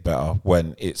layered better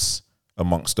when it's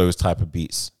amongst those type of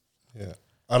beats. Yeah.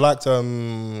 I liked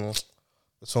the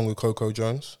song with Coco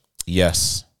Jones.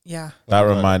 Yes. Yeah. That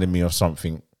reminded me of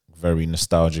something very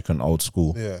nostalgic and old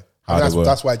school. Yeah.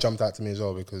 That's why it jumped out to me as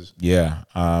well because... Yeah.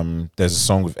 There's a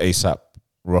song with A$AP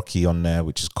Rocky on there,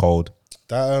 which is Cold.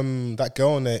 That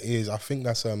girl on there is, I think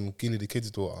that's Gilly the Kid's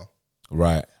daughter.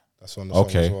 Right. That's on the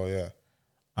song as well, yeah.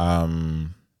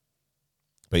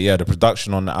 But yeah, the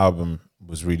production on the album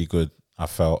was really good, I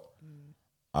felt.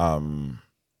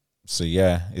 So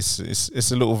yeah, it's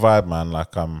a little vibe, man.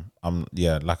 Like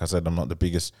like I said, I'm not the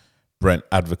biggest Brent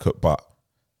advocate, but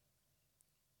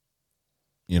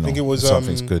you know, I think it was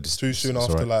something's good. Too soon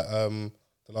after like the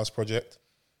last project.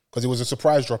 Because it was a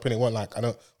surprise drop, and it wasn't like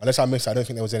unless I missed it, I don't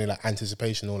think there was any like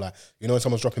anticipation or like when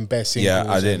someone's dropping bare singles.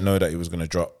 Yeah, I didn't know that he was gonna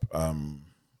drop.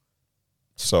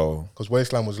 So because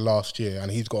Wasteland was last year,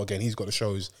 and he's got the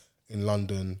shows in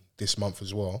London this month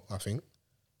as well. I think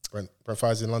Brent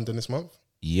Fires in London this month.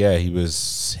 Yeah, he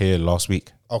was here last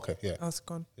week. Okay, yeah, I was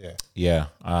gone. Yeah.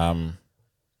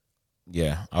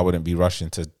 I wouldn't be rushing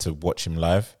to watch him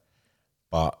live,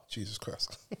 but Jesus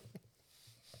Christ.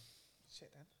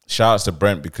 Shout outs to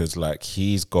Brent because like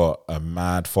he's got a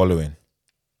mad following.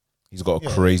 He's got a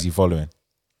crazy following.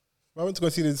 I went to go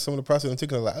see some of the prices and I'm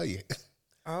thinking like, oh yeah.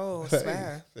 Oh,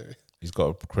 swear. He's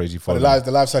got a crazy following. But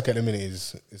the live circuit at the minute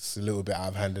it's a little bit out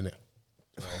of hand, isn't it?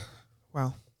 So.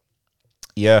 Wow.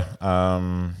 Yeah.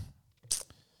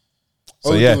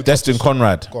 Destin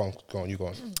Conrad. Go on, you go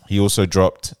on. He also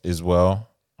dropped as well.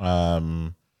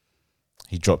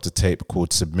 He dropped a tape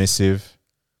called Submissive.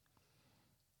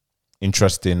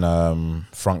 Interesting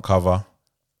front cover.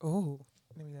 Oh,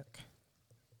 let me look.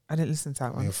 I didn't listen to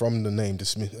that one. From the name, what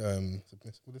did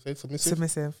they say? Submissive?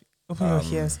 Submissive. Open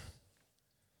your ears.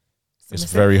 It's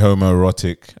very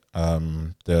homoerotic.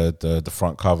 The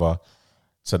front cover.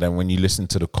 So then when you listen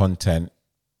to the content,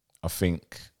 I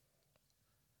think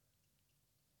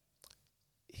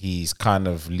he's kind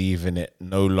of leaving it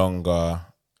no longer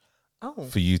Oh.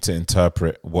 for you to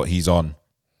interpret what he's on.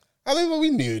 I mean, well, we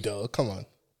knew though. Come on.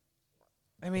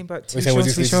 I mean, but We're saying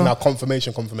this is now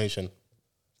confirmation.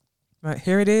 Right,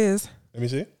 here it is. Let me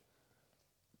see.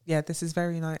 Yeah, this is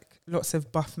very like lots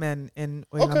of buff men in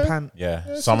oil and pant.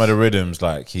 Yeah, some of the rhythms,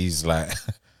 like he's like,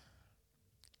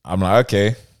 I'm like,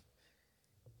 okay.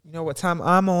 You know what time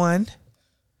I'm on?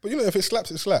 But you know, if it slaps,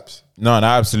 it slaps. No,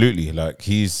 absolutely. Like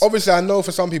he's Obviously, I know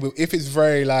for some people, if it's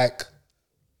very like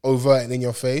overt and in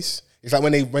your face, it's like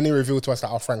when they reveal to us that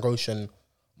our Frank Ocean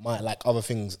might like other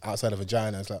things outside of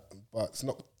vagina. It's like, but it's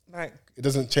not Like, it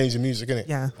doesn't change the music, innit?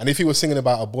 Yeah. And if he was singing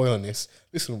about a boy on this,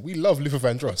 listen, we love Luther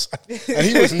Vandross. And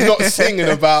he was not singing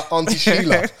about Auntie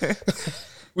Sheila.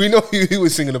 We know who he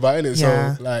was singing about, innit?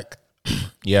 Yeah. So, like...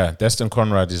 Yeah, Destin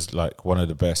Conrad is like one of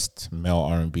the best male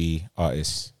R&B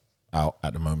artists out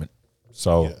at the moment.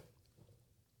 So...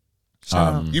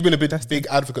 Yeah. You've been a big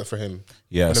advocate for him.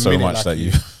 Yeah, so much like that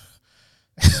you...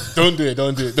 Don't do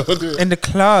it. In the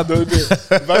club. Don't do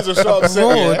it. Vans are so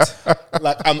upset. Yeah?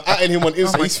 Like, I'm atting him on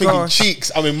Insta. He's thinking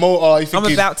cheeks. I'm in motor. I'm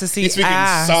about to see he's thinking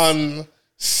ass. sun,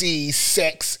 sea,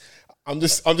 sex. I'm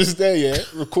just there, yeah,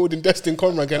 recording Destin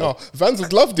Conrad going, oh, Vans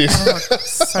would love this. Oh,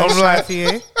 so shy for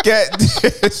you. Get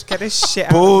this shit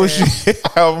out bullshit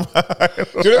out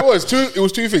of Do you know what? It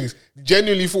was two things.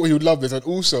 Genuinely thought he would love this. And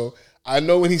also, I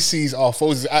know when he sees our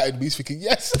phones at me, he's thinking,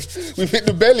 yes, we've hit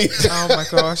the belly. Oh my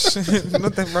gosh.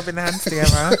 Not them rubbing their hands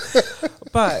together.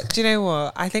 But do you know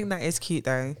what? I think that is cute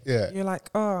though. Yeah. You're like,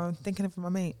 oh, I'm thinking of my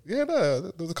mate. Yeah, no,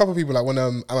 there was a couple of people like when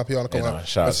Amapiano come out,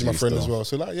 shout out messaged to my you friend still. as well.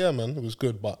 So like, yeah, man, it was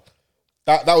good. But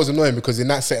that was annoying because in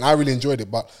that setting, I really enjoyed it.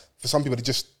 But for some people,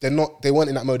 they weren't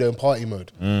in that mode, they're in party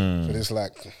mode. So it's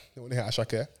like, they want to hear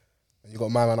Ashake. And you got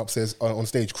my man upstairs on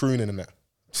stage crooning and that.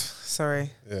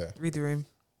 Sorry. Yeah. Read the room.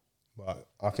 But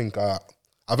I think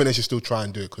they should still try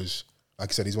and do it because, like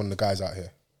I said, he's one of the guys out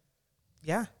here.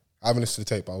 Yeah. I haven't listened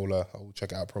to the tape, but I will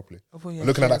check it out properly. Oh, yeah, But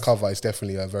looking at that cover, it's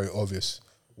definitely very obvious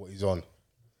what he's on.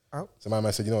 Oh. So my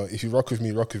man said, you know, if you rock with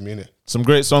me, innit? Some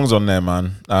great songs on there,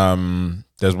 man.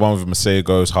 There's one with Masay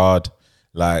Goes Hard,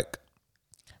 like,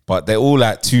 but they're all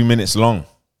like 2 minutes long.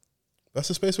 That's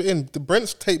the space we're in. The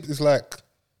Brent's tape is like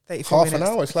 34 half minutes.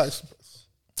 an hour. It's like,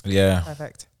 Yeah,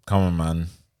 Perfect. come on, man.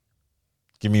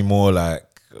 Give me more, like,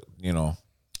 you know.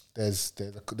 there's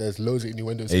loads of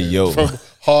innuendos. Hey, here. yo. From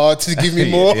hard to give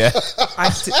me more. Yeah.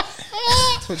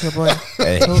 Talk to your boy.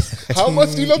 Hey. How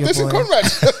much do you love your this in boy. Conrad?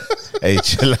 Hey,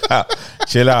 chill out.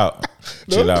 Chill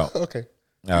out. Okay.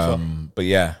 But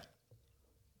yeah.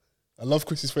 I love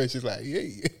Chris's face. She's like,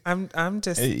 yeah. I'm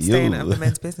just Hey, staying yo. out of the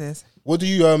men's business. What have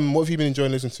you been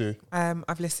enjoying listening to?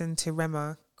 I've listened to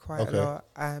Rema quite Okay. a lot.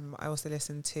 I also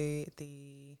listened to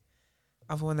the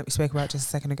other one that we spoke about just a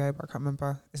second ago, but I can't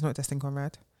remember. It's not Destin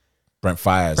Conrad. Brent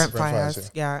Fires. Brent Brent Fires,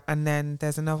 Fires, yeah. And then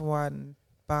there's another one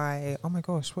by, oh my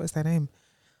gosh, what is their name?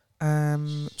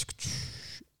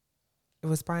 It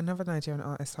was by another Nigerian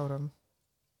artist. Hold on.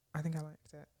 I think I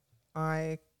liked it.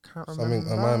 I can't remember.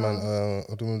 Something, my man,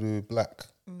 I don't want to do Black.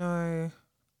 No.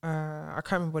 I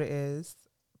can't remember what it is,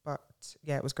 but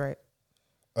yeah, it was great.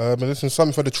 But listen,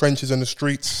 something for the trenches and the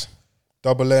streets.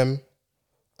 Double M,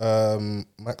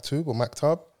 Maktub or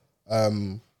Maktab,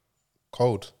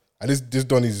 Cold. And this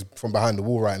Don is from behind the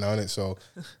wall right now, isn't it? So,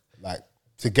 like,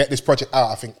 to get this project out,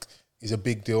 I think is a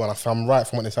big deal. And if I'm right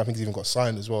from what they say, I think he's even got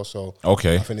signed as well. So,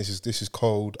 Okay. I think this is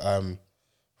cold.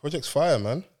 Project's fire,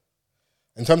 man.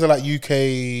 In terms of like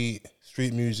UK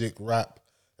street music, rap,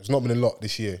 there's not been a lot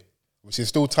this year, which is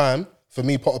still time. For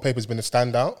me, Potter Paper's been a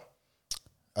standout.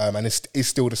 And it's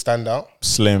still the standout.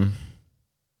 Slim.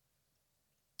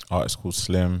 Artist called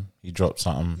Slim. He dropped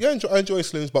something. Yeah, I enjoy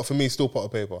Slims, but for me, it's still Potter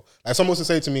Paper. Like someone wants to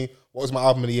say to me, what was my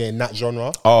album of the year in that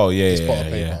genre? Oh, yeah, It's Potter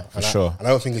Paper. yeah, for And sure. And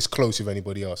I don't think it's close with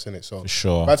anybody else, innit? So For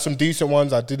sure. I've had some decent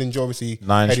ones. I did enjoy, obviously,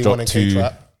 Nine's Heady One dropped and 2.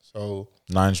 K-Trap. So,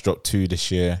 Nine's dropped 2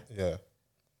 this year. yeah.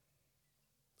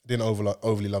 Didn't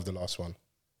overly love the last one.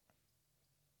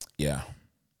 Yeah.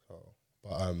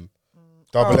 But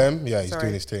Double Oh, M, yeah, he's sorry.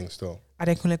 doing his thing still. I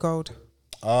didn't call it Gold.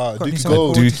 Dookie new song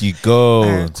Gold. called- Dookie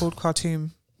Gold. Called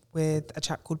Khartoum with a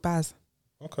chap called Baz.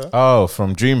 Okay. Oh,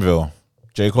 from Dreamville.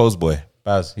 J. Cole's boy.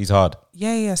 Baz. He's hard.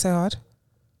 Yeah, so hard.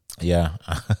 Yeah.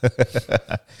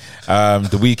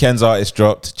 The Weeknd's artist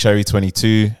dropped Cherry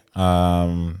 22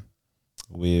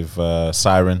 with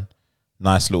Siren.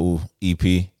 Nice little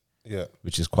EP, Yeah.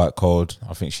 which is quite cold.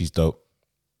 I think she's dope.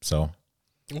 So,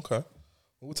 Okay.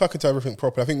 We'll tuck into everything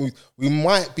properly. I think we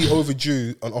might be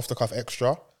overdue an off the cuff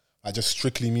extra, like just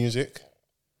strictly music.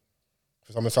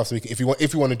 For some of the stuff, so if you want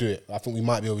to do it, I think we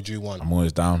might be overdue one. I'm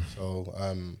always down. So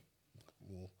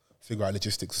figure out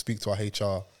logistics, speak to our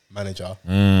HR manager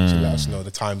to let us know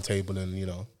the timetable and, you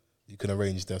know, you can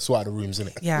arrange sort out the rooms,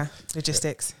 innit? Yeah,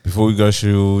 logistics. Before we go,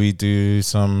 should we do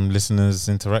some listeners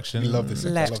interaction? We love this. I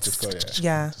love this guy,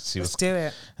 Yeah, let's do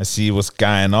it. Let's see what's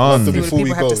going on. So before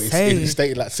we go, it's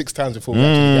stated like 6 times before we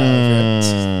actually get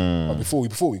out. But before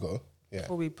we go, yeah.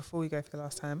 Before we go for the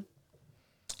last time.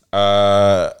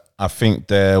 I think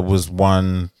there was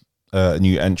one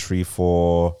new entry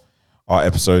for our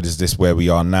episode. Is this where we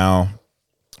are now?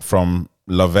 From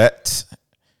Lovette,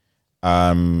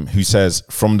 who says,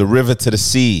 "From the river to the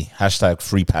sea,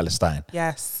 #Free Palestine."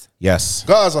 Yes.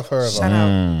 Gaza forever. Shout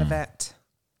out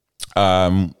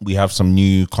Lovette. We have some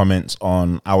new comments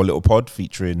on our little pod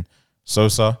featuring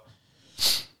Sosa.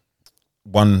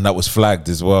 One that was flagged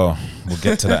as well. We'll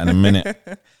get to that in a minute.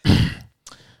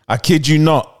 I kid you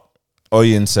not.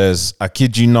 Oyen says, I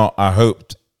kid you not. I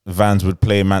hoped Vans would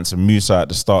play Mansa Musa at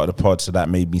the start of the pod, so that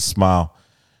made me smile.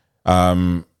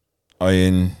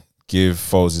 Oyen, give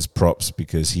Foles his props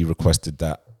because he requested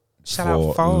that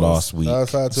for last week.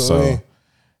 So,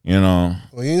 you know.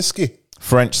 Oyinski.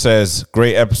 French says,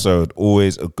 great episode.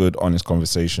 Always a good, honest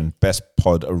conversation. Best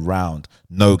pod around.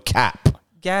 No cap.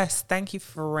 Yes, thank you,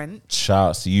 French. Shout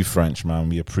out to you, French, man.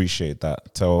 We appreciate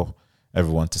that. Tell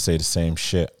everyone to say the same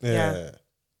shit. Yeah.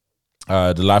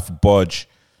 The Life of Bodge.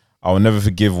 I will never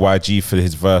forgive YG for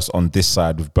his verse on this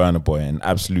side with Burna Boy. An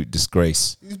absolute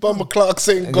disgrace. He's Bumba Clark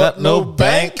saying got no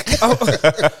bank. Oh.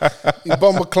 He's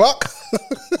Bumba Clark.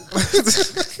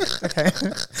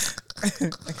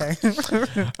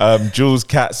 Okay. Jules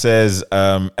Cat says,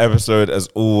 episode as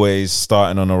always,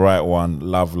 starting on the right one.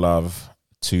 Love.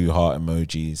 2 heart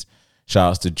emojis. Shout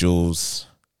outs to Jules.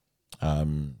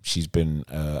 She's been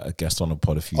a guest on the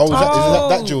pod a few times. Is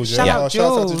that Jules? Shout out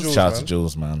Jules. Shout out to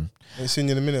Jules, man. Ain't seen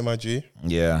you in a minute, my G.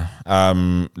 Yeah.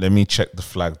 Let me check the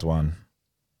flagged one.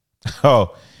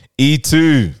 Oh,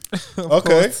 E2.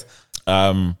 Okay.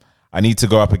 I need to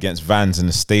go up against Vans in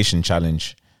the station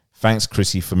challenge. Thanks,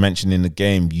 Chrissy, for mentioning the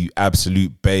game, you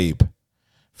absolute babe.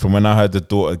 From when I heard the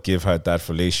daughter give her dad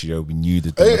fellatio, we knew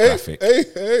the demographic. I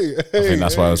think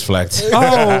that's why I was flagged.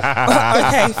 Oh,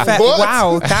 okay. Fair.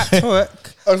 Wow, that took.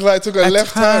 I was like, took a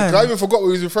left turn. I even forgot what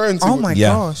he was referring to. Oh my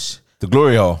gosh. The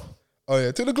glory hole. Oh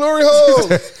yeah, to the glory hole.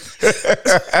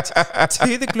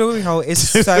 To the glory hole is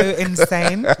so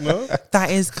insane. No? That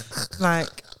is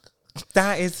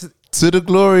To the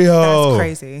glory hole. That's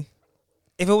crazy.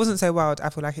 If it wasn't so wild, I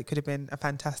feel like it could have been a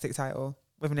fantastic title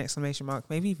with an exclamation mark,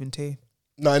 maybe even 2.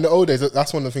 No, in the old days,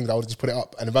 that's one of the things I would just put it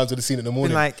up, and the Vans would have seen it in the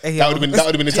morning. That would have been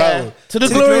the title. To the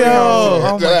glory hole.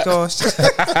 Oh my gosh.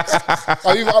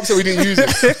 I'm even upset we didn't use it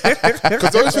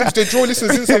because those things they draw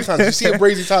listeners in sometimes. You see a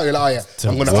brazy title, you're like, oh yeah,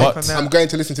 I'm going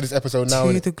to listen to this episode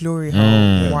now. To the glory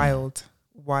hole.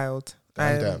 Wild.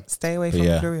 Stay away from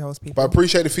glory holes, people. But I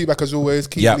appreciate the feedback as always.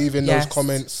 Keep leaving those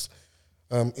comments.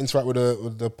 Interact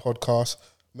with the podcast.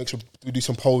 Make sure we do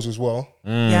some polls as well.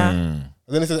 Yeah.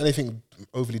 And then if there's anything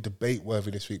overly debate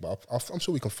worthy this week, but I'm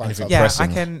sure we can find something. Yeah,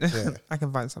 I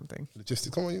can find something.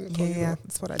 Logistics. Come on, yeah,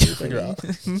 that's what I do. Figure it out. A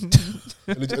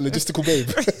logistical babe.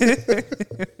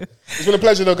 It's been a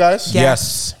pleasure though, guys.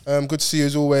 Yes. Good to see you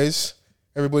as always.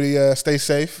 Everybody stay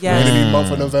safe. Yeah. We're in the new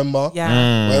month of November.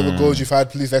 Yeah. Whatever goals you've had,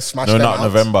 please let's smash them No, not out.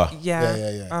 November.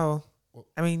 Yeah. Oh,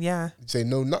 I mean, yeah. You say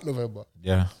no, not November.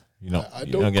 Yeah. You know, I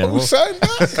don't co-sign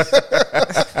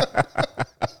that.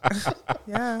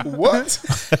 Yeah. What?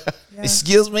 Yeah.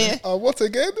 Excuse me. What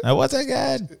again? What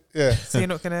again? Yeah. So you're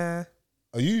not gonna?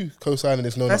 Are you co-signing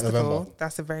this? No, First not of November. all,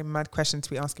 that's a very mad question to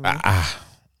be asking me.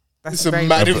 It's a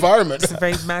mad environment. It's a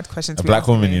very mad question to A be black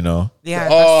asking woman, me. you know. Yeah,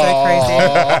 that's so crazy.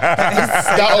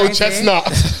 That old chestnut.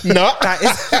 Nut. That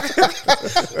is.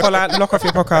 Well, lock off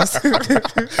your podcast.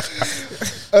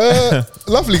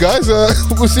 Lovely guys.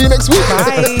 We'll see you next week.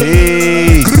 Bye.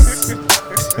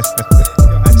 Peace.